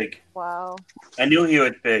so big. Wow. I knew he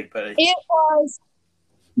was big, but...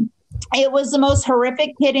 It was the most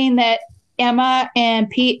horrific kidding that Emma and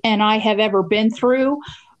Pete and I have ever been through.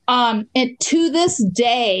 And to this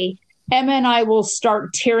day, Emma and I will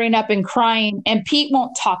start tearing up and crying, and Pete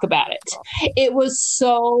won't talk about it. It was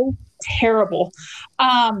so terrible.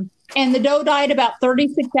 And the doe died about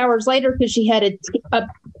 36 hours later because she had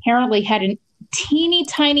apparently had a teeny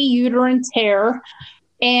tiny uterine tear,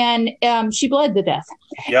 and she bled to death.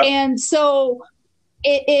 Yep. And so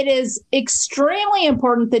it is extremely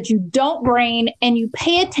important that you don't grain and you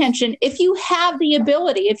pay attention. If you have the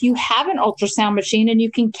ability, if you have an ultrasound machine and you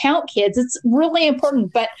can count kids, it's really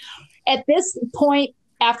important. But at this point,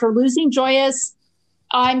 after losing Joyous,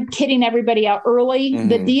 I'm kidding everybody out early. Mm-hmm.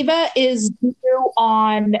 The Diva is due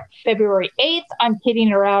on February 8th. I'm kidding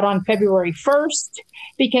her out on February 1st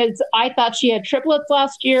because I thought she had triplets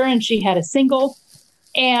last year and she had a single,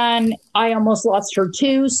 and I almost lost her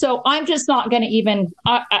too. So I'm just not going to even,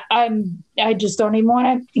 I just don't even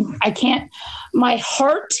want to, I can't, my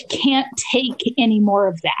heart can't take any more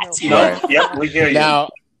of that. No, yep, we hear you. Now,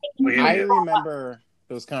 I remember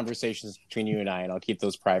those conversations between you and I'll keep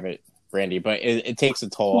those private, Brandy, but it takes a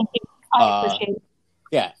toll. I appreciate it.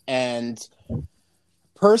 Yeah, and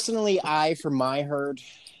personally, for my herd,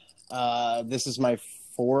 this is my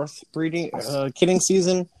fourth kidding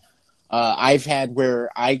season. I've had where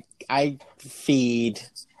I feed,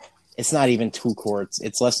 it's not even 2 quarts,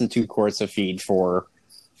 it's less than 2 quarts of feed for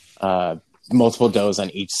multiple does on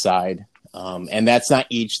each side. And that's not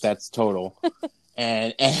each, that's total.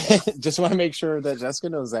 And just want to make sure that Jessica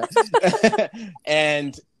knows that.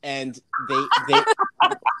 and they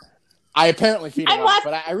I apparently feed a lot,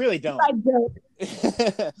 but I really don't. I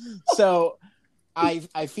don't. So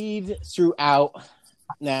I feed throughout.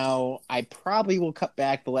 Now I probably will cut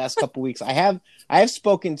back the last couple weeks. I have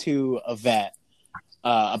spoken to a vet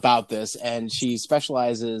about this, and she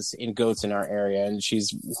specializes in goats in our area, and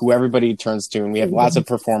she's who everybody turns to, and we have lots of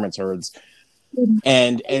performance herds.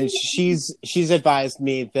 And she's advised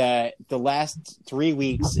me that the last 3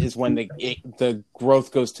 weeks is when the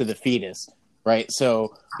growth goes to the fetus, right?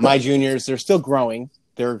 So my juniors, they're still growing.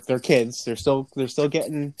 They're kids. They're still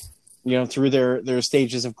getting, through their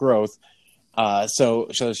stages of growth. So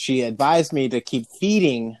she advised me to keep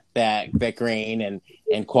feeding that grain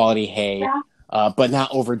and quality hay, but not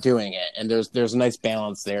overdoing it. And there's a nice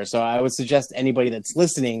balance there. So I would suggest anybody that's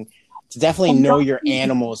listening to definitely know your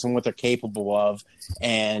animals and what they're capable of,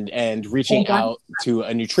 and reaching out to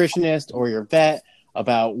a nutritionist or your vet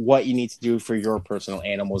about what you need to do for your personal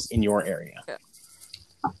animals in your area.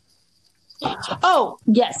 Oh,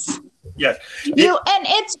 yes. Yes.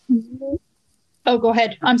 Oh, go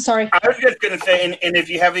ahead. I'm sorry. I was just going to say, and if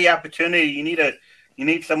you have the opportunity, you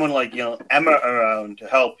need someone like, Emma around to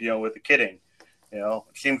help, with the kidding. It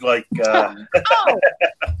seems like...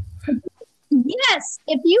 Yes,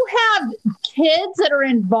 if you have kids that are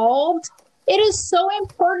involved, it is so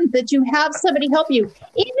important that you have somebody help you. Even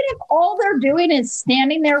if all they're doing is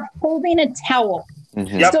standing there holding a towel.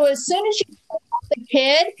 Mm-hmm. Yep. So as soon as you pull off the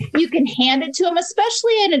kid, you can hand it to them,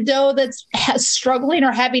 especially in a doe that's struggling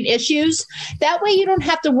or having issues. That way you don't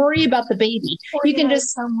have to worry about the baby. You can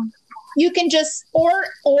just you can just, or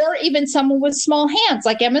even someone with small hands,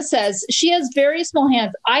 like Emma says, she has very small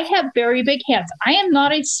hands. I have very big hands. I am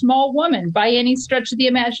not a small woman by any stretch of the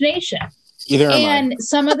imagination. Either am I. And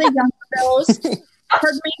some of the younger girls,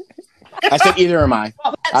 pardon me. I said either am I.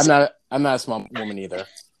 I'm not a small woman either.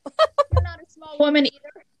 You're not a small woman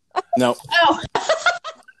either. No. Oh.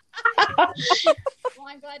 Well,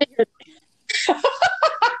 I'm glad to hear that.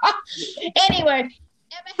 Anyway,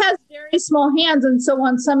 Emma has very small hands, and so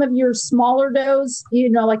on some of your smaller does,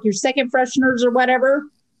 like your second fresheners or whatever,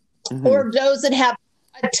 or does that have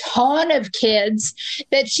a ton of kids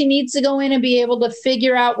that she needs to go in and be able to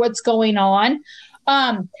figure out what's going on.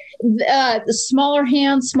 The smaller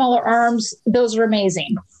hands, smaller arms, those are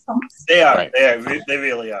amazing. They are. Right. They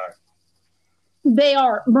really are. They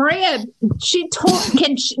are. Maria, has she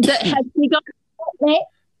gone?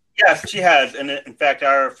 Yes, she has. And in fact,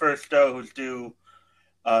 our first doe, who's due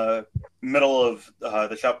middle of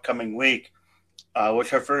this upcoming week, was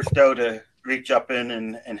her first doe to reach up in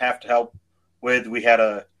and have to help with. We had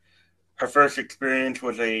her first experience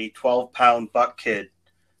was a 12-pound buck kid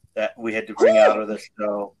that we had to bring out of this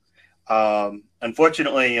doe.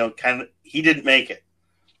 Unfortunately, he didn't make it.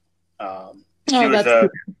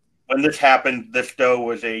 When this happened, this doe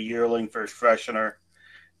was a yearling first freshener,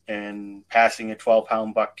 and passing a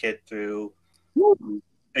 12-pound buck kid through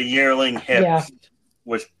a yearling hip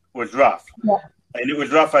was rough. Yeah. And it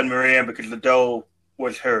was rough on Maria because the doe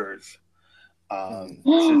was hers. This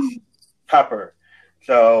is Pepper.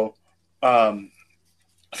 So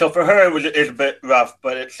for her, it's a bit rough,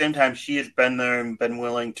 but at the same time, she has been there and been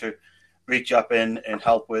willing to reach up in and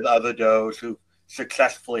help with other does who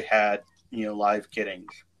successfully had, live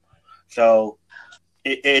kiddings. So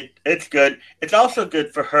it's good. It's also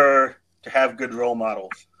good for her to have good role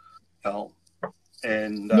models,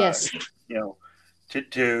 and yes.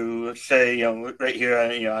 To say, right here,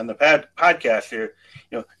 on the podcast here,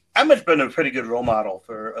 Emma's been a pretty good role model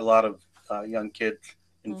for a lot of young kids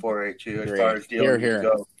in 4-H as far as dealing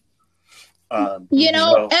go. Emma,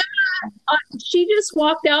 she just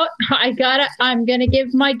walked out. I'm going to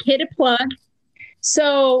give my kid a plug.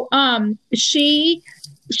 So, she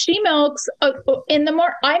milks in the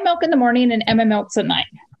morning. I milk in the morning and Emma milks at night.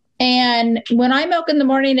 And when I milk in the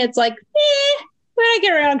morning, it's like, when I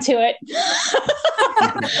get around to it,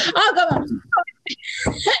 I'll go.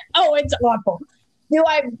 Oh, it's awful. Do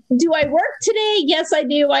I work today? Yes, I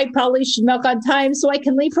do. I probably should milk on time so I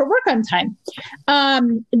can leave for work on time.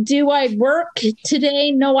 Do I work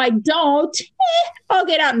today? No, I don't. I'll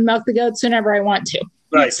get out and milk the goats whenever I want to.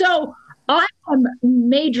 Right. So I am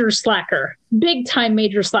major slacker, big time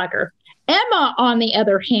major slacker. Emma, on the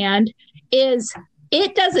other hand,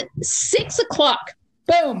 it does it 6:00.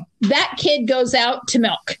 Boom, that kid goes out to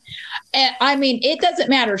milk. And, it doesn't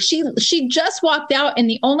matter. She just walked out, and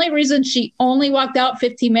the only reason she only walked out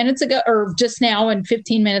 15 minutes ago, or just now and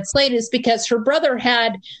 15 minutes late, is because her brother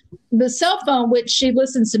had the cell phone, which she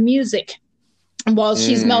listens to music while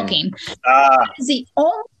she's milking. That is the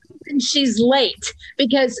only reason she's late,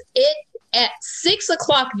 because at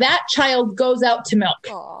 6:00, that child goes out to milk.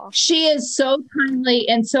 Aww. She is so timely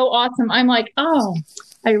and so awesome. I'm like, oh,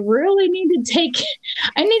 I really need to take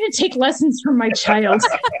lessons from my child.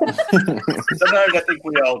 Sometimes I think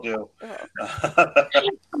we all do.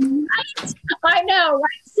 I know,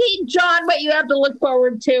 right? See, John, what you have to look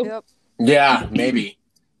forward to. Yep. Yeah, maybe.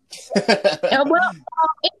 Well,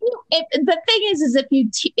 if the thing is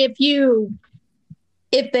if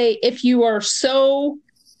you are so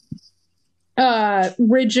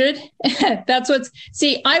rigid,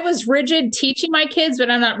 I was rigid teaching my kids,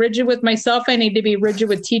 but I'm not rigid with myself. I need to be rigid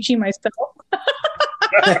with teaching myself.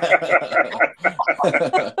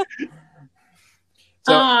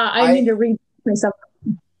 I need to read myself.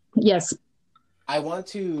 Yes. I want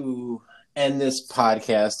to end this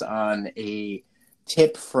podcast on a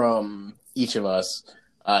tip from each of us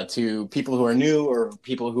to people who are new or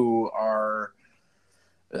people who are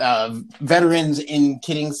veterans in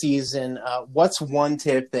kidding season. What's one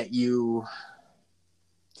tip that you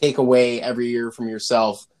take away every year from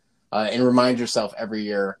yourself and remind yourself every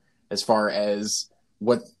year as far as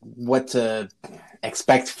what to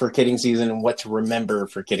expect for kidding season and what to remember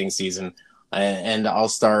for kidding season? And I'll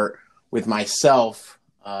start with myself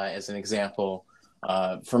as an example.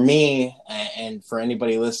 For me and for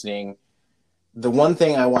anybody listening, the one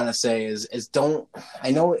thing I want to say is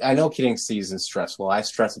I know kidding season's stressful. I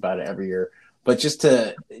stress about it every year, but just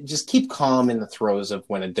keep calm in the throes of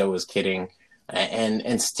when a doe is kidding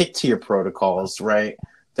and stick to your protocols, right?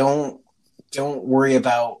 Don't worry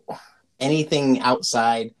about anything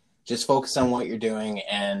outside. Just focus on what you're doing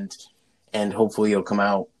and hopefully you'll come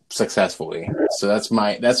out successfully. So that's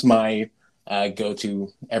my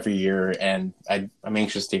go-to every year, and I'm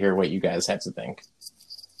anxious to hear what you guys have to think.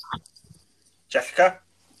 Jessica?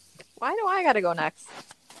 Why do I gotta go next?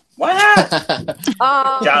 Why not?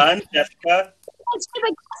 John, Jessica? Let's be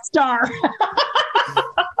the star.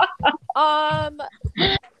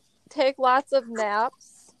 Take lots of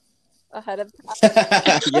naps ahead of time.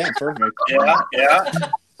 Yeah, perfect. Yeah.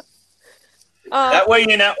 That way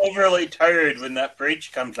you're not overly tired when that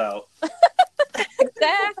breach comes out.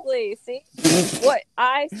 Exactly. See what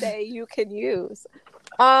I say you can use.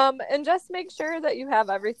 And just make sure that you have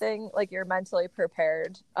everything, like, you're mentally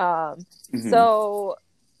prepared. So,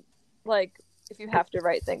 like, if you have to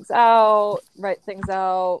write things out,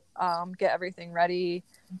 get everything ready,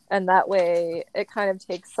 and that way it kind of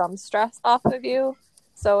takes some stress off of you.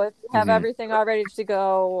 So if you have everything all ready to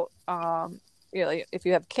go, if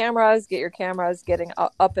you have cameras, get your cameras getting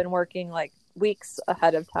up and working like weeks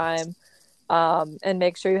ahead of time, and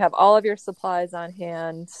make sure you have all of your supplies on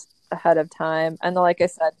hand ahead of time. And then, like I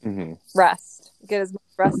said, rest. Get as much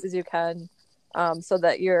rest as you can, so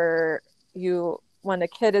that when a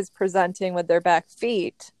kid is presenting with their back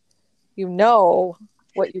feet, you know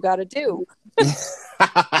what you got to do.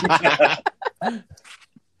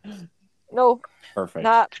 No, perfect.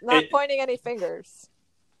 Not pointing any fingers.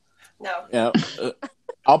 No. Yeah,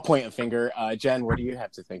 I'll point a finger. Jen, what do you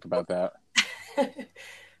have to think about that?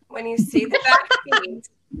 When you see the back feet,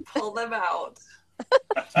 pull them out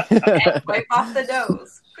and wipe off the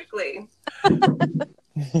nose quickly.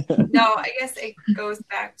 No, I guess it goes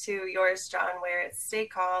back to yours, John, where it's stay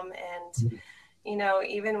calm and,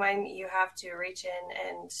 even when you have to reach in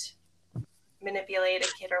and manipulate a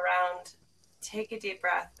kid around, take a deep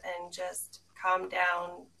breath and just calm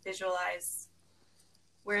down, visualize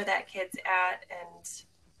where that kid's at, and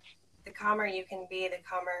the calmer you can be, the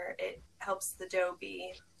calmer it helps the doe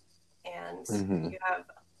be, and you have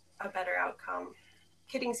a better outcome.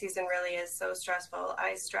 Kidding season really is so stressful.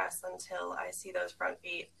 I stress until I see those front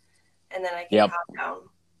feet, and then I can calm down.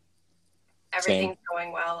 Everything's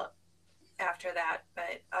going well after that,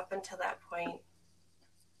 but up until that point,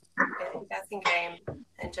 that's in game,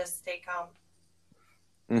 and just stay calm.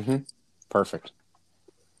 Perfect.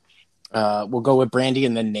 We'll go with Brandy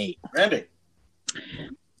and then Nate. Brandy.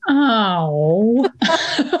 Oh.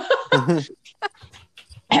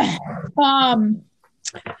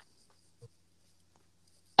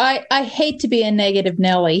 I hate to be a negative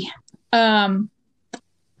Nelly. But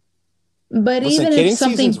listen, even if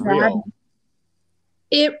something's real.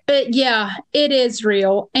 It is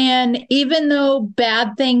real. And even though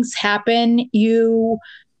bad things happen, you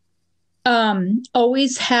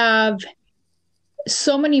always have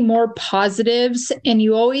so many more positives, and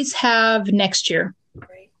you always have next year,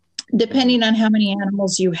 depending on how many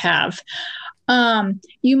animals you have.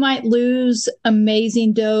 You might lose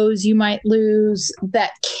amazing does. You might lose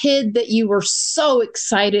that kid that you were so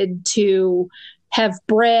excited to have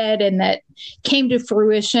bred and that came to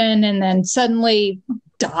fruition and then suddenly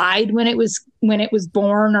died when it was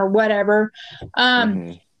born or whatever.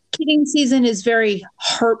 Kidding season is very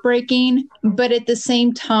heartbreaking, but at the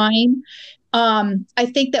same time, I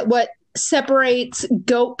think that what separates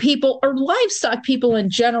goat people or livestock people in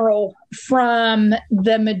general from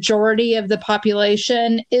the majority of the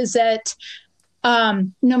population is that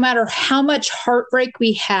no matter how much heartbreak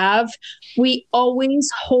we have, we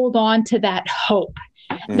always hold on to that hope,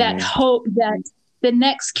 that hope that the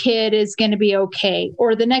next kid is going to be okay,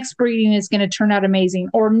 or the next breeding is going to turn out amazing,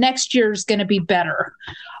 or next year is going to be better.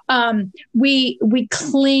 We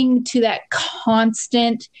cling to that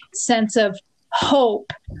constant sense of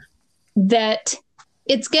hope that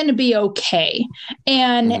it's going to be okay.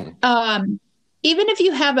 And even if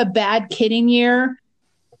you have a bad kidding year,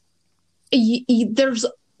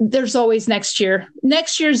 there's always next year.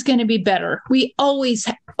 Next year is going to be better. We always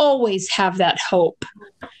have that hope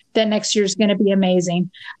that next year is going to be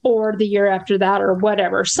amazing, or the year after that, or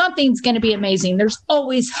whatever. Something's going to be amazing. There's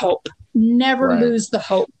always hope. Never lose the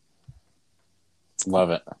hope. Love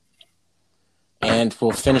it. And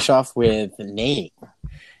we'll finish off with Nate.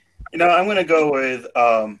 I'm going to go with,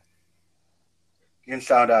 you can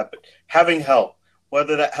sound out, but having help,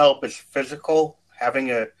 whether that help is physical,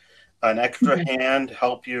 having an extra hand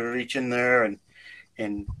help you reach in there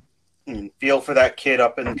and feel for that kid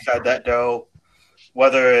up inside that doe,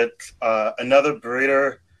 whether it's another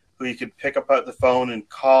breeder who you could pick up at the phone and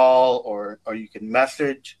call, or you can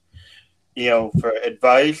message, for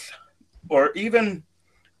advice, or even,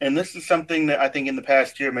 and this is something that I think in the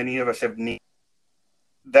past year many of us have needed,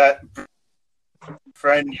 that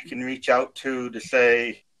friend you can reach out to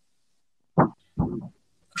say,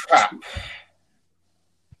 crap,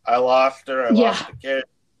 I lost her. I lost the kid.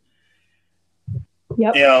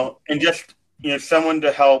 Yep. And just, someone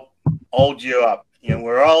to help hold you up.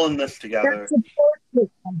 We're all in this together.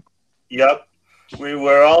 Yep.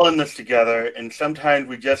 We're all in this together, and sometimes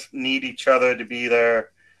we just need each other to be there,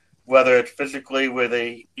 whether it's physically with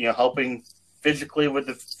helping physically with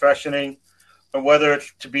the freshening, or whether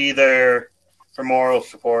it's to be there for moral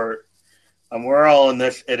support. We're all in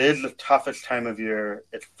this. It is the toughest time of year.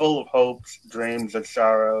 It's full of hopes, dreams, and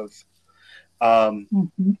sorrows. And,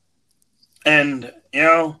 there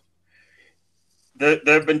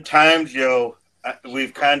have been times,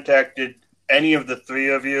 we've contacted any of the three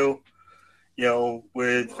of you,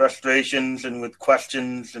 with frustrations and with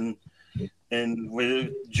questions and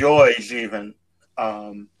with joys even.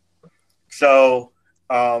 So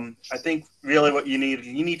I think really what you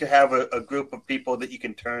need to have a group of people that you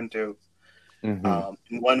can turn to in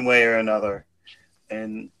one way or another.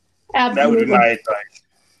 And Absolutely. That would be my advice.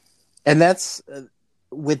 And that's,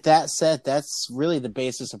 with that said, that's really the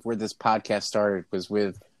basis of where this podcast started, was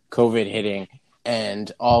with COVID hitting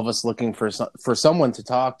and all of us looking for someone to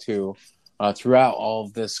talk to throughout all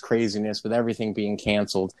of this craziness with everything being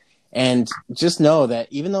canceled. And just know that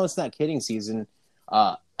even though it's not kidding season,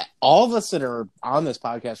 all of us that are on this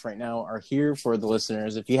podcast right now are here for the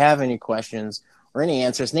listeners. If you have any questions or any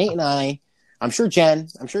answers, Nate and I'm sure Jen,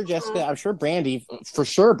 I'm sure Jessica, I'm sure Brandy, for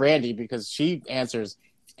sure Brandy, because she answers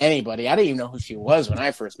anybody. I didn't even know who she was when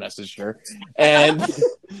I first messaged her. And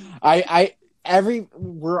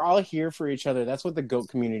we're all here for each other. That's what the GOAT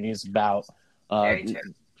community is about. And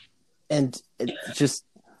just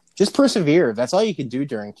persevere. That's all you can do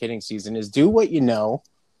during kidding season, is do what you know,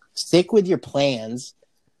 stick with your plans,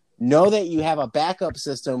 know that you have a backup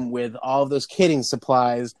system with all of those kidding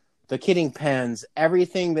supplies, the kidding pens,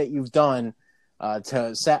 everything that you've done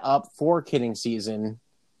to set up for kidding season,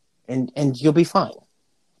 and you'll be fine.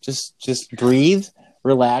 Just breathe,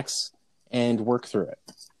 relax, and work through it.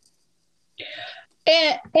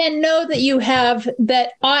 And know that you have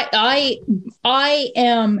that. I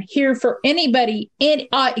am here for anybody.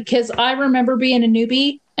 Because I remember being a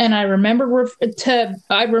newbie, and I remember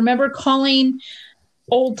calling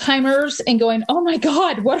old timers and going, "Oh my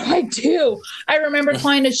God, what do I do?" I remember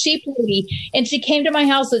calling a sheep lady, and she came to my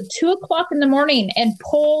house at 2:00 in the morning and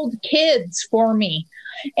pulled kids for me.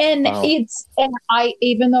 And wow.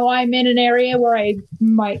 Even though I'm in an area where I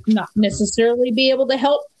might not necessarily be able to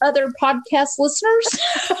help other podcast listeners,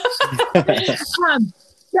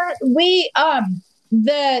 we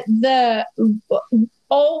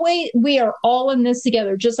are all in this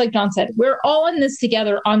together. Just like John said, we're all in this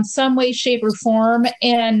together on some way, shape, or form,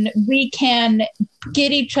 and we can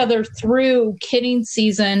get each other through kidding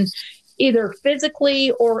season, either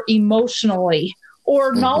physically or emotionally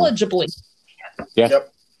or knowledgeably. Yeah.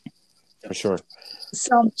 Yep. For sure.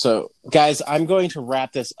 So, guys, I'm going to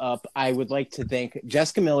wrap this up. I would like to thank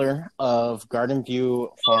Jessica Miller of Garden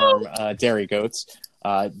View Farm Dairy Goats,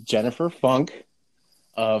 Jennifer Funk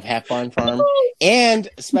of Half Barn Farm, and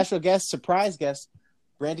special guest, surprise guest,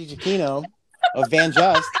 Brandy Giacchino of Van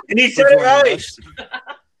Just. And he said it right.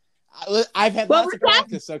 I've had lots of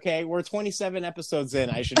practice, okay? We're 27 episodes in.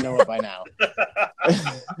 I should know it by now.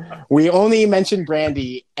 We only mention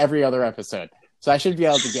Brandy every other episode, so I should be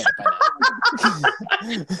able to get it by now.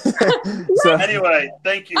 So anyway,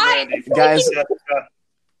 thank you, Brandy. Guys,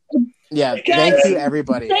 thank you,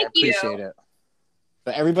 everybody. I appreciate it.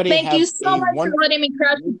 But everybody, thank you so much for letting me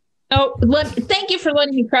crash. Thank you for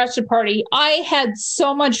letting me crash the party. I had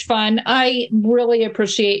so much fun. I really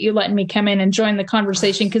appreciate you letting me come in and join the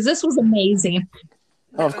conversation, because this was amazing.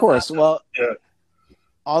 Oh, of course. Well,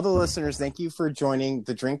 all the listeners, thank you for joining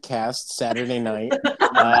the Drinkcast Saturday night.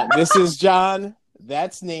 This is John.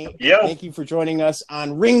 That's Nate. Yep. Thank you for joining us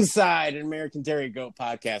on Ringside, an American Dairy Goat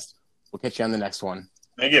podcast. We'll catch you on the next one.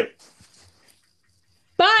 Thank you.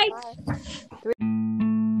 Bye.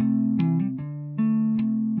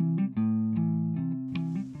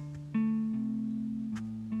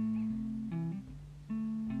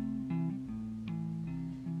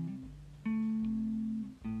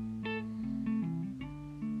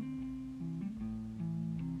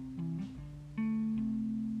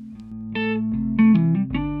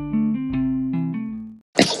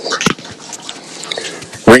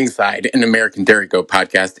 Ringside, an American Dairy Goat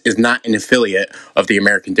podcast, is not an affiliate of the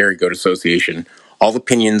American Dairy Goat Association. All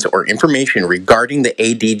opinions or information regarding the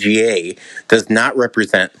ADGA does not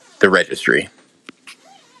represent the registry.